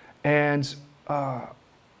 And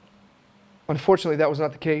unfortunately, that was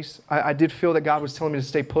not the case. I did feel that God was telling me to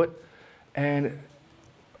stay put. And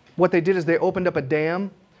what they did is they opened up a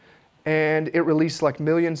dam, and it released like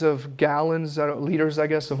millions of gallons, liters, I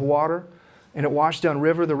guess, of water. And it washed down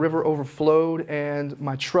river. The river overflowed, and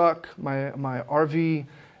my truck, my RV,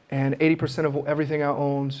 and 80% of everything I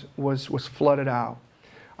owned was flooded out.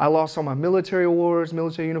 I lost all my military awards,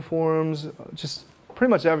 military uniforms, just pretty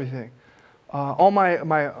much everything. All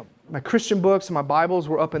my Christian books and my Bibles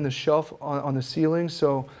were up in the shelf on the ceiling,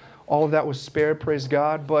 so all of that was spared, praise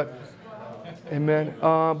God. But, amen.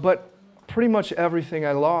 But pretty much everything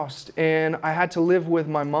I lost. And I had to live with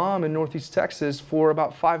my mom in Northeast Texas for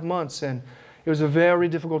about 5 months, and it was a very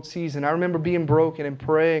difficult season. I remember being broken and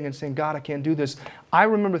praying and saying, God, I can't do this. I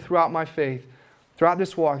remember throughout my faith, throughout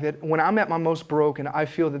this walk, that when I'm at my most broken, I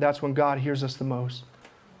feel that that's when God hears us the most,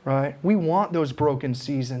 right? We want those broken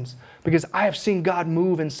seasons because I have seen God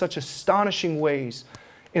move in such astonishing ways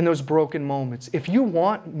in those broken moments. If you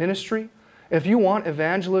want ministry, if you want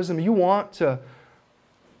evangelism, you want to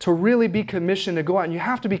really be commissioned to go out, and you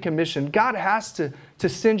have to be commissioned. God has to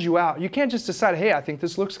send you out. You can't just decide, hey, I think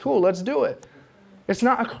this looks cool, let's do it. It's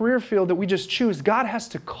not a career field that we just choose. God has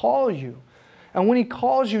to call you. And when He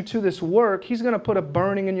calls you to this work, He's going to put a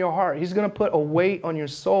burning in your heart. He's going to put a weight on your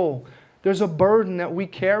soul. There's a burden that we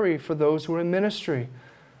carry for those who are in ministry.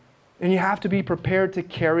 And you have to be prepared to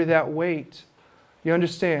carry that weight. You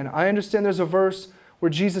understand? I understand there's a verse where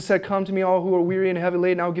Jesus said, come to me all who are weary and heavy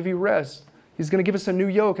laden, and I'll give you rest. He's going to give us a new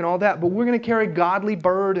yoke and all that. But we're going to carry godly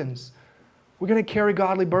burdens. We're going to carry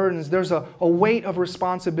godly burdens. There's a weight of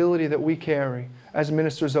responsibility that we carry as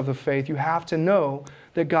ministers of the faith. You have to know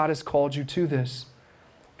that God has called you to this.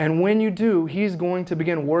 And when you do, He's going to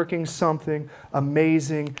begin working something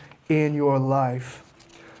amazing in your life.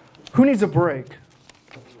 Who needs a break?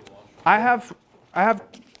 I have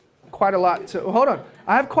quite a lot to... Hold on.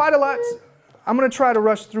 I have quite a lot... I'm going to try to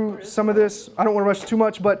rush through some of this. I don't want to rush too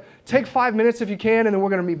much, but take 5 minutes if you can, and then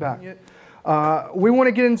we're going to meet back. We want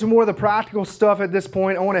to get into more of the practical stuff at this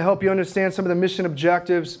point. I want to help you understand some of the mission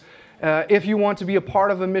objectives. If you want to be a part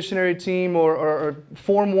of a missionary team or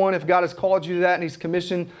form one, if God has called you to that and He's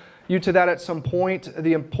commissioned you to that at some point,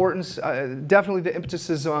 the importance, definitely the impetus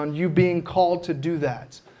is on you being called to do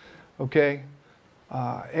that. Okay?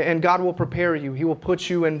 And God will prepare you. He will put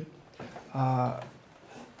you in,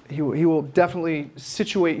 He will definitely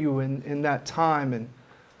situate you in that time and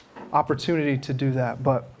opportunity to do that.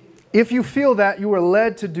 But if you feel that you are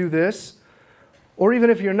led to do this, or even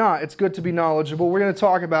if you're not, it's good to be knowledgeable. We're going to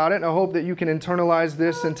talk about it, and I hope that you can internalize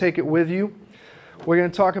this and take it with you. We're going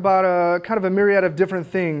to talk about kind of a myriad of different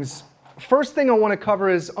things. First thing I want to cover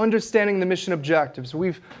is understanding the mission objectives.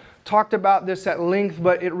 We've talked about this at length,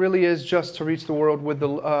 but it really is just to reach the world with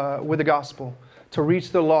the gospel, to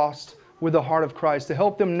reach the lost with the heart of Christ, to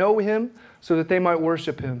help them know Him so that they might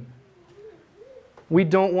worship Him. We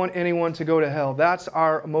don't want anyone to go to hell. That's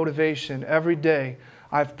our motivation every day.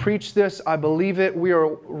 I've preached this. I believe it. We are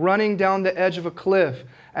running down the edge of a cliff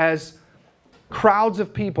as crowds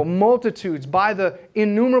of people, multitudes, by the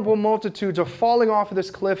innumerable multitudes, are falling off of this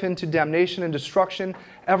cliff into damnation and destruction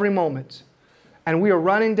every moment. And we are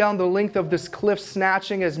running down the length of this cliff,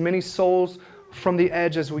 snatching as many souls from the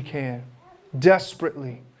edge as we can,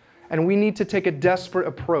 desperately. And we need to take a desperate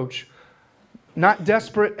approach. Not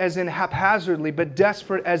desperate as in haphazardly, but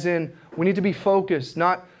desperate as in we need to be focused,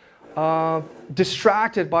 not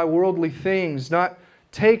distracted by worldly things, not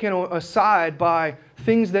taken aside by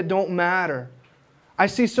things that don't matter. I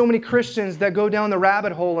see so many Christians that go down the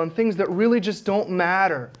rabbit hole on things that really just don't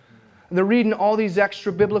matter. And they're reading all these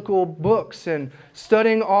extra biblical books and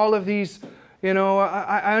studying all of these,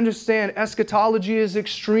 I understand eschatology is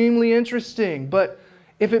extremely interesting, but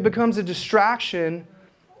if it becomes a distraction,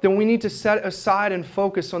 then we need to set aside and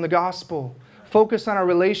focus on the gospel. Focus on our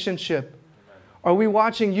relationship. Are we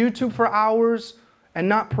watching YouTube for hours and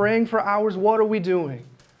not praying for hours? What are we doing?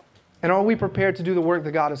 And are we prepared to do the work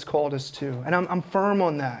that God has called us to? And I'm firm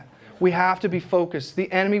on that. We have to be focused.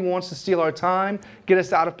 The enemy wants to steal our time, get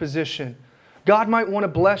us out of position. God might want to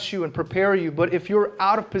bless you and prepare you, but if you're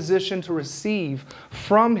out of position to receive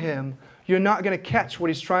from Him, you're not going to catch what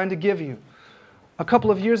He's trying to give you. A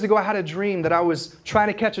couple of years ago, I had a dream that I was trying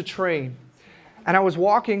to catch a train. And I was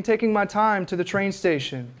walking, taking my time to the train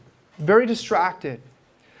station, very distracted.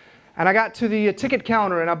 And I got to the ticket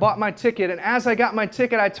counter and I bought my ticket. And as I got my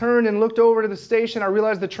ticket, I turned and looked over to the station. I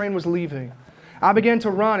realized the train was leaving. I began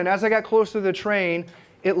to run, and as I got closer to the train,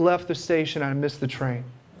 it left the station and I missed the train.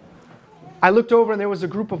 I looked over and there was a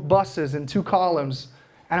group of buses in 2 columns.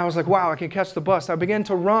 And I was like, wow, I can catch the bus. I began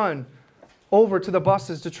to run over to the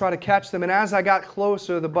buses to try to catch them. And as I got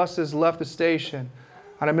closer, the buses left the station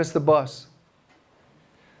and I missed the bus.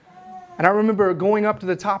 And I remember going up to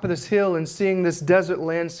the top of this hill and seeing this desert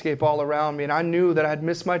landscape all around me. And I knew that I had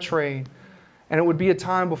missed my train. And it would be a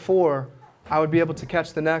time before I would be able to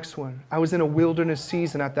catch the next one. I was in a wilderness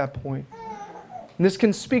season at that point. And this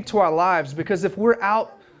can speak to our lives, because if we're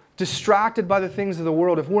out distracted by the things of the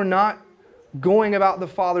world, if we're not going about the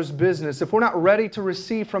Father's business, if we're not ready to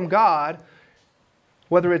receive from God,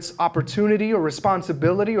 whether it's opportunity or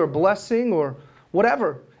responsibility or blessing or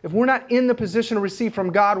whatever, if we're not in the position to receive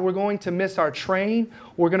from God, we're going to miss our train.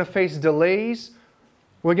 We're going to face delays.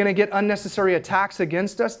 We're going to get unnecessary attacks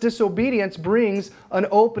against us. Disobedience brings an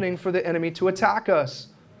opening for the enemy to attack us.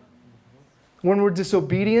 When we're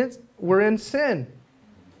disobedient, we're in sin.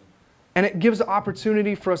 And it gives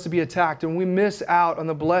opportunity for us to be attacked, and we miss out on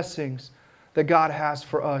the blessings that God has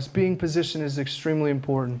for us. Being positioned is extremely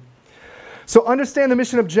important. So understand the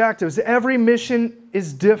mission objectives. Every mission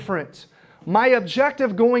is different. My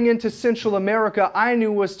objective going into Central America, I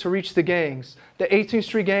knew, was to reach the gangs. The 18th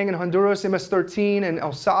Street Gang in Honduras, MS-13 in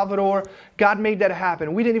El Salvador. God made that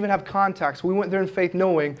happen. We didn't even have contacts. We went there in faith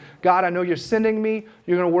knowing, God, I know you're sending me.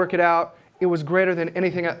 You're going to work it out. It was greater than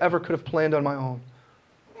anything I ever could have planned on my own.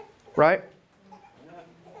 Right?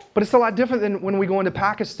 But it's a lot different than when we go into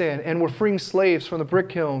Pakistan and we're freeing slaves from the brick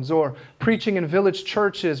kilns, or preaching in village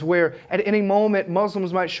churches where at any moment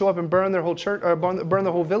Muslims might show up and burn their whole church or burn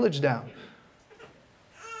the whole village down.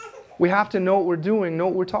 We have to know what we're doing, know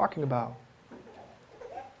what we're talking about.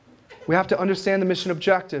 We have to understand the mission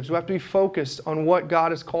objectives. We have to be focused on what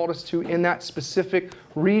God has called us to in that specific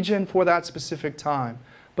region for that specific time.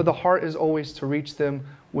 But the heart is always to reach them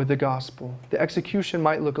with the gospel. The execution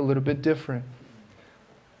might look a little bit different.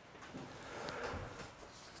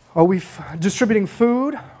 Are we distributing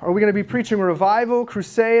food? Are we going to be preaching revival,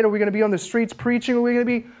 crusade? Are we going to be on the streets preaching? Are we going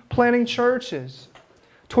to be planting churches?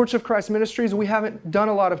 Torch of Christ Ministries, we haven't done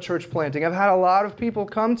a lot of church planting. I've had a lot of people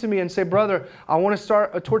come to me and say, brother, I want to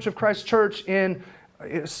start a Torch of Christ church in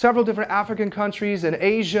several different African countries and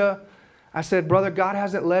Asia. I said, brother, God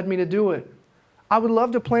hasn't led me to do it. I would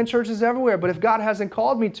love to plant churches everywhere, but if God hasn't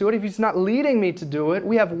called me to it, if He's not leading me to do it,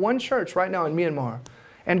 we have one church right now in Myanmar.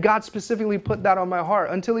 And God specifically put that on my heart.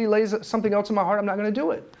 Until He lays something else on my heart, I'm not going to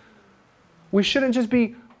do it. We shouldn't just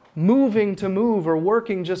be moving to move or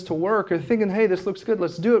working just to work or thinking, hey, this looks good,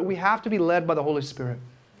 let's do it. We have to be led by the Holy Spirit.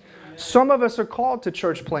 Some of us are called to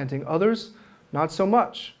church planting. Others, not so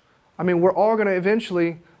much. I mean, we're all going to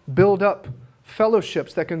eventually build up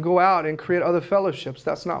fellowships that can go out and create other fellowships.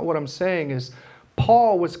 That's not what I'm saying. Is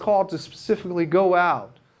Paul was called to specifically go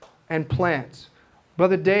out and plant.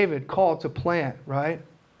 Brother David called to plant, right?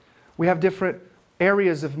 We have different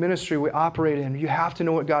areas of ministry we operate in. You have to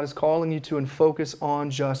know what God is calling you to and focus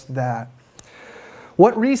on just that.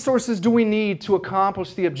 What resources do we need to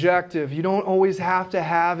accomplish the objective? You don't always have to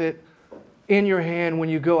have it in your hand when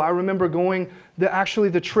you go. I remember going, actually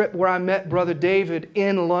the trip where I met Brother David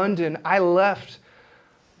in London. I left,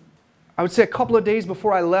 I would say a couple of days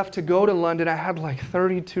before I left to go to London, I had like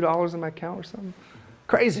 $32 in my account or something.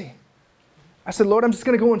 Crazy. I said, Lord, I'm just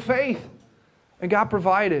going to go in faith. And God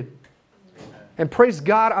provided. And praise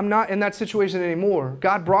God, I'm not in that situation anymore.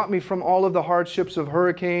 God brought me from all of the hardships of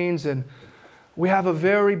hurricanes, and we have a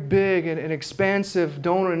very big and expansive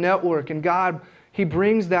donor network, and God, He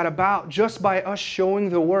brings that about just by us showing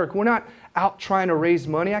the work. We're not out trying to raise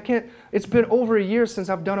money. It's been over a year since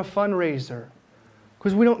I've done a fundraiser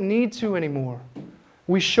because we don't need to anymore.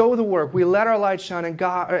 We show the work. We let our light shine, and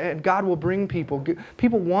God will bring people.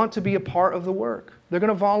 People want to be a part of the work. They're going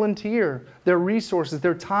to volunteer their resources,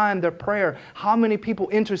 their time, their prayer. How many people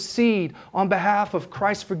intercede on behalf of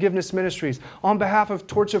Christ Forgiveness Ministries, on behalf of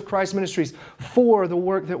Torch of Christ Ministries for the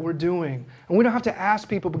work that we're doing? And we don't have to ask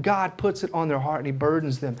people, but God puts it on their heart and He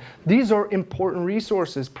burdens them. These are important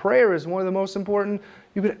resources. Prayer is one of the most important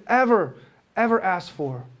you could ever ask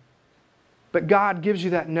for. But God gives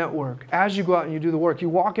you that network. As you go out and you do the work, you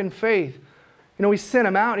walk in faith. You know, we sent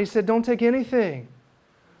Him out. He said, don't take anything.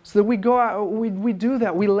 So that we go out, we do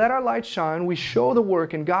that. We let our light shine. We show the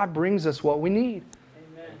work, and God brings us what we need.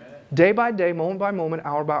 Amen. Day by day, moment by moment,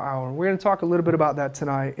 hour by hour. We're going to talk a little bit about that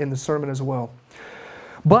tonight in the sermon as well.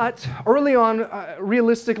 But early on,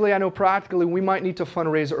 realistically, I know practically, we might need to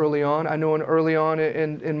fundraise early on. I know early on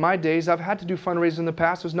in my days, I've had to do fundraising in the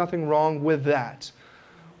past. There's nothing wrong with that.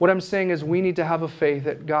 What I'm saying is we need to have a faith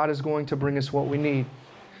that God is going to bring us what we need.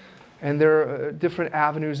 And there are different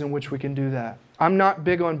avenues in which we can do that. I'm not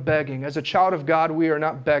big on begging. As a child of God, we are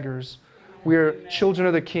not beggars. We are children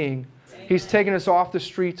of the King. He's taken us off the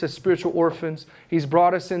streets as spiritual orphans. He's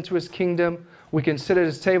brought us into His kingdom. We can sit at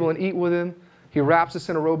His table and eat with Him. He wraps us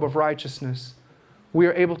in a robe of righteousness. We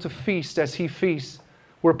are able to feast as He feasts.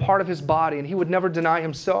 We're part of His body, and He would never deny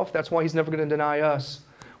Himself. That's why He's never going to deny us.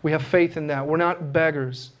 We have faith in that. We're not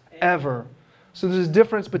beggars, ever. So there's a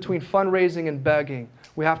difference between fundraising and begging.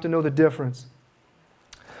 We have to know the difference.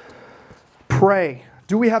 Pray.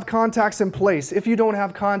 Do we have contacts in place? If you don't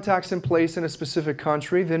have contacts in place in a specific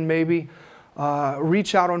country, then maybe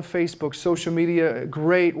reach out on Facebook, social media,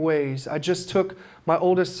 great ways. I just took my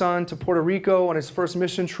oldest son to Puerto Rico on his first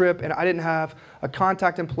mission trip, and I didn't have a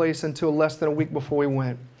contact in place until less than a week before we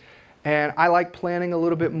went. And I like planning a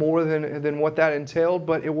little bit more than what that entailed,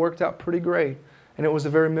 but it worked out pretty great. And it was a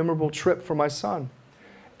very memorable trip for my son.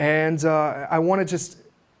 And I want to just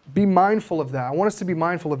be mindful of that. I want us to be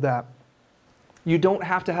mindful of that. You don't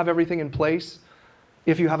have to have everything in place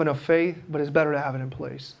if you have enough faith, but it's better to have it in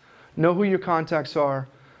place. Know who your contacts are.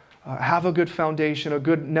 Have a good foundation, a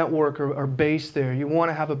good network or base there. You want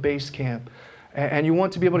to have a base camp. And you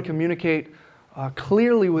want to be able to communicate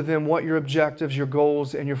clearly with them what your objectives, your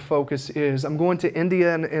goals, and your focus is. I'm going to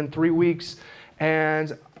India in 3 weeks,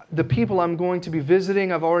 and the people I'm going to be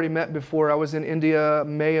visiting, I've already met before. I was in India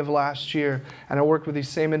May of last year, and I worked with these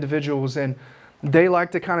same individuals, and they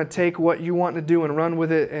like to kind of take what you want to do and run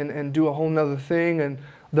with it and do a whole nother thing, and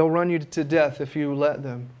they'll run you to death if you let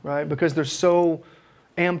them, right? Because they're so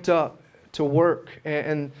amped up to work,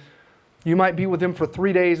 and you might be with them for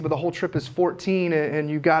 3 days, but the whole trip is 14, and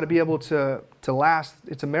you got to be able to last.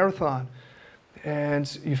 It's a marathon.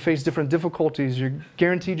 and you face different difficulties. You're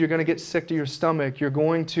guaranteed you're going to get sick to your stomach. You're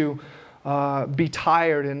going to be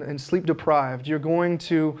tired and sleep deprived. You're going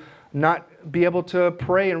to not be able to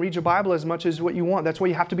pray and read your Bible as much as what you want. That's why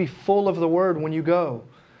you have to be full of the Word when you go.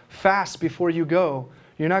 Fast before you go.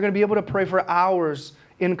 You're not going to be able to pray for hours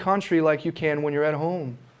in country like you can when you're at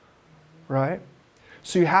home. Right?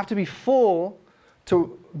 So you have to be full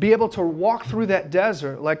to be able to walk through that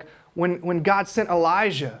desert. Like when God sent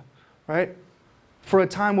Elijah, right? For a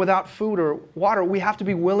time without food or water, we have to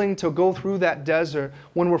be willing to go through that desert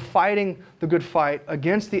when we're fighting the good fight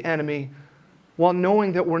against the enemy, while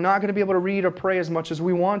knowing that we're not going to be able to read or pray as much as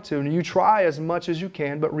we want to. And you try as much as you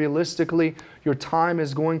can, but realistically, your time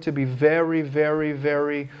is going to be very, very,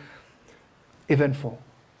 very eventful,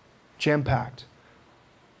 jam-packed,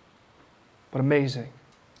 but amazing.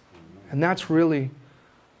 And that's really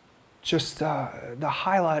just the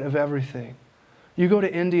highlight of everything. You go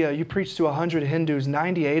to India, you preach to 100 Hindus,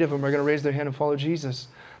 98 of them are going to raise their hand and follow Jesus.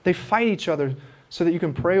 They fight each other so that you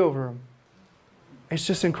can pray over them. It's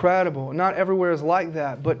just incredible. Not everywhere is like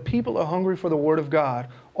that, but people are hungry for the Word of God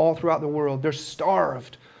all throughout the world. They're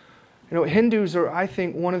starved. You know, Hindus are, I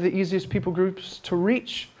think, one of the easiest people groups to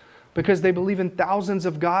reach because they believe in thousands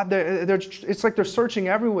of God. It's like they're searching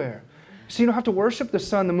everywhere. So you don't have to worship the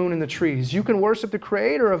sun, the moon, and the trees. You can worship the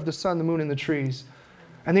Creator of the sun, the moon, and the trees.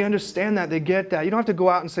 And they understand that. They get that. You don't have to go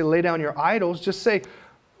out and say, lay down your idols. Just say,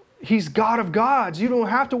 He's God of gods. You don't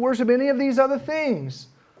have to worship any of these other things.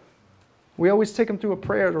 We always take them through a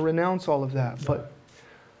prayer to renounce all of that. But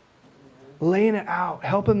laying it out,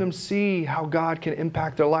 helping them see how God can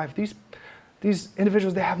impact their life. These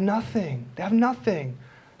individuals, they have nothing. They have nothing.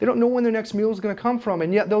 They don't know when their next meal is going to come from,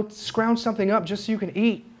 and yet they'll scrounge something up just so you can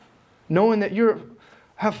eat, knowing that you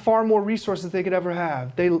have far more resources than they could ever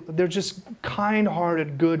have. They're just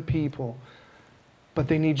kind-hearted, good people, but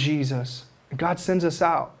they need Jesus. And God sends us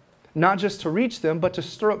out, not just to reach them, but to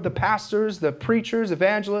stir up the pastors, the preachers,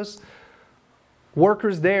 evangelists,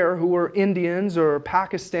 workers there who are Indians or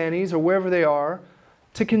Pakistanis or wherever they are,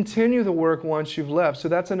 to continue the work once you've left. So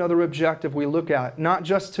that's another objective we look at, not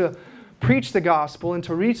just to preach the gospel and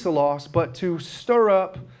to reach the lost, but to stir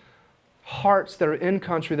up hearts that are in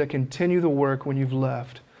country that continue the work when you've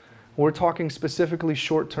left. We're talking specifically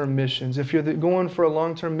short-term missions. If you're going for a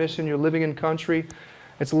long-term mission, you're living in country,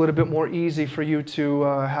 it's a little bit more easy for you to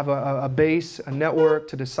have a base, a network,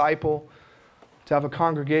 to disciple, to have a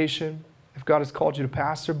congregation, if God has called you to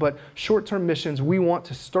pastor. But short-term missions, we want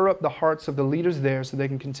to stir up the hearts of the leaders there so they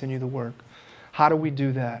can continue the work. How do we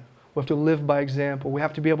do that? We have to live by example. We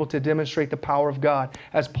have to be able to demonstrate the power of God.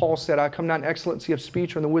 As Paul said, I come not in excellency of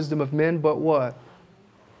speech or in the wisdom of men, but what?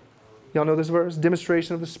 Y'all know this verse?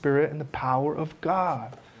 Demonstration of the Spirit and the power of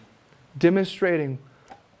God. Demonstrating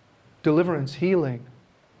deliverance, healing,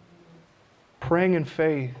 praying in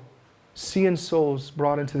faith, seeing souls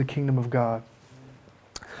brought into the kingdom of God.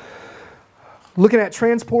 Looking at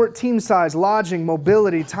transport, team size, lodging,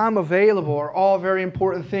 mobility, time available are all very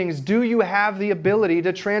important things. Do you have the ability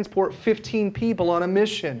to transport 15 people on a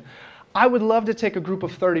mission? I would love to take a group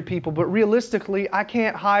of 30 people, but realistically, I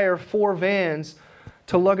can't hire 4 vans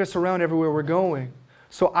to lug us around everywhere we're going.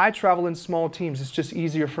 So I travel in small teams. It's just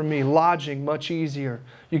easier for me. Lodging, much easier.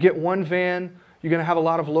 You get one van, you're going to have a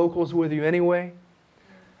lot of locals with you anyway.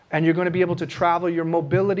 And you're going to be able to travel. Your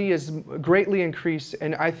mobility is greatly increased,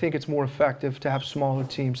 and I think it's more effective to have smaller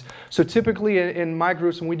teams. So typically in my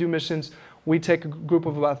groups, when we do missions, we take a group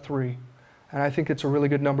of about 3. And I think it's a really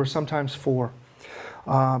good number, sometimes 4.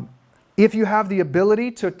 If you have the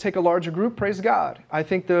ability to take a larger group, praise God. I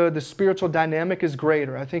think the spiritual dynamic is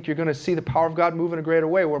greater. I think you're going to see the power of God move in a greater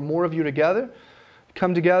way, where more of you together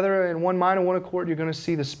come together in one mind and one accord. You're going to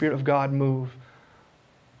see the Spirit of God move.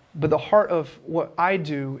 But the heart of what I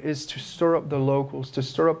do is to stir up the locals, to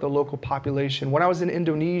stir up the local population. When I was in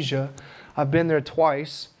Indonesia, I've been there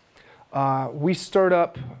twice, we stirred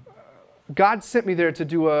up, God sent me there to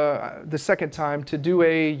do the second time, to do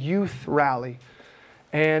a youth rally.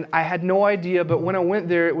 And I had no idea, but when I went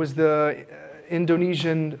there, it was the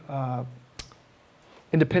Indonesian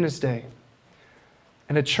Independence Day.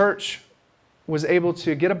 And a church was able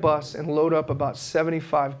to get a bus and load up about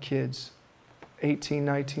 75 kids. 18,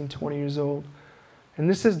 19, 20 years old. And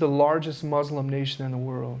this is the largest Muslim nation in the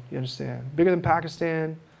world, you understand? Bigger than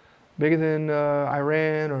Pakistan, bigger than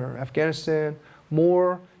Iran or Afghanistan.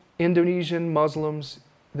 More Indonesian Muslims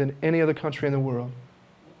than any other country in the world.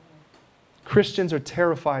 Christians are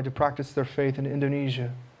terrified to practice their faith in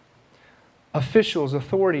Indonesia. Officials,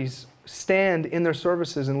 authorities stand in their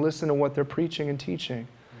services and listen to what they're preaching and teaching.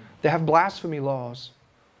 They have blasphemy laws.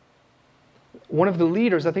 one of the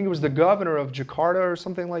leaders, I think it was the governor of Jakarta or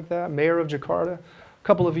something like that, mayor of Jakarta, a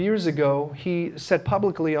couple of years ago, he said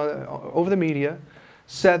publicly over the media,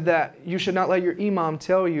 said that you should not let your imam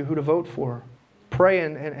tell you who to vote for. Pray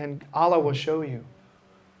and Allah will show you.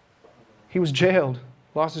 He was jailed,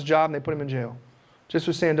 lost his job, and they put him in jail. Just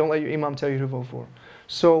for saying, don't let your imam tell you who to vote for.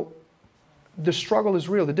 So the struggle is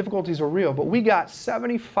real. The difficulties are real. But we got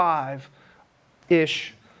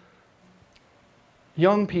 75-ish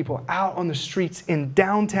young people out on the streets in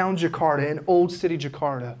downtown Jakarta, in old city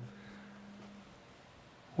Jakarta.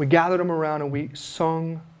 We gathered them around and we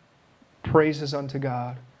sung praises unto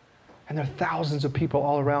God. And there are thousands of people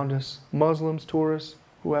all around us, Muslims, tourists,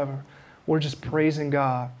 whoever. We're just praising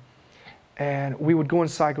God. And we would go in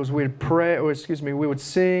cycles. We would pray, or excuse me, we would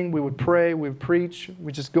sing, we would pray, we would preach.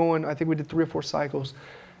 We just go in, I think we did 3 or 4 cycles.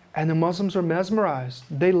 And the Muslims are mesmerized.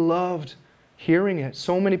 They loved hearing it.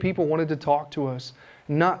 So many people wanted to talk to us.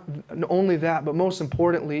 Not only that, but most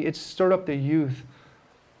importantly, it stirred up the youth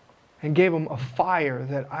and gave them a fire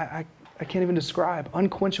that I can't even describe.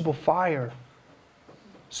 Unquenchable fire.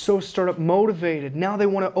 So stirred up, motivated. Now they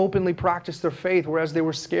want to openly practice their faith, whereas they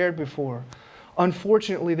were scared before.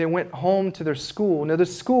 Unfortunately, they went home to their school. Now, the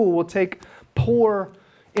school will take poor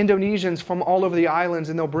Indonesians from all over the islands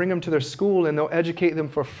and they'll bring them to their school and they'll educate them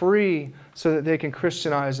for free so that they can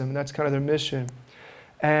Christianize them. And that's kind of their mission.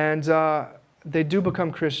 And they do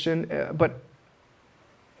become Christian, but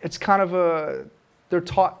it's kind of they're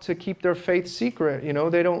taught to keep their faith secret. You know,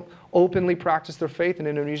 they don't openly practice their faith in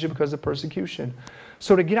Indonesia because of persecution.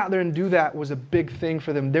 So to get out there and do that was a big thing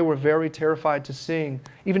for them. They were very terrified to sing,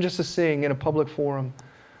 even just to sing in a public forum.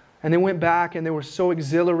 And they went back and they were so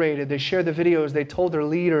exhilarated. They shared the videos. They told their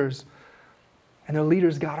leaders. And their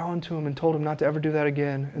leaders got on to them and told them not to ever do that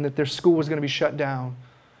again and that their school was going to be shut down.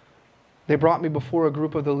 They brought me before a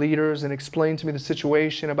group of the leaders and explained to me the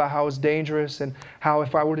situation about how it was dangerous and how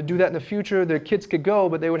if I were to do that in the future, their kids could go,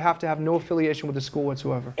 but they would have to have no affiliation with the school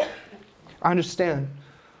whatsoever. I understand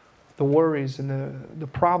the worries and the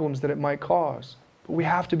problems that it might cause. But we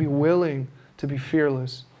have to be willing to be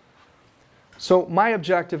fearless. So my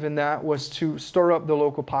objective in that was to stir up the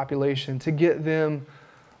local population, to get them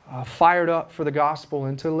fired up for the gospel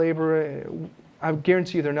and to labor. I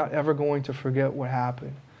guarantee you they're not ever going to forget what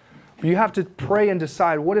happened. You have to pray and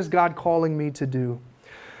decide, what is God calling me to do?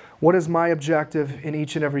 What is my objective in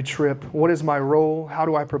each and every trip? What is my role? How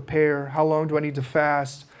do I prepare? How long do I need to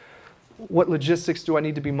fast? What logistics do I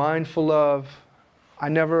need to be mindful of? I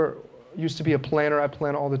never used to be a planner. I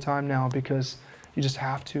plan all the time now because you just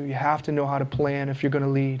have to. You have to know how to plan if you're going to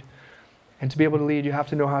lead. And to be able to lead, you have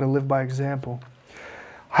to know how to live by example.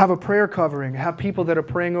 Have a prayer covering. Have people that are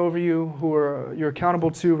praying over you who you're accountable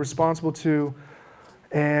to, responsible to.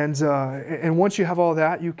 And once you have all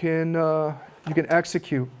that, you can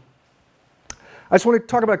execute. I just want to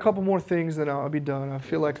talk about a couple more things, then I'll be done. I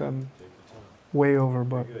feel like I'm way over,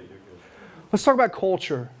 but let's talk about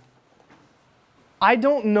culture. I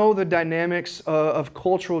don't know the dynamics of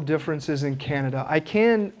cultural differences in Canada. I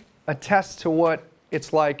can attest to what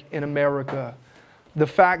it's like in America. The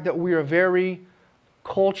fact that we are very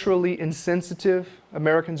culturally insensitive.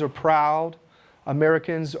 Americans are proud.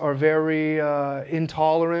 Americans are very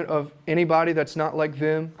intolerant of anybody that's not like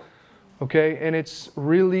them, okay? And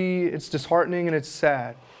it's disheartening and it's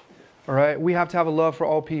sad, all right? We have to have a love for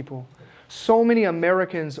all people. So many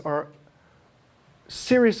Americans are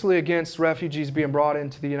seriously against refugees being brought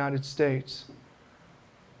into the United States.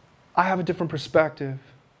 I have a different perspective.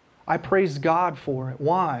 I praise God for it.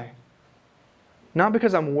 Why? Not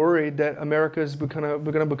because I'm worried that America is going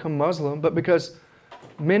to become Muslim, but because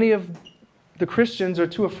many of the Christians are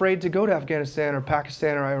too afraid to go to Afghanistan or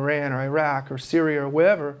Pakistan or Iran or Iraq or Syria or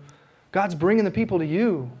wherever. God's bringing the people to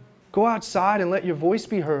you. Go outside and let your voice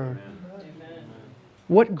be heard. Amen.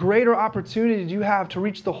 What greater opportunity do you have to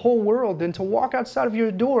reach the whole world than to walk outside of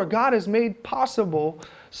your door? God has made possible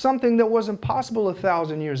something that wasn't possible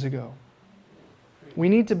 1,000 years ago. We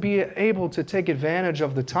need to be able to take advantage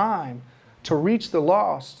of the time to reach the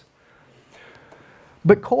lost.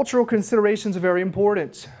 But cultural considerations are very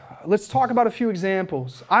important. Let's talk about a few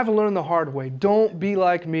examples. I've learned the hard way. Don't be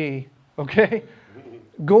like me, okay?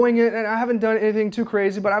 Going in, and I haven't done anything too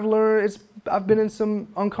crazy, but I've learned, I've been in some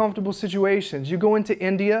uncomfortable situations. You go into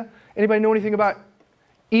India. Anybody know anything about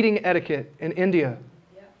eating etiquette in India?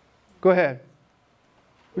 Yeah. Go ahead.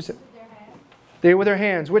 Who said? With their hands. They eat with their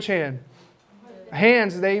hands. Which hand?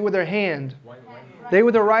 Hands, they eat with their hand. They eat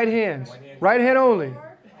with their right hands. Right hand only.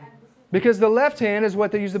 Because the left hand is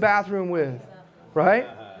what they use the bathroom with, right?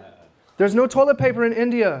 There's no toilet paper in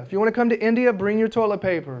India. If you want to come to India, bring your toilet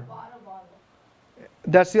paper.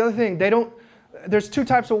 That's the other thing. there's two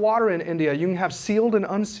types of water in India. You can have sealed and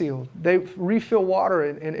unsealed. They refill water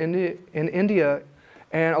in India,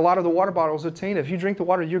 and a lot of the water bottles are tainted. If you drink the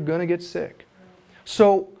water, you're going to get sick.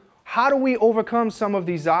 So how do we overcome some of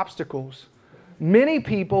these obstacles? Many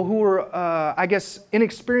people who are, I guess,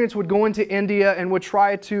 inexperienced would go into India and would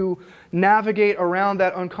try to navigate around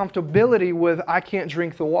that uncomfortability with, I can't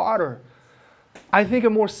drink the water. I think a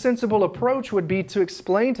more sensible approach would be to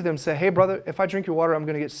explain to them, say, hey brother, if I drink your water, I'm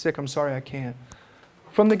going to get sick. I'm sorry, I can't.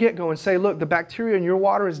 From the get-go, and say, look, the bacteria in your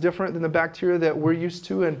water is different than the bacteria that we're used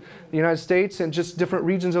to in the United States, and just different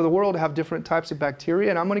regions of the world have different types of bacteria,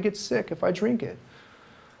 and I'm going to get sick if I drink it.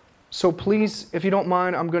 So please, if you don't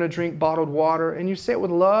mind, I'm going to drink bottled water. And you say it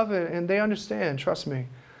with love, and they understand, trust me.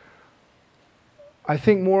 I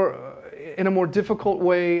think in a more difficult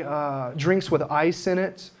way, drinks with ice in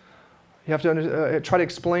it. You have to try to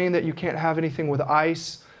explain that you can't have anything with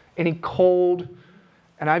ice, any cold.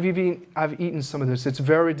 And I've eaten some of this. It's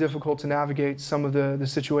very difficult to navigate some of the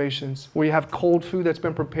situations where you have cold food that's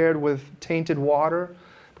been prepared with tainted water.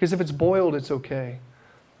 Because if it's boiled, it's okay.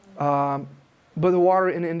 But the water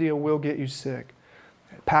in India will get you sick.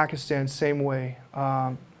 Pakistan, same way.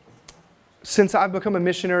 Since I've become a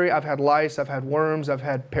missionary, I've had lice, I've had worms, I've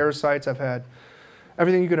had parasites, I've had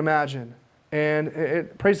everything you could imagine.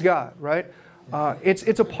 And praise God, right?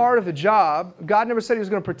 It's a part of the job. God never said He was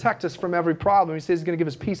going to protect us from every problem. He said He's going to give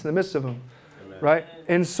us peace in the midst of them, right?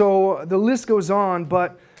 And so the list goes on,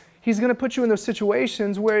 but He's going to put you in those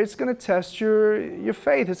situations where it's going to test your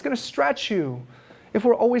faith. It's going to stretch you. If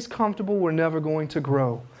we're always comfortable, we're never going to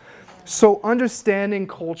grow. So understanding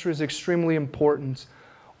culture is extremely important.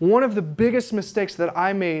 One of the biggest mistakes that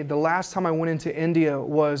I made the last time I went into India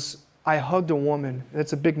was I hugged a woman.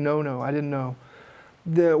 That's a big no-no. I didn't know.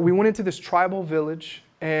 We went into this tribal village,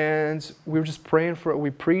 and we were just praying for it.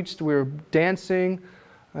 We preached. We were dancing.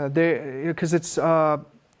 Because it's you have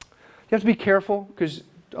to be careful because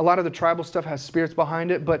a lot of the tribal stuff has spirits behind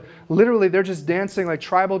it, but literally they're just dancing like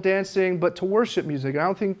tribal dancing, but to worship music. And I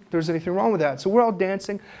don't think there's anything wrong with that. So we're all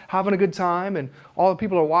dancing, having a good time, and all the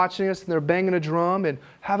people are watching us, and they're banging a drum and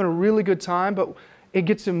having a really good time, but it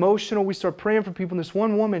gets emotional. We start praying for people, and this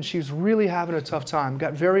one woman, she's really having a tough time,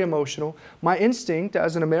 got very emotional. My instinct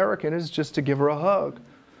as an American is just to give her a hug.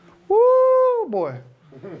 Woo, boy.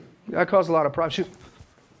 That caused a lot of problems.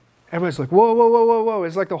 Everybody's like, whoa, whoa, whoa, whoa, whoa.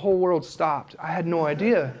 It's like the whole world stopped. I had no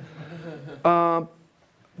idea. But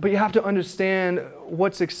you have to understand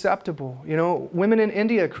what's acceptable. You know, women in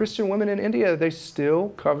India, Christian women in India, they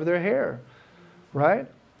still cover their hair, right?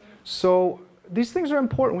 So these things are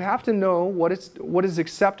important. We have to know what is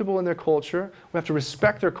acceptable in their culture. We have to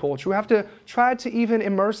respect their culture. We have to try to even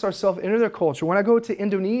immerse ourselves into their culture. When I go to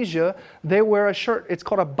Indonesia, they wear a shirt. It's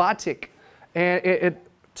called a batik. And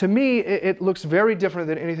to me, it looks very different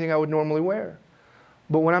than anything I would normally wear.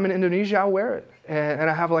 But when I'm in Indonesia, I wear it. And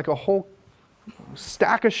I have like a whole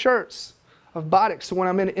stack of shirts of batik. So when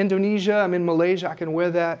I'm in Indonesia, I'm in Malaysia, I can wear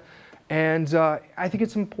that. And I think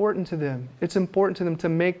it's important to them. It's important to them to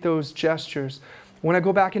make those gestures. When I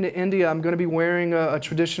go back into India, I'm going to be wearing a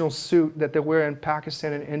traditional suit that they wear in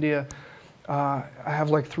Pakistan and India. I have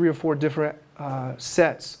like 3 or 4 different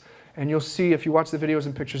sets. And you'll see, if you watch the videos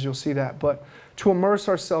and pictures, you'll see that. But to immerse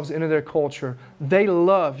ourselves into their culture, they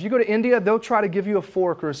love. You go to India, they'll try to give you a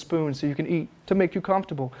fork or a spoon so you can eat, to make you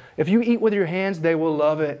comfortable. If you eat with your hands, they will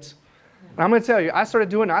love it. And I'm going to tell you, I started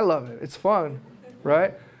doing it, I love it. It's fun,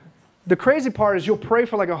 right? The crazy part is you'll pray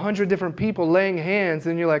for like 100 different people laying hands,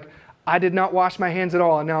 and you're like, I did not wash my hands at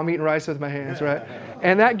all, and now I'm eating rice with my hands, right?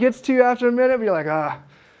 And that gets to you after a minute, but you're like,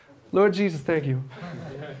 Lord Jesus, thank you.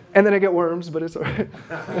 And then I get worms, but it's all right.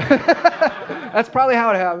 That's probably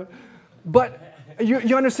how it happened. But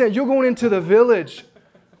you understand, you're going into the village.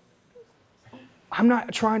 I'm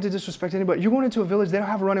not trying to disrespect anybody. You're going into a village, they don't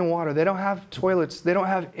have running water. They don't have toilets. They don't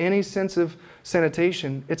have any sense of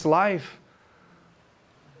sanitation. It's life.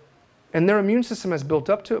 And their immune system has built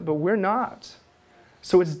up to it, but we're not.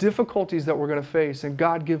 So it's difficulties that we're going to face, and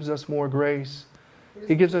God gives us more grace.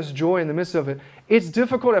 He gives us joy in the midst of it. It's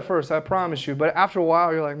difficult at first, I promise you, but after a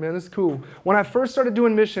while, you're like, man, this is cool. When I first started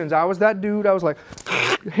doing missions, I was that dude. I was like,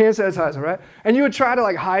 hand sanitizer, right? And you would try to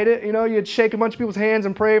like hide it, you know? You'd shake a bunch of people's hands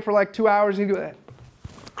and pray for like 2 hours, and you go that.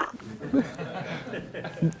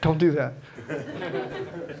 Don't do that.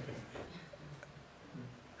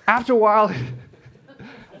 After a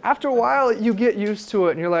while, you get used to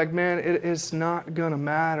it, and you're like, man, it is not going to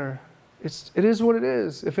matter. It is what it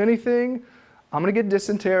is. If anything, I'm going to get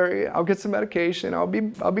dysentery. I'll get some medication. I'll be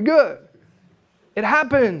good. It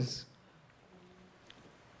happens.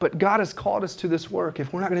 But God has called us to this work.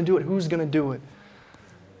 If we're not going to do it, who's going to do it?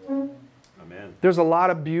 Amen. There's a lot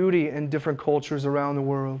of beauty in different cultures around the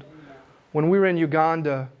world. When we were in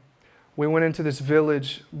Uganda, we went into this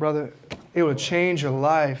village, brother, it would change your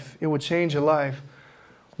life. It would change your life.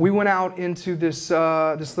 We went out into this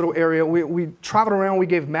little area. We traveled around. We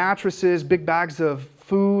gave mattresses, big bags of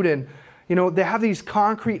food, and you know, they have these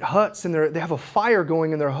concrete huts, and they have a fire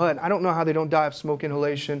going in their hut. I don't know how they don't die of smoke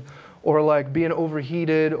inhalation or like being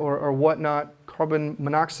overheated or whatnot, carbon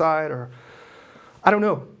monoxide, or I don't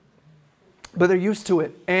know. But they're used to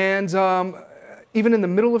it. And even in the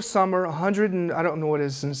middle of summer, I don't know what it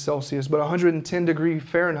is in Celsius, but 110 degree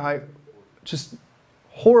Fahrenheit, just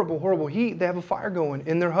horrible, horrible heat. They have a fire going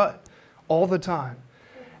in their hut all the time.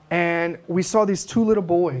 And we saw these two little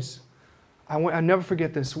boys. I never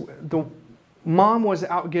forget this. The mom was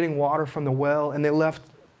out getting water from the well, and they left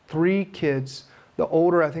 3 kids. The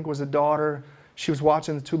older, I think, was a daughter. She was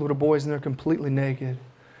watching the 2 little boys, and they're completely naked.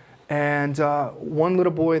 And one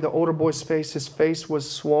little boy, the older boy's face, his face was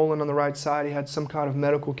swollen on the right side. He had some kind of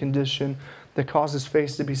medical condition that caused his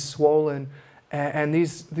face to be swollen. And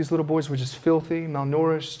these little boys were just filthy,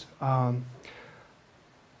 malnourished.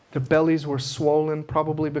 Their bellies were swollen,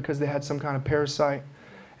 probably because they had some kind of parasite.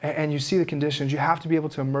 And you see the conditions. You have to be able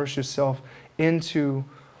to immerse yourself into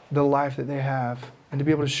the life that they have and to be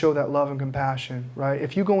able to show that love and compassion, right?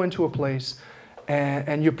 If you go into a place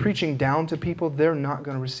and you're preaching down to people, they're not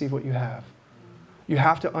going to receive what you have. You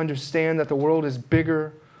have to understand that the world is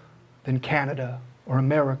bigger than Canada or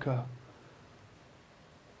America.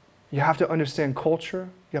 You have to understand culture.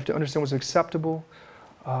 You have to understand what's acceptable.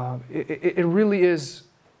 It really is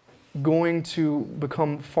going to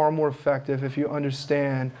become far more effective if you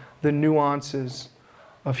understand the nuances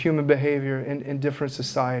of human behavior in different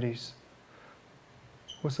societies.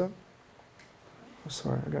 What's up? Oh,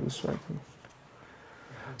 sorry, I got distracted.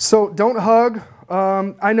 So don't hug.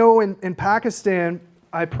 I know in Pakistan,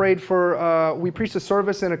 I prayed for, we preached a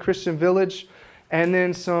service in a Christian village, and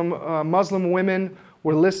then some Muslim women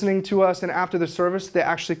were listening to us, and after the service, they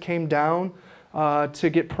actually came down to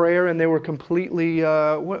get prayer, and they were completely,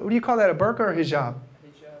 what do you call that, a burqa or hijab?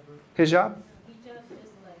 Hijab. Hijab?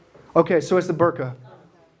 Okay, so it's the burqa.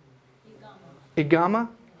 Igama?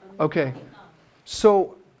 Okay.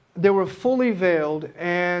 So they were fully veiled,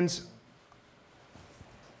 and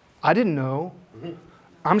I didn't know.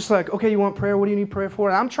 I'm just like, okay, you want prayer? What do you need prayer for?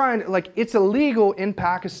 And I'm trying, like, it's illegal in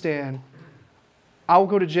Pakistan. I will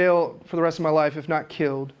go to jail for the rest of my life, if not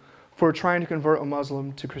killed, for trying to convert a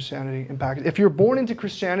Muslim to Christianity in Pakistan. If you're born into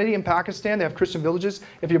Christianity in Pakistan, they have Christian villages.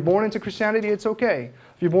 If you're born into Christianity, it's okay.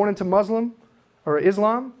 If you're born into Muslim or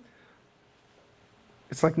Islam,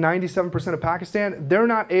 it's like 97% of Pakistan, they're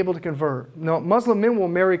not able to convert. No, Muslim men will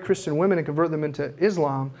marry Christian women and convert them into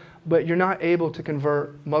Islam, but you're not able to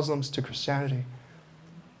convert Muslims to Christianity.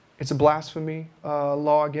 It's a blasphemy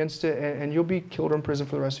law against it, and you'll be killed or in prison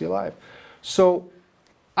for the rest of your life. So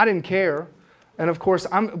I didn't care. And of course,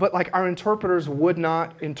 but like our interpreters would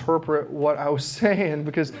not interpret what I was saying,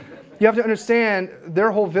 because you have to understand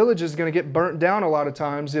their whole village is going to get burnt down a lot of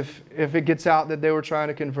times if it gets out that they were trying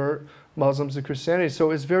to convert Muslims to Christianity.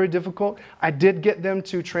 So it's very difficult. I did get them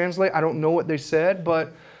to translate. I don't know what they said,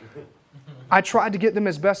 but I tried to get them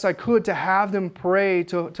as best I could to have them pray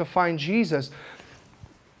to find Jesus.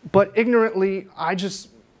 But ignorantly,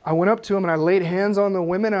 I went up to them and I laid hands on the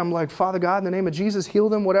women. And I'm like, Father God, in the name of Jesus, heal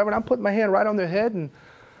them, whatever. And I'm putting my hand right on their head. And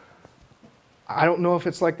I don't know if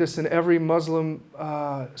it's like this in every Muslim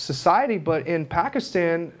society, but in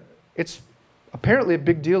Pakistan, it's apparently a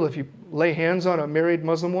big deal if you lay hands on a married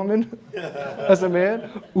Muslim woman as a man.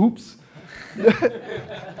 Oops.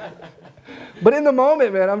 But in the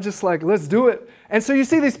moment, man, I'm just like, let's do it. And so you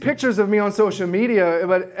see these pictures of me on social media,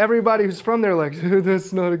 but everybody who's from there like,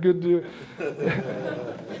 that's not a good deal.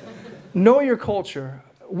 Know your culture.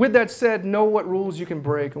 With that said, know what rules you can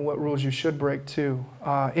break and what rules you should break too.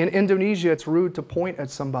 In Indonesia, it's rude to point at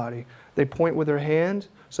somebody. They point with their hand.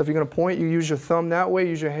 So if you're going to point, you use your thumb that way,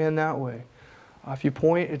 use your hand that way. If you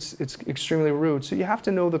point, it's extremely rude. So you have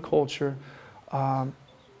to know the culture.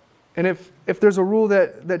 And if there's a rule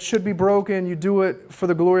that should be broken, you do it for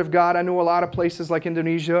the glory of God. I know a lot of places like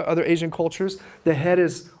Indonesia, other Asian cultures, the head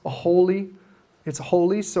is it's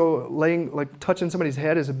holy, so touching somebody's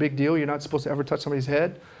head is a big deal. You're not supposed to ever touch somebody's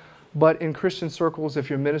head. But in Christian circles, if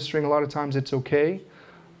you're ministering, a lot of times it's okay.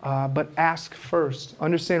 But ask first.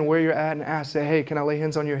 Understand where you're at and ask, say, hey, can I lay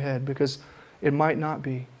hands on your head? Because it might not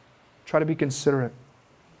be. Try to be considerate.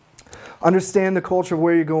 Understand the culture of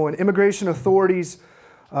where you're going. Immigration authorities,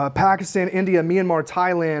 Pakistan, India, Myanmar,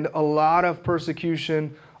 Thailand, a lot of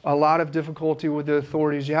persecution, a lot of difficulty with the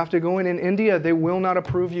authorities. You have to go in. In India, they will not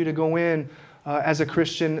approve you to go in as a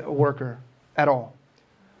Christian worker at all.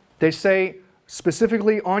 They say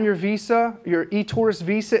specifically on your visa, your e-tourist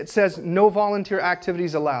visa, it says no volunteer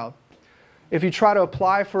activities allowed. If you try to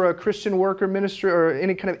apply for a Christian worker ministry or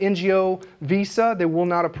any kind of NGO visa, they will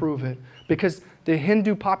not approve it because the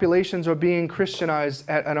Hindu populations are being Christianized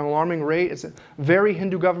at an alarming rate. It's a very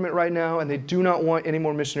Hindu government right now, and they do not want any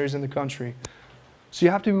more missionaries in the country. So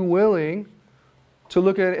you have to be willing to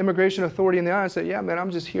look at an immigration authority in the eye and say, yeah, man,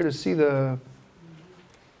 I'm just here to see the...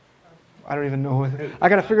 I don't even know. I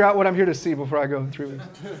got to figure out what I'm here to see before I go in 3 weeks.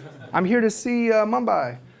 I'm here to see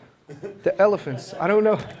Mumbai, the elephants. I don't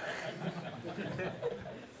know.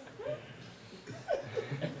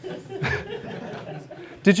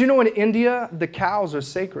 Did you know in India, the cows are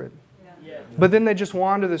sacred? But then they just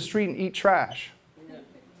wander the street and eat trash.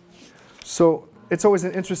 So it's always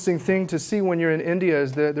an interesting thing to see when you're in India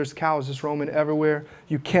is that there's cows just roaming everywhere.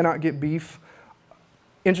 You cannot get beef.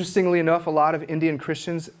 Interestingly enough, a lot of Indian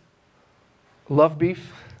Christians love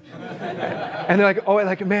beef. And they're like, oh,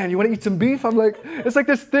 like, man, you want to eat some beef? I'm like, it's like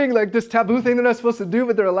this thing, like this taboo thing they're not supposed to do,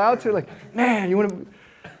 but they're allowed to. Like, man, you want to...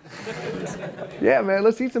 Yeah, man,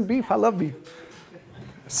 let's eat some beef. I love beef.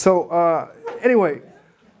 So anyway,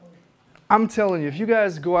 I'm telling you, if you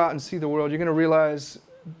guys go out and see the world, you're going to realize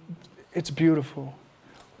it's beautiful.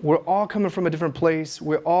 We're all coming from a different place.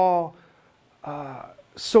 We're all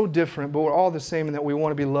so different, but we're all the same in that we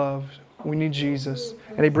want to be loved. We need Jesus,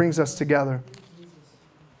 and He brings us together.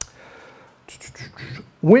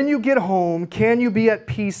 When you get home, can you be at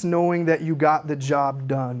peace knowing that you got the job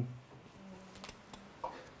done?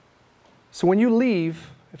 So when you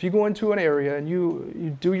leave, if you go into an area and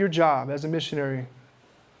you do your job as a missionary,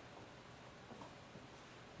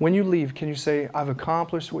 when you leave, can you say, I've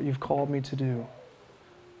accomplished what you've called me to do?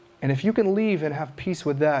 And if you can leave and have peace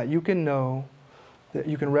with that, you can know that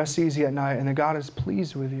you can rest easy at night and that God is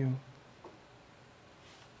pleased with you.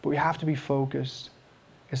 But we have to be focused.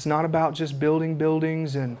 It's not about just building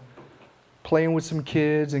buildings and playing with some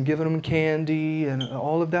kids and giving them candy, and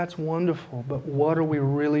all of that's wonderful. But what are we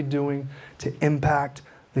really doing to impact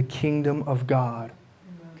the kingdom of God?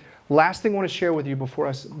 Amen. Last thing I want to share with you before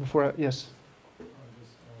I yes? I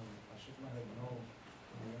shook my head no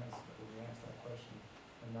when you asked that question,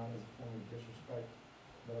 and not as a form of disrespect,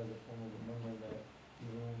 but as a form of remembering that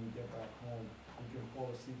even when we get back home, we can fall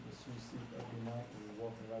asleep with sweet sleep every night when we're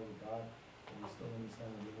walking right with God, and we still understand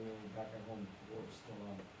that even when we're back at home, the war is still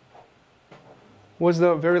on. What was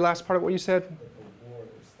the very last part of what you said? That the war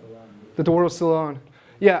is still on. That the war is still on.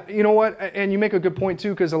 Yeah, you know what? And you make a good point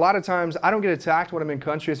too, because a lot of times I don't get attacked when I'm in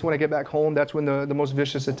country. It's when I get back home that's when the most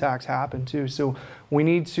vicious attacks happen too. So we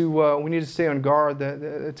need to stay on guard.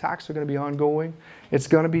 The attacks are going to be ongoing. It's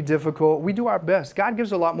going to be difficult. We do our best. God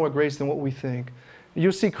gives a lot more grace than what we think.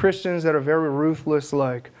 You'll see Christians that are very ruthless,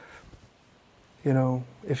 like, you know,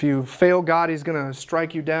 if you fail God, He's going to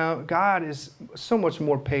strike you down. God is so much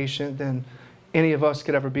more patient than any of us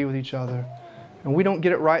could ever be with each other. And we don't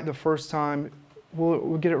get it right the first time.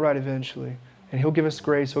 We'll get it right eventually. And He'll give us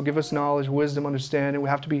grace. He'll give us knowledge, wisdom, understanding. We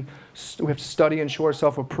have to study and show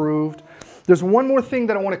ourselves approved. There's one more thing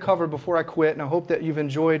that I want to cover before I quit, and I hope that you've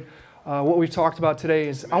enjoyed what we've talked about today.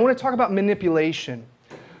 Is I want to talk about manipulation.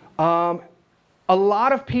 A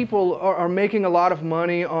lot of people are making a lot of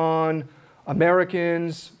money on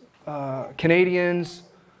Americans, Canadians,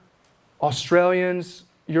 Australians,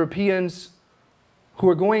 Europeans who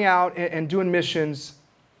are going out and doing missions.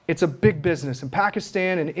 It's a big business. In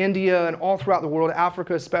Pakistan and India and all throughout the world,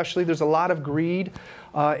 Africa especially, there's a lot of greed.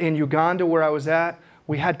 In Uganda, where I was at,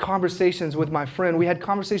 we had conversations with my friend. We had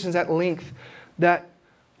conversations at length that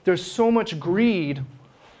there's so much greed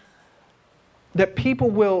that people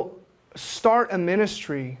will start a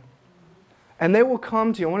ministry and they will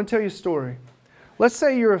come to you. I want to tell you a story. Let's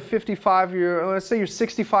say you're a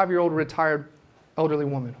 65-year-old retired elderly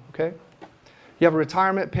woman, okay? You have a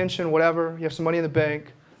retirement pension, whatever. You have some money in the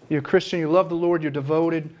bank. You're a Christian. You love the Lord. You're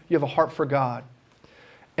devoted. You have a heart for God.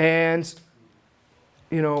 And,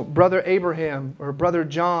 you know, Brother Abraham or Brother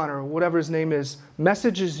John or whatever his name is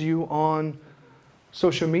messages you on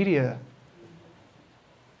social media.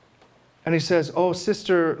 And he says, oh,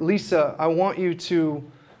 Sister Lisa, I want you to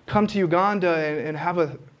come to Uganda and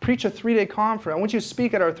preach a 3-day conference. I want you to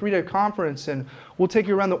speak at our 3-day conference, and we'll take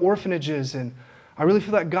you around the orphanages, and I really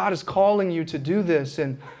feel like God is calling you to do this.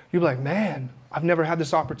 And you'll be like, man, I've never had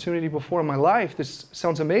this opportunity before in my life. This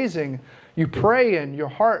sounds amazing. You pray and your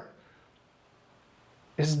heart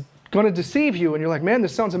is going to deceive you. And you're like, man,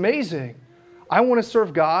 this sounds amazing. I want to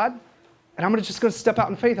serve God, and I'm just going to step out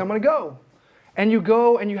in faith. I'm going to go. And you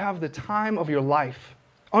go and you have the time of your life.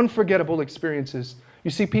 Unforgettable experiences.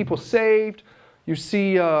 You see people saved. You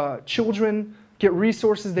see children get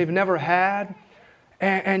resources they've never had.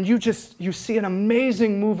 And you see an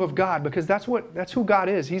amazing move of God, because that's who God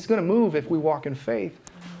is. He's going to move if we walk in faith.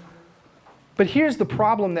 But here's the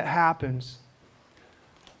problem that happens.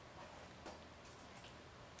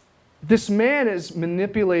 This man is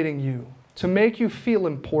manipulating you to make you feel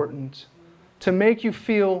important, to make you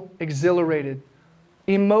feel exhilarated,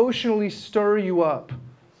 emotionally stir you up,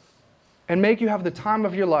 and make you have the time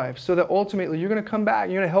of your life, so that ultimately you're going to come back,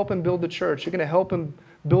 you're going to help him build the church, you're going to help him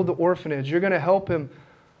build the orphanage, you're going to help him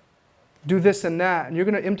do this and that, and you're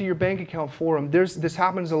going to empty your bank account for him. This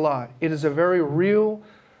happens a lot. It is a very real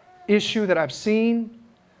issue that I've seen.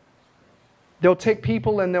 They'll take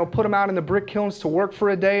people and they'll put them out in the brick kilns to work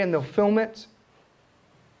for a day, and they'll film it.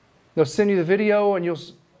 They'll send you the video, and you'll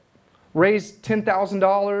raise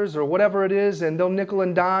 $10,000 or whatever it is, and they'll nickel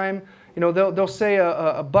and dime. You know, they'll say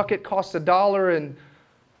a bucket costs $1 and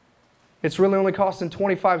it's really only costing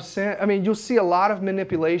 25 cents. I mean, you'll see a lot of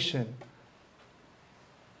manipulation,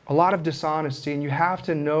 a lot of dishonesty, and you have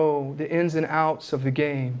to know the ins and outs of the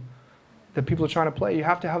game that people are trying to play. You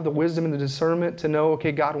have to have the wisdom and the discernment to know,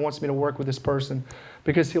 okay, God wants me to work with this person,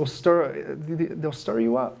 because they'll stir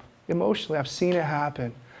you up emotionally. I've seen it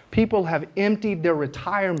happen. People have emptied their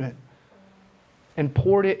retirement and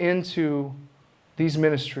poured it into these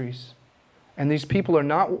ministries. And these people are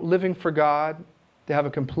not living for God. They have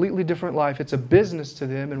a completely different life. It's a business to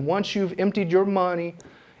them. And once you've emptied your money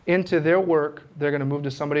into their work, they're going to move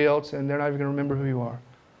to somebody else, and they're not even going to remember who you are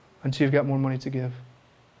until you've got more money to give.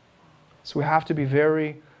 So we have to be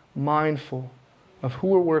very mindful of who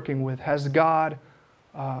we're working with. Has God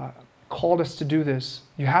called us to do this?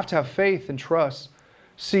 You have to have faith and trust.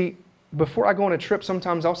 See, before I go on a trip,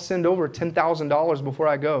 sometimes I'll send over $10,000 before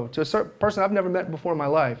I go to a certain person I've never met before in my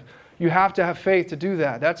life. You have to have faith to do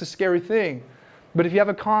that. That's a scary thing. But if you have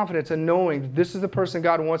a confidence in knowing that this is the person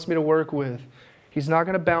God wants me to work with, He's not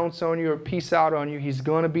going to bounce on you or peace out on you. He's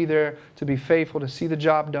going to be there to be faithful, to see the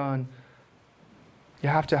job done. You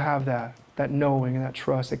have to have that knowing and that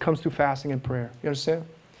trust. It comes through fasting and prayer. You understand?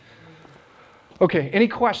 Okay, any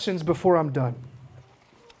questions before I'm done?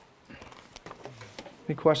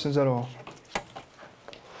 Any questions at all?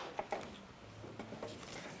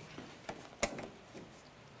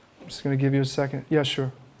 I'm just going to give you a second. Yeah,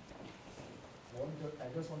 sure.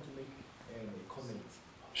 I just want to make a comment.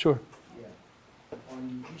 Sure. Yeah.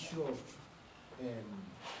 On the issue of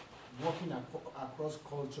working across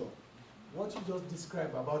culture. What you just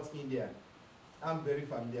described about India, I'm very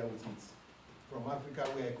familiar with it. From Africa,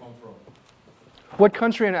 where I come from. What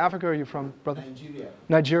country in Africa are you from, brother? Nigeria.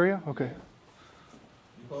 Nigeria? Okay.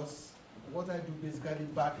 Because what I do basically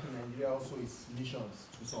back in Nigeria also is missions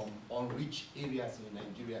to some unreached areas in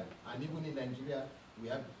Nigeria. And even in Nigeria, we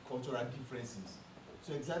have cultural differences.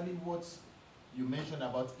 So exactly what you mentioned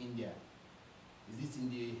about India, is this in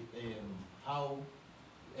the, how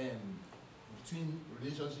between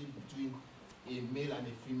relationship between a male and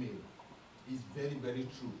a female is very, very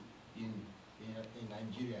true in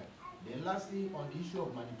Nigeria. Then lastly, on the issue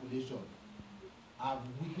of manipulation, I've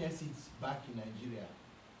witnessed it back in Nigeria,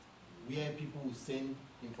 where people will send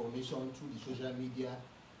information through the social media,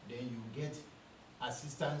 then you get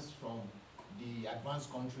assistance from the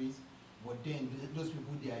advanced countries, but then those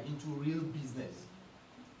people, they are into real business.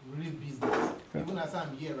 Real business. Yeah. Even as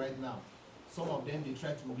I'm here right now, some of them, they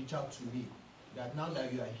try to reach out to me, that now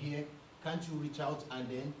that you are here, can't you reach out and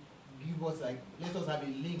then give us, like, let us have a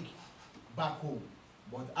link back home.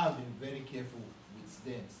 But I've been very careful with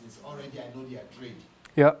them, since already I know their trade.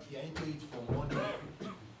 Yeah. They are into it for money,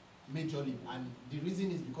 majorly. And the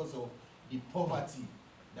reason is because of the poverty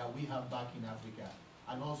that we have back in Africa.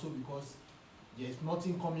 And also because there's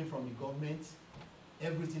nothing coming from the government.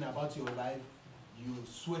 Everything about your life, you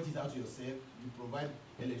sweat it out yourself. You provide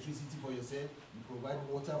electricity for yourself. You provide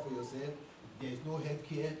water for yourself. There is no health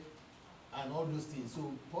care and all those things.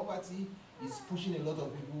 So poverty is pushing a lot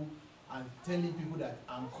of people and telling people that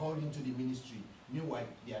I'm called into the ministry. Meanwhile,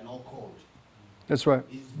 they are not called. That's right.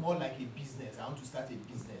 It's more like a business. I want to start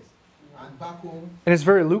a business. And back home... And it's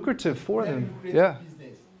very lucrative for them. Yeah.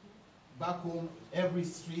 Business. Back home, every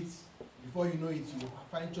street, before you know it, you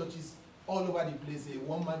find churches all over the place, a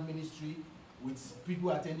one-man ministry with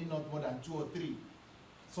people attending not more than 2 or 3.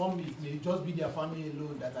 Some it may just be their family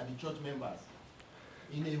alone that are the church members.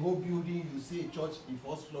 In a whole building, you see a church, the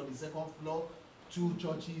first floor, the second floor, 2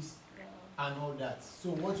 churches, and all that. So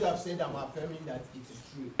what you have said, I'm affirming that it is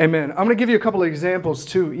true. Amen. I'm going to give you a couple of examples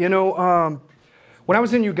too. You know, when I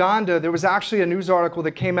was in Uganda, there was actually a news article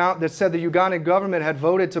that came out that said the Ugandan government had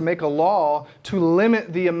voted to make a law to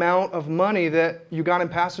limit the amount of money that Ugandan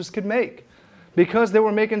pastors could make, because they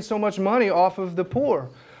were making so much money off of the poor.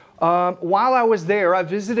 While I was there, I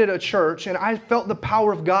visited a church, and I felt the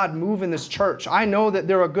power of God move in this church. I know that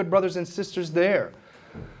there are good brothers and sisters there.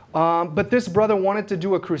 But this brother wanted to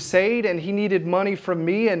do a crusade, and he needed money from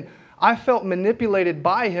me, and I felt manipulated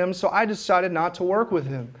by him, so I decided not to work with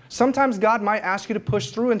him. Sometimes God might ask you to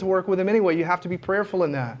push through and to work with him anyway. You have to be prayerful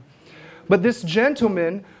in that. But this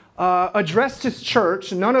gentleman addressed his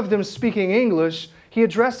church, none of them speaking English. He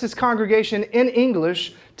addressed his congregation in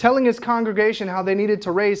English, telling his congregation how they needed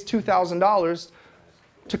to raise $2,000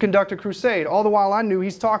 to conduct a crusade. All the while I knew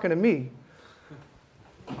he's talking to me.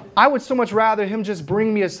 I would so much rather him just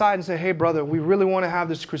bring me aside and say, hey brother, we really want to have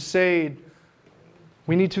this crusade.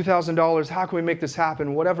 We need $2,000. How can we make this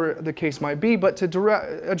happen? Whatever the case might be. But to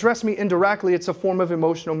address me indirectly, it's a form of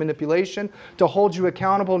emotional manipulation. To hold you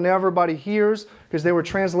accountable, now everybody hears, because they were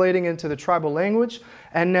translating into the tribal language.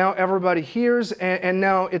 And now everybody hears, and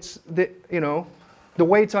now it's the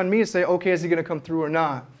weight's on me to say, okay, is he going to come through or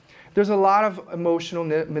not? There's a lot of emotional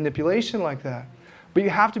manipulation like that. But you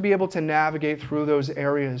have to be able to navigate through those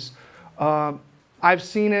areas. I've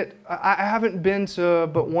seen it. I haven't been to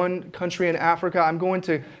but one country in Africa. I'm going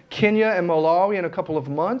to Kenya and Malawi in a couple of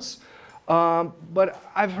months. But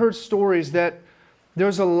I've heard stories that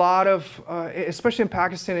there's a lot of, especially in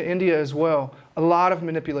Pakistan and India as well, a lot of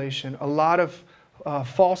manipulation, a lot of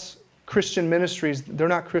false Christian ministries. They're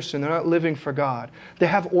not Christian. They're not living for God. They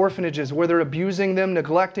have orphanages where they're abusing them,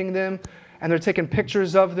 neglecting them, and they're taking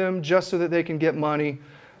pictures of them just so that they can get money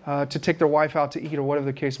to take their wife out to eat or whatever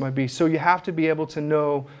the case might be. So you have to be able to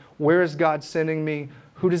know, where is God sending me?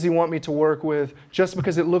 Who does he want me to work with? Just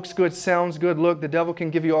because it looks good, sounds good. Look, the devil can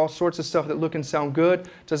give you all sorts of stuff that look and sound good.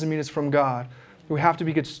 Doesn't mean it's from God. We have to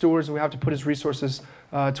be good stewards, and we have to put his resources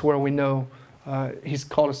to where we know he's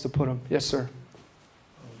called us to put them. Yes, sir.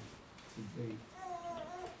 Today,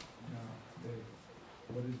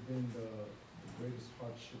 what has been the greatest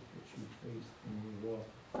hardship that you faced in your walk,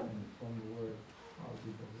 and from the Word, how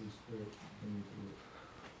did the Holy Spirit bring you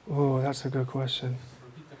through it? Oh, that's a good question.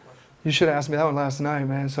 You should have asked me that one last night,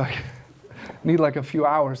 man, so I need like a few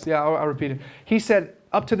hours. Yeah, I'll repeat it. He said,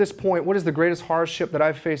 up to this point, what is the greatest hardship that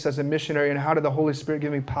I've faced as a missionary, and how did the Holy Spirit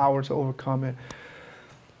give me power to overcome it?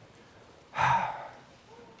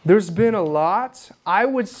 There's been a lot. I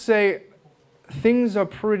would say things are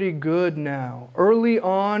pretty good now. Early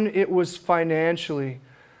on, it was financially.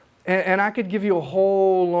 And I could give you a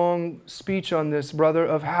whole long speech on this, brother,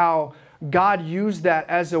 of how God used that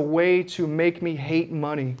as a way to make me hate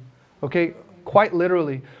money. Okay? Quite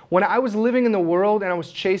literally. When I was living in the world and I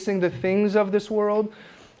was chasing the things of this world,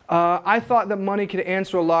 I thought that money could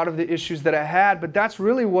answer a lot of the issues that I had, but that's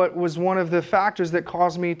really what was one of the factors that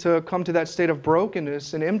caused me to come to that state of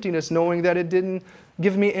brokenness and emptiness, knowing that it didn't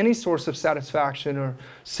give me any source of satisfaction or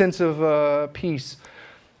sense of peace.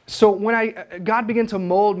 So when God began to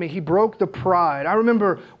mold me, he broke the pride. I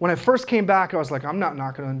remember when I first came back, I was like, I'm not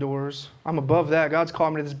knocking on doors. I'm above that. God's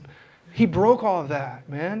called me to this. He broke all of that,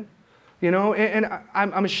 man. You know, and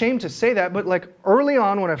I'm ashamed to say that, but like early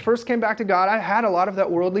on when I first came back to God, I had a lot of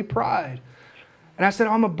that worldly pride. And I said,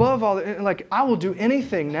 I'm above all that. Like, I will do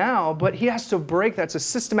anything now, but he has to break. That's a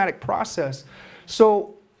systematic process.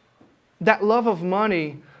 So that love of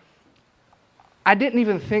money, I didn't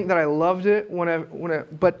even think that I loved it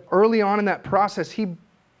but early on in that process, he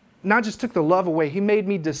not just took the love away, he made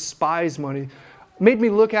me despise money. Made me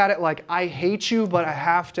look at it like, I hate you, but I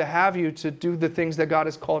have to have you to do the things that God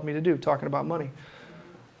has called me to do, talking about money.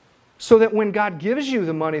 So that when God gives you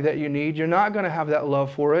the money that you need, you're not going to have that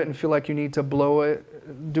love for it and feel like you need to blow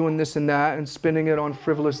it doing this and that and spending it on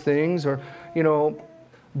frivolous things, or, you know,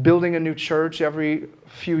 building a new church every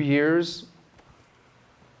few years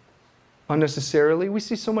unnecessarily. We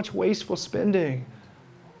see so much wasteful spending.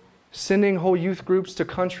 Sending whole youth groups to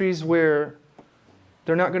countries where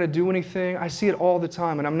they're not going to do anything. I see it all the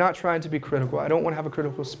time, and I'm not trying to be critical. I don't want to have a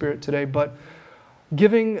critical spirit today, but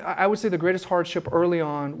giving, I would say the greatest hardship early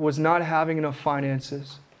on was not having enough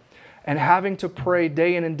finances and having to pray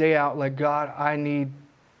day in and day out like, God, I need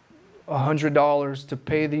 $100 to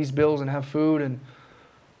pay these bills and have food and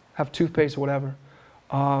have toothpaste or whatever.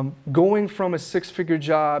 Going from a six-figure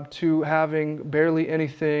job to having barely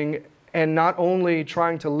anything, and not only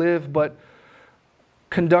trying to live, but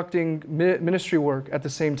conducting ministry work at the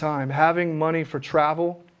same time, having money for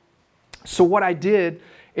travel. So what I did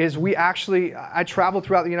is I traveled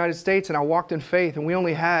throughout the United States and I walked in faith, and we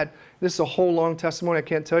only had, this is a whole long testimony, I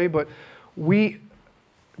can't tell you, but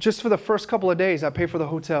just for the first couple of days, I paid for the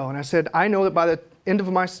hotel. And I said, I know that by the end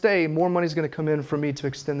of my stay, more money is going to come in for me to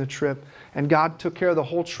extend the trip. And God took care of the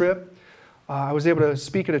whole trip. I was able to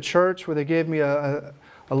speak at a church where they gave me a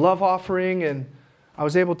love offering, and I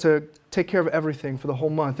was able to take care of everything for the whole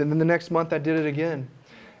month. And then the next month I did it again.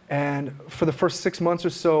 And for the first 6 months or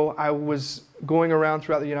so, I was going around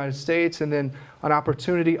throughout the United States, and then an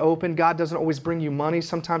opportunity opened. God doesn't always bring you money.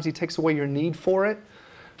 Sometimes He takes away your need for it.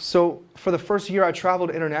 So for the first year I traveled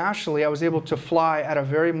internationally, I was able to fly at a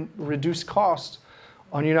very reduced cost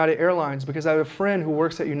on United Airlines because I have a friend who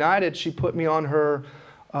works at United. She put me on her,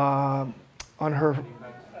 whatever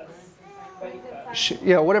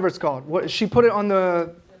it's called. She put it on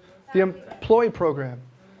the employee program.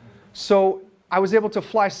 So I was able to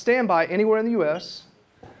fly standby anywhere in the U.S.,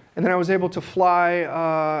 and then I was able to fly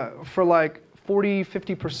for like 40,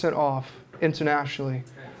 50% off internationally.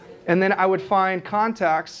 And then I would find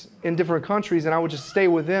contacts in different countries, and I would just stay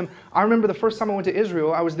with them. I remember the first time I went to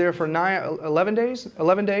Israel, I was there for 11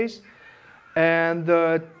 days, and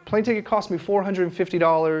the plane ticket cost me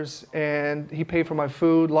 $450, and he paid for my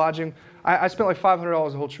food, lodging. I spent like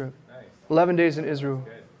 $500 the whole trip. Nice. 11 days in Israel.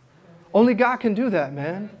 Good. Only God can do that,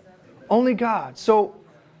 man. Only God. So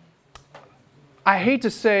I hate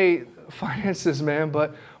to say finances, man,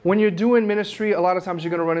 but when you're doing ministry, a lot of times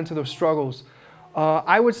you're going to run into those struggles.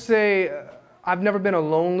 I would say I've never been a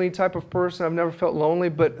lonely type of person. I've never felt lonely,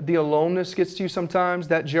 but the aloneness gets to you sometimes,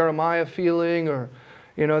 that Jeremiah feeling, or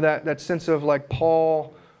that sense of like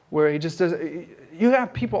Paul, where he just doesn't. You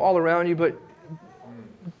have people all around you, but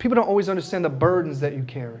people don't always understand the burdens that you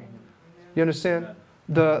carry. You understand?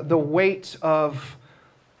 The weight of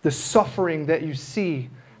the suffering that you see.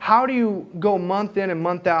 How do you go month in and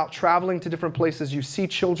month out traveling to different places? You see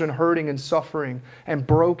children hurting and suffering and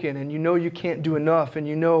broken, and you know you can't do enough, and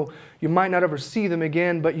you know you might not ever see them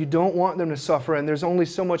again, but you don't want them to suffer, and there's only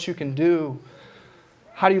so much you can do.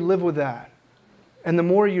 How do you live with that? And the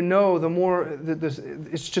more you know, the more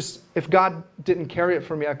it's just, if God didn't carry it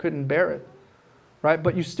for me, I couldn't bear it, right?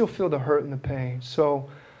 But you still feel the hurt and the pain. So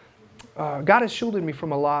God has shielded me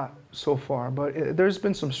from a lot so far, but there's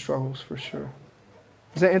been some struggles for sure.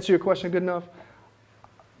 Does that answer your question good enough?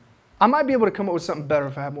 I might be able to come up with something better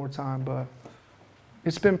if I had more time, but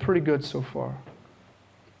it's been pretty good so far.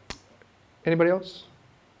 Anybody else?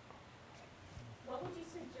 What would you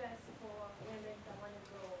suggest for women that want to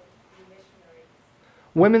go be missionaries?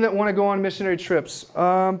 Women that want to go on missionary trips.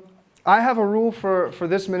 I have a rule for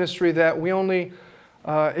this ministry that we only,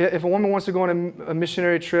 if a woman wants to go on a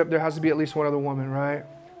missionary trip, there has to be at least one other woman, right?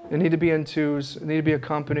 They need to be in twos. They need to be a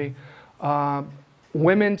company.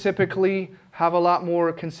 Women typically have a lot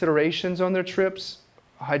more considerations on their trips,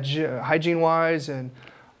 hygiene-wise, and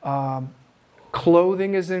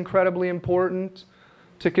clothing is incredibly important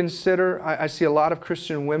to consider. I see a lot of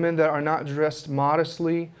Christian women that are not dressed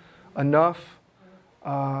modestly enough.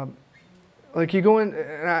 Like you go in,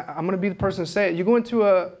 and I'm going to be the person to say it, you go into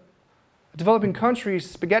a developing country,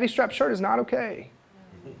 spaghetti strap shirt is not okay,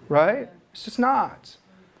 right? It's just not.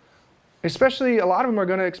 Especially, a lot of them are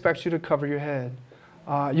going to expect you to cover your head.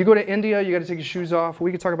 You go to India, you got to take your shoes off.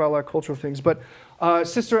 We could talk about a lot of cultural things. But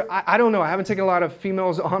sister, I don't know. I haven't taken a lot of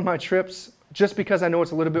females on my trips just because I know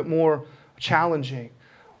it's a little bit more challenging.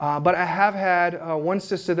 But I have had one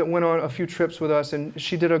sister that went on a few trips with us, and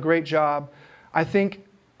she did a great job. I think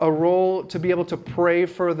a role to be able to pray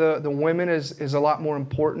for the women is a lot more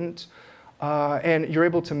important. And you're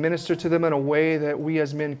able to minister to them in a way that we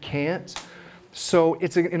as men can't. So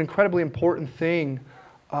it's an incredibly important thing.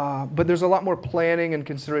 But there's a lot more planning and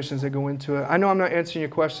considerations that go into it. I know I'm not answering your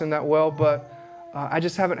question that well, but I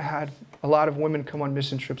just haven't had a lot of women come on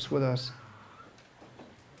mission trips with us.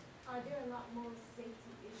 Are there a lot more safety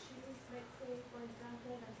issues, let's say, for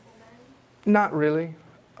example, than for men? Not really.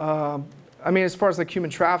 I mean, as far as like human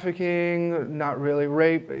trafficking, not really.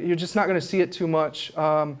 Rape, you're just not going to see it too much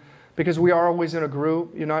because we are always in a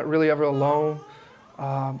group. You're not really ever alone.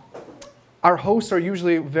 Our hosts are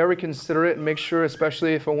usually very considerate and make sure,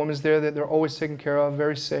 especially if a woman's there, that they're always taken care of,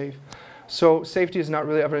 very safe. So safety is not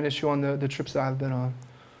really ever an issue on the trips that I've been on.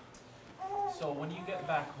 So when you get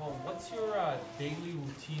back home, what's your daily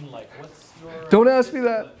routine like? What's your Don't ask me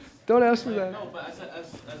that. Don't ask me that. No, but as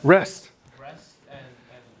Rest. Rest and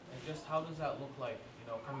just how does that look like? You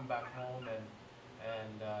know, coming back home and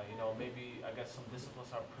you know, maybe I guess some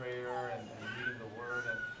disciplines are prayer and reading the Word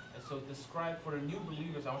and so describe for the new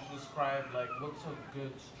believers. I want you to describe like what's a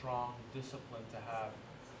good, strong discipline to have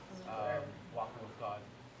walking with God.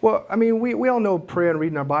 Well, I mean, we all know prayer and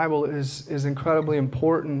reading our Bible is incredibly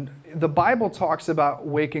important. The Bible talks about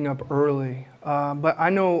waking up early, but I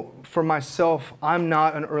know for myself, I'm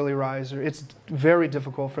not an early riser. It's very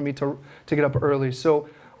difficult for me to get up early. So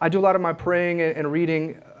I do a lot of my praying and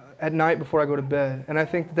reading at night before I go to bed, and I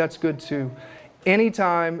think that's good too.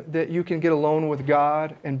 Anytime that you can get alone with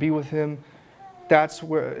God and be with Him, that's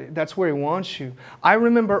where He wants you. I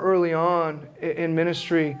remember early on in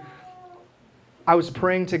ministry, I was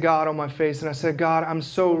praying to God on my face, and I said, God, I'm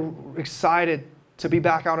so excited to be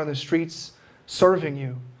back out on the streets serving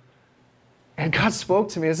you. And God spoke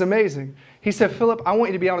to me. It's amazing. He said, Philip, I want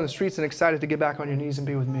you to be out on the streets and excited to get back on your knees and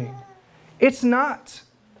be with me. It's not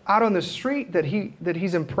out on the street that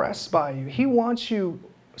He's impressed by you. He wants you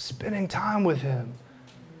spending time with Him.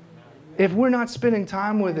 If we're not spending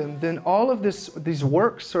time with Him, then all of these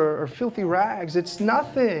works are filthy rags. It's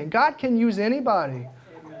nothing. God can use anybody.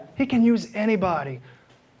 He can use anybody.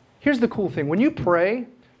 Here's the cool thing. When you pray,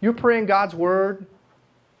 you're praying God's Word,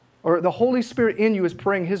 or the Holy Spirit in you is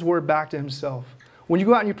praying His Word back to Himself. When you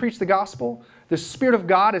go out and you preach the gospel, the Spirit of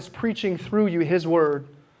God is preaching through you His Word,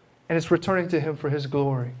 and it's returning to Him for His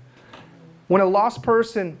glory. When a lost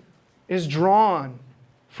person is drawn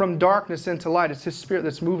from darkness into light, it's His Spirit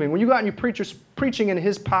that's moving. When you go out and you're preaching in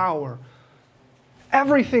His power,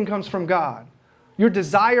 everything comes from God. Your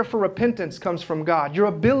desire for repentance comes from God. Your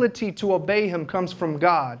ability to obey Him comes from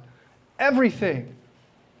God. Everything.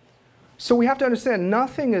 So we have to understand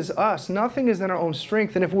nothing is us. Nothing is in our own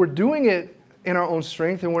strength. And if we're doing it in our own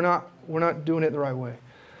strength, then we're not doing it the right way.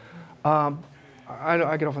 I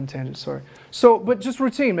get off on tangent, sorry. So, but just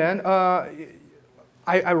routine, man.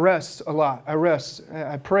 I rest a lot. I rest.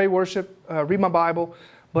 I pray, worship, read my Bible.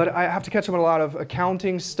 But I have to catch up on a lot of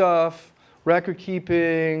accounting stuff, record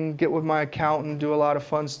keeping, get with my accountant, do a lot of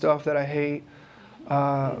fun stuff that I hate,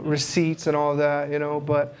 receipts and all that, you know.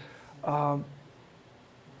 But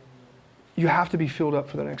you have to be filled up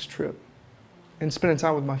for the next trip. And spending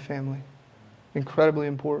time with my family. Incredibly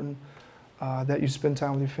important that you spend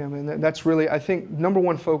time with your family. And that's really, I think, number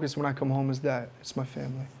one focus when I come home is that. It's my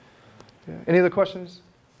family. Yeah. Any other questions?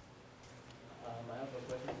 I have a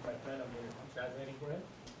question for my friend. I'm translating for him.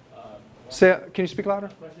 Can you speak louder? A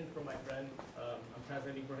question from my friend. I'm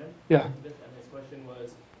translating for him. Yeah. And his question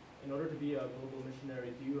was, in order to be a global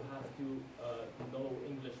missionary, do you have to know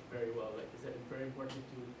English very well? Like, is it very important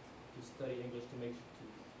to study English to make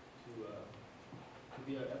to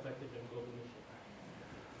be effective in global mission?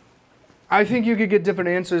 I think you could get different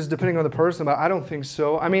answers depending on the person, but I don't think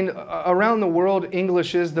so. I mean, around the world,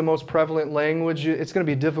 English is the most prevalent language. It's going to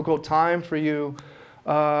be a difficult time for you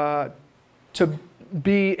to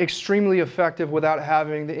be extremely effective without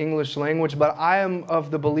having the English language. But I am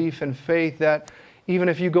of the belief and faith that even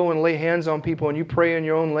if you go and lay hands on people and you pray in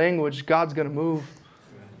your own language, God's going to move.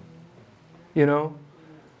 You know?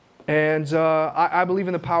 And I believe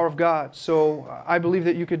in the power of God. So I believe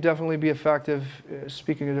that you could definitely be effective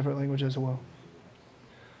speaking a different language as well.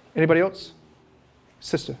 Anybody else?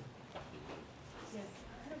 Sister. Yes,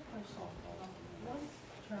 I had a question. Once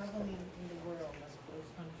traveling in the world, like those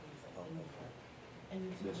countries like India, and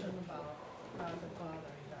you teach them about God the Father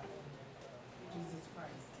and God and Jesus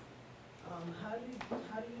Christ, how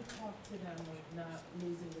do you talk to them of not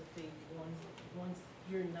losing the faith once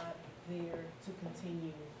you're not there to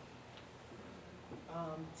continue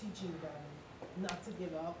teaching them not to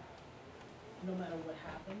give up no matter what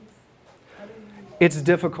happens? It's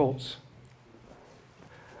difficult.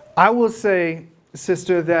 I will say,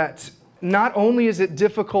 sister, that not only is it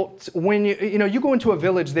difficult when you go into a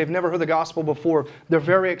village, they've never heard the gospel before, they're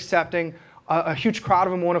very accepting, a huge crowd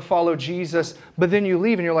of them want to follow Jesus, but then you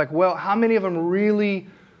leave and you're like, well, how many of them really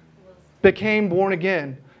became born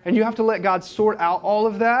again? And you have to let God sort out all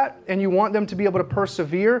of that, and you want them to be able to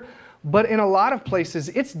persevere. But in a lot of places,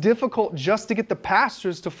 it's difficult just to get the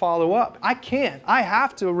pastors to follow up. I can't. I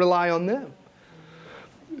have to rely on them.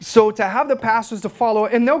 So to have the pastors to follow,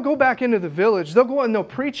 and they'll go back into the village, they'll go out and they'll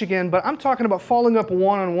preach again, but I'm talking about following up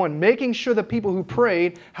one-on-one, making sure the people who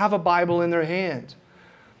prayed have a Bible in their hand.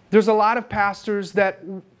 There's a lot of pastors that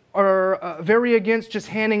are very against just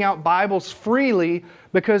handing out Bibles freely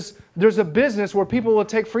because there's a business where people will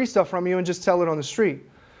take free stuff from you and just sell it on the street.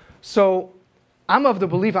 So I'm of the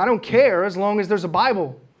belief I don't care as long as there's a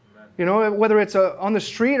Bible. You know, whether it's on the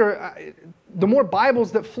street or the more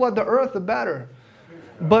Bibles that flood the earth, the better.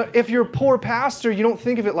 But if you're a poor pastor, you don't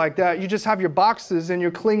think of it like that. You just have your boxes and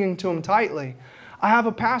you're clinging to them tightly. I have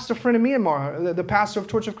a pastor friend in Myanmar, the pastor of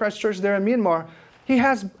Torch of Christ Church there in Myanmar. He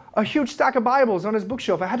has a huge stack of Bibles on his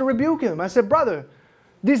bookshelf. I had to rebuke him. I said, brother,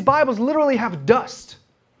 these Bibles literally have dust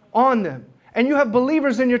on them. And you have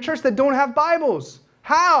believers in your church that don't have Bibles.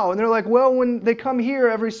 How? And they're like, well, when they come here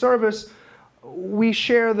every service, we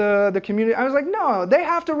share the community. I was like, no, they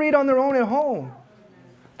have to read on their own at home.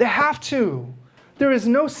 They have to. There is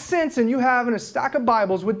no sense in you having a stack of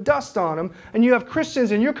Bibles with dust on them and you have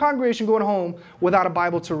Christians in your congregation going home without a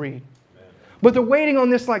Bible to read. But they're waiting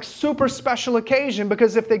on this like super special occasion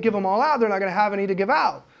because if they give them all out, they're not going to have any to give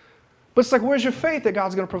out. But it's like, where's your faith that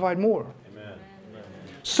God's going to provide more? Amen.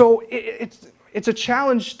 So it's a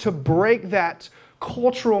challenge to break that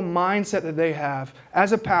cultural mindset that they have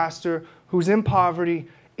as a pastor who's in poverty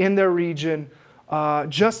in their region.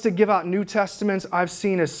 Just to give out New Testaments, I've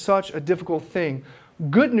seen as such a difficult thing.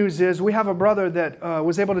 Good news is we have a brother that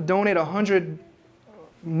was able to donate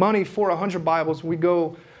money for 100 Bibles. We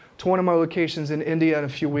go to one of my locations in India in a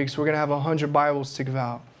few weeks. We're going to have 100 Bibles to give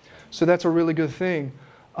out. So that's a really good thing.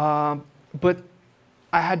 But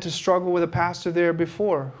I had to struggle with a pastor there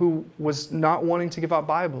before who was not wanting to give out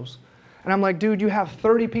Bibles. And I'm like, dude, you have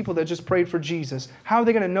 30 people that just prayed for Jesus. How are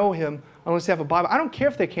they going to know him unless they have a Bible? I don't care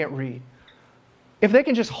if they can't read. If they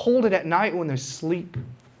can just hold it at night when they sleep.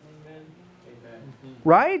 Amen.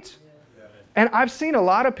 Right? And I've seen a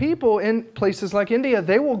lot of people in places like India,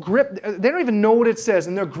 they will grip, they don't even know what it says,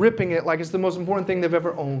 and they're gripping it like it's the most important thing they've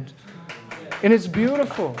ever owned. And it's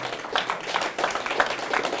beautiful.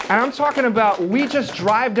 And I'm talking about, we just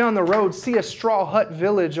drive down the road, see a straw hut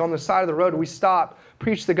village on the side of the road. We stop,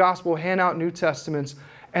 preach the gospel, hand out New Testaments,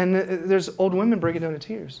 and there's old women breaking down in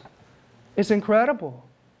tears. It's incredible.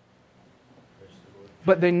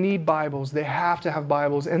 But they need Bibles. They have to have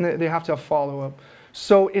Bibles, and they have to have follow-up.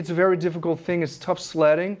 So it's a very difficult thing. It's tough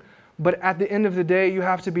sledding. But at the end of the day, you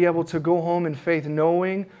have to be able to go home in faith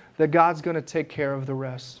knowing that God's going to take care of the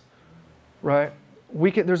rest. Right?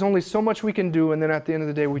 There's only so much we can do, and then at the end of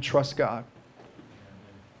the day, we trust God.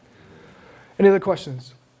 Any other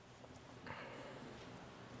questions?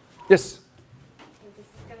 Yes? This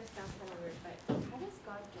is going to sound kind of weird, but how does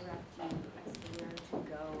God direct you as to where to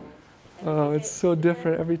go? Oh, it's so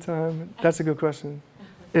different every time. That's a good question.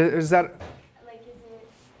 Is that... Like, is it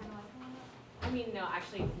kind of like, I mean, no,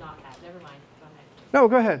 actually, it's not that. Never mind. Go ahead. No,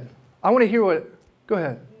 go ahead. I want to hear what... Go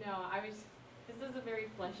ahead. No, this is a very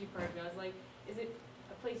fleshy part of it. I was like, is it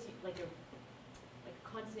a place, like a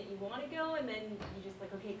continent you want to go, and then you just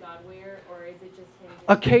like, okay, God, where? Or is it just him?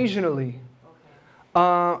 Occasionally.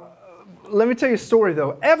 Okay. Let me tell you a story,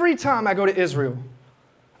 though. Every time I go to Israel,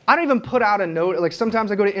 I don't even put out a note. Like, sometimes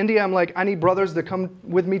I go to India, I'm like, I need brothers to come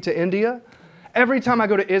with me to India. Every time I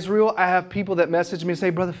go to Israel, I have people that message me and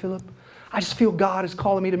say, Brother Philip, I just feel God is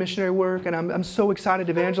calling me to missionary work, and I'm so excited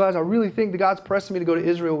to evangelize. I really think that God's pressing me to go to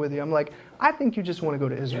Israel with you. I'm like, I think you just want to go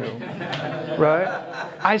to Israel. Right?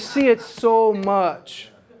 I see it so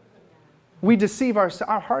much. We deceive ourselves.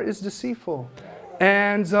 Our heart is deceitful.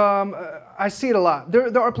 And I see it a lot.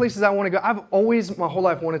 There are places I want to go. I've always, my whole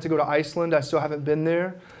life, wanted to go to Iceland. I still haven't been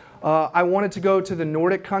there. I wanted to go to the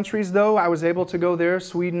Nordic countries, though. I was able to go there,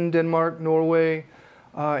 Sweden, Denmark, Norway.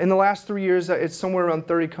 In the last 3 years, it's somewhere around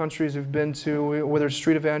 30 countries we've been to, whether it's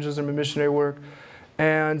street evangelism or missionary work.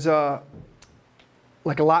 And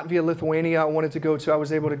like Latvia, Lithuania, I wanted to go to. I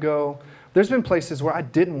was able to go. There's been places where I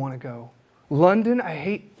didn't want to go. London, I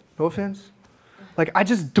hate, no offense. Like, I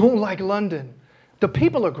just don't like London. The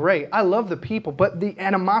people are great. I love the people. But the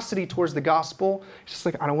animosity towards the gospel, it's just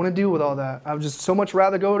like, I don't want to deal with all that. I would just so much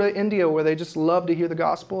rather go to India where they just love to hear the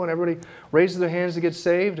gospel and everybody raises their hands to get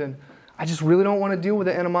saved. And I just really don't want to deal with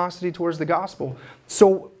the animosity towards the gospel.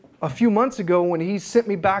 So a few months ago when he sent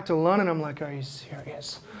me back to London, I'm like, are you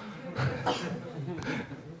serious?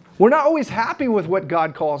 We're not always happy with what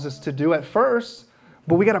God calls us to do at first,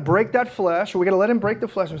 but we got to break that flesh, or we got to let him break the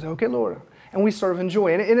flesh and say, okay, Lord. And we sort of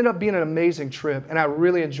enjoy it. And it ended up being an amazing trip, and I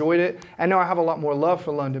really enjoyed it. And now I have a lot more love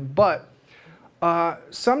for London. But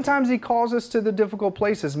sometimes he calls us to the difficult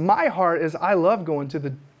places. My heart is I love going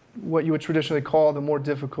to what you would traditionally call the more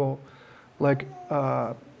difficult, like,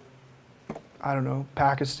 I don't know,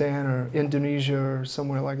 Pakistan or Indonesia or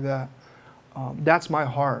somewhere like that. That's my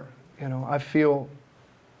heart. You know, I feel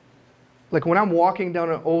like when I'm walking down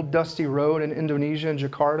an old dusty road in Indonesia, in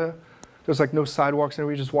Jakarta, there's like no sidewalks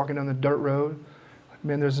anywhere, you're just walking down the dirt road. Like,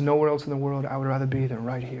 man, there's nowhere else in the world I would rather be than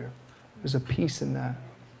right here. There's a peace in that.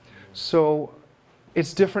 So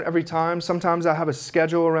it's different every time. Sometimes I have a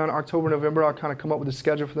schedule around October, November. I'll kind of come up with a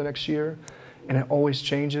schedule for the next year, and it always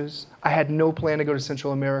changes. I had no plan to go to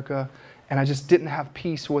Central America, and I just didn't have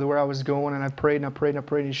peace with where I was going, and I prayed and I prayed and I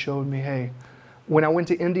prayed, and he showed me, hey, when I went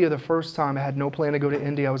to India the first time, I had no plan to go to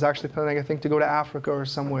India. I was actually planning, I think, to go to Africa or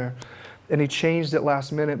somewhere. And he changed it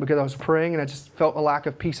last minute because I was praying and I just felt a lack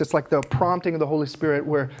of peace. It's like the prompting of the Holy Spirit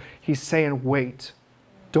where he's saying, wait,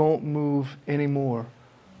 don't move anymore.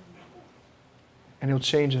 And he'll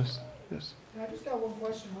change us. Yes. I just got one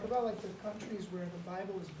question. What about like the countries where the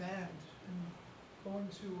Bible is banned and going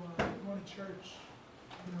to church,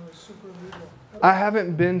 you know, is super legal? I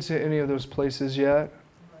haven't been to any of those places yet.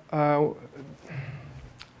 I'm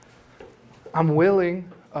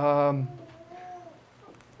willing.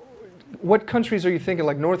 What countries are you thinking?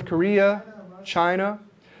 Like North Korea, China?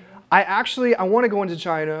 I want to go into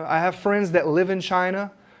China. I have friends that live in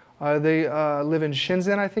China. They live in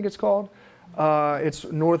Shenzhen, I think it's called. It's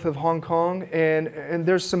north of Hong Kong. And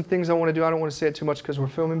there's some things I want to do. I don't want to say it too much because we're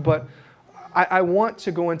filming, but I want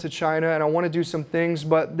to go into China and I want to do some things,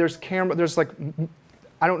 but there's like,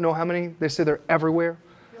 I don't know how many. They say they're everywhere.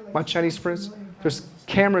 My Chinese friends, there's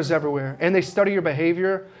cameras everywhere. And they study your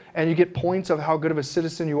behavior and you get points of how good of a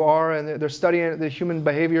citizen you are. And they're studying, the human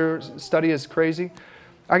behavior study is crazy.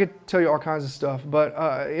 I could tell you all kinds of stuff, but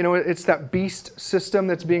you know, it's that beast system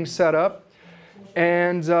that's being set up.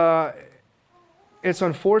 And it's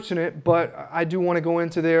unfortunate, but I do want to go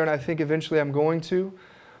into there, and I think eventually I'm going to.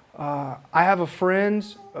 I have a friend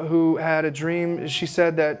who had a dream. She's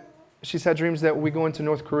had dreams that we go into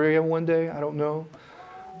North Korea one day. I don't know.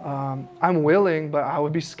 I'm willing, but I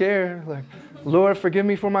would be scared. Like, Lord, forgive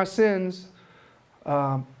me for my sins.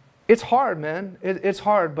 It's hard, man. It's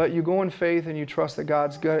hard, but you go in faith and you trust that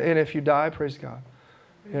God's good. And if you die, praise God.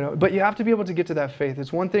 You know, but you have to be able to get to that faith.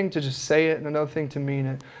 It's one thing to just say it and another thing to mean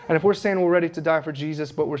it. And if we're saying we're ready to die for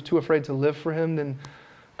Jesus, but we're too afraid to live for Him, then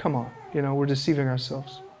come on. You know, we're deceiving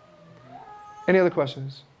ourselves. Any other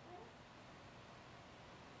questions?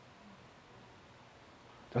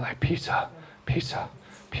 They're like, pizza, pizza,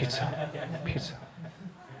 pizza, pizza.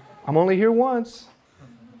 I'm only here once.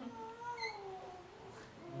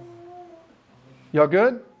 Y'all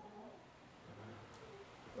good?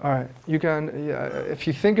 All right. You can, if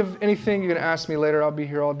you think of anything, you can ask me later. I'll be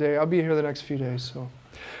here all day. I'll be here the next few days. So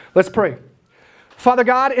let's pray. Father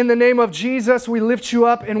God, in the name of Jesus, we lift you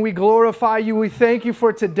up and we glorify you. We thank you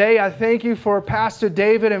for today. I thank you for Pastor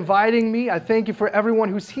David inviting me. I thank you for everyone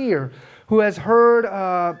who's here, who has heard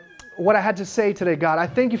what I had to say today, God. I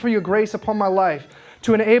thank you for your grace upon my life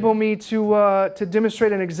to enable me to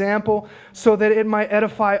demonstrate an example so that it might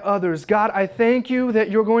edify others. God, I thank you that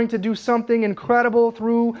you're going to do something incredible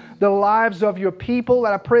through the lives of your people.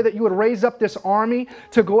 And I pray that you would raise up this army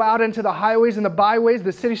to go out into the highways and the byways,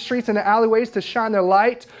 the city streets and the alleyways to shine their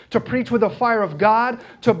light, to preach with the fire of God,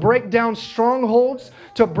 to break down strongholds,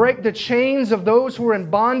 to break the chains of those who are in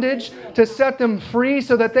bondage, to set them free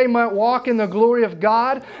so that they might walk in the glory of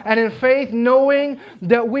God and in faith, knowing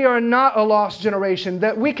that we are not a lost generation,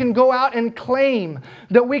 that we can go out and claim,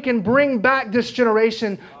 that we can bring back this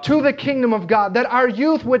generation to the kingdom of God, that our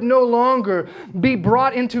youth would no longer be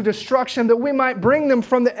brought into destruction, that we might bring them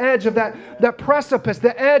from the edge of that precipice,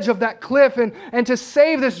 the edge of that cliff, and to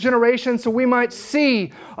save this generation so we might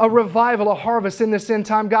see a revival, a harvest in this end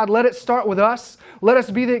time. God, let it start with us. Let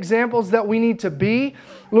us be the examples that we need to be.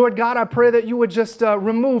 Lord God, I pray that you would just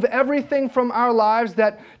remove everything from our lives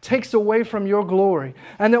that takes away from your glory.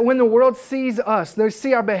 And that when the world sees us, they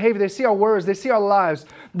see our behavior, they see our words, they see our lives,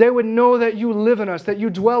 they would know that you live in us, that you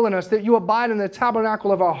dwell in us, that you abide in the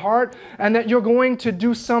tabernacle of our heart, and that you're going to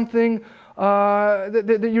do something,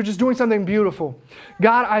 that you're just doing something beautiful.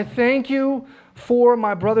 God, I thank you for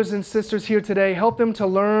my brothers and sisters here today. Help them to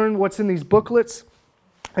learn what's in these booklets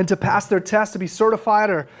and to pass their test, to be certified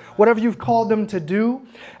or whatever you've called them to do.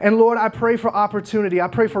 And Lord, I pray for opportunity. I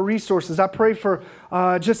pray for resources. I pray for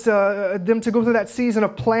just them to go through that season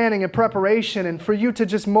of planning and preparation, and for you to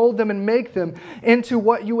just mold them and make them into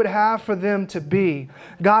what you would have for them to be.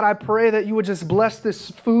 God, I pray that you would just bless this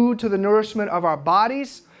food to the nourishment of our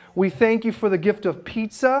bodies. We thank you for the gift of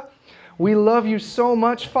pizza. We love you so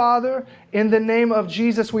much, Father. In the name of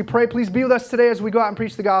Jesus, we pray. Please be with us today as we go out and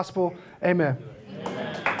preach the gospel. Amen.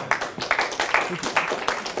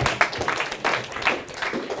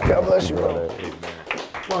 God bless you, brother.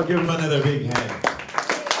 Come on, give him another big hand.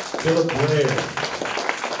 Phillip Blair,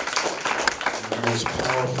 the most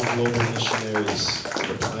powerful global missionaries on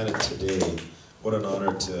the planet today. What an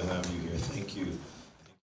honor to have you here. Thank you.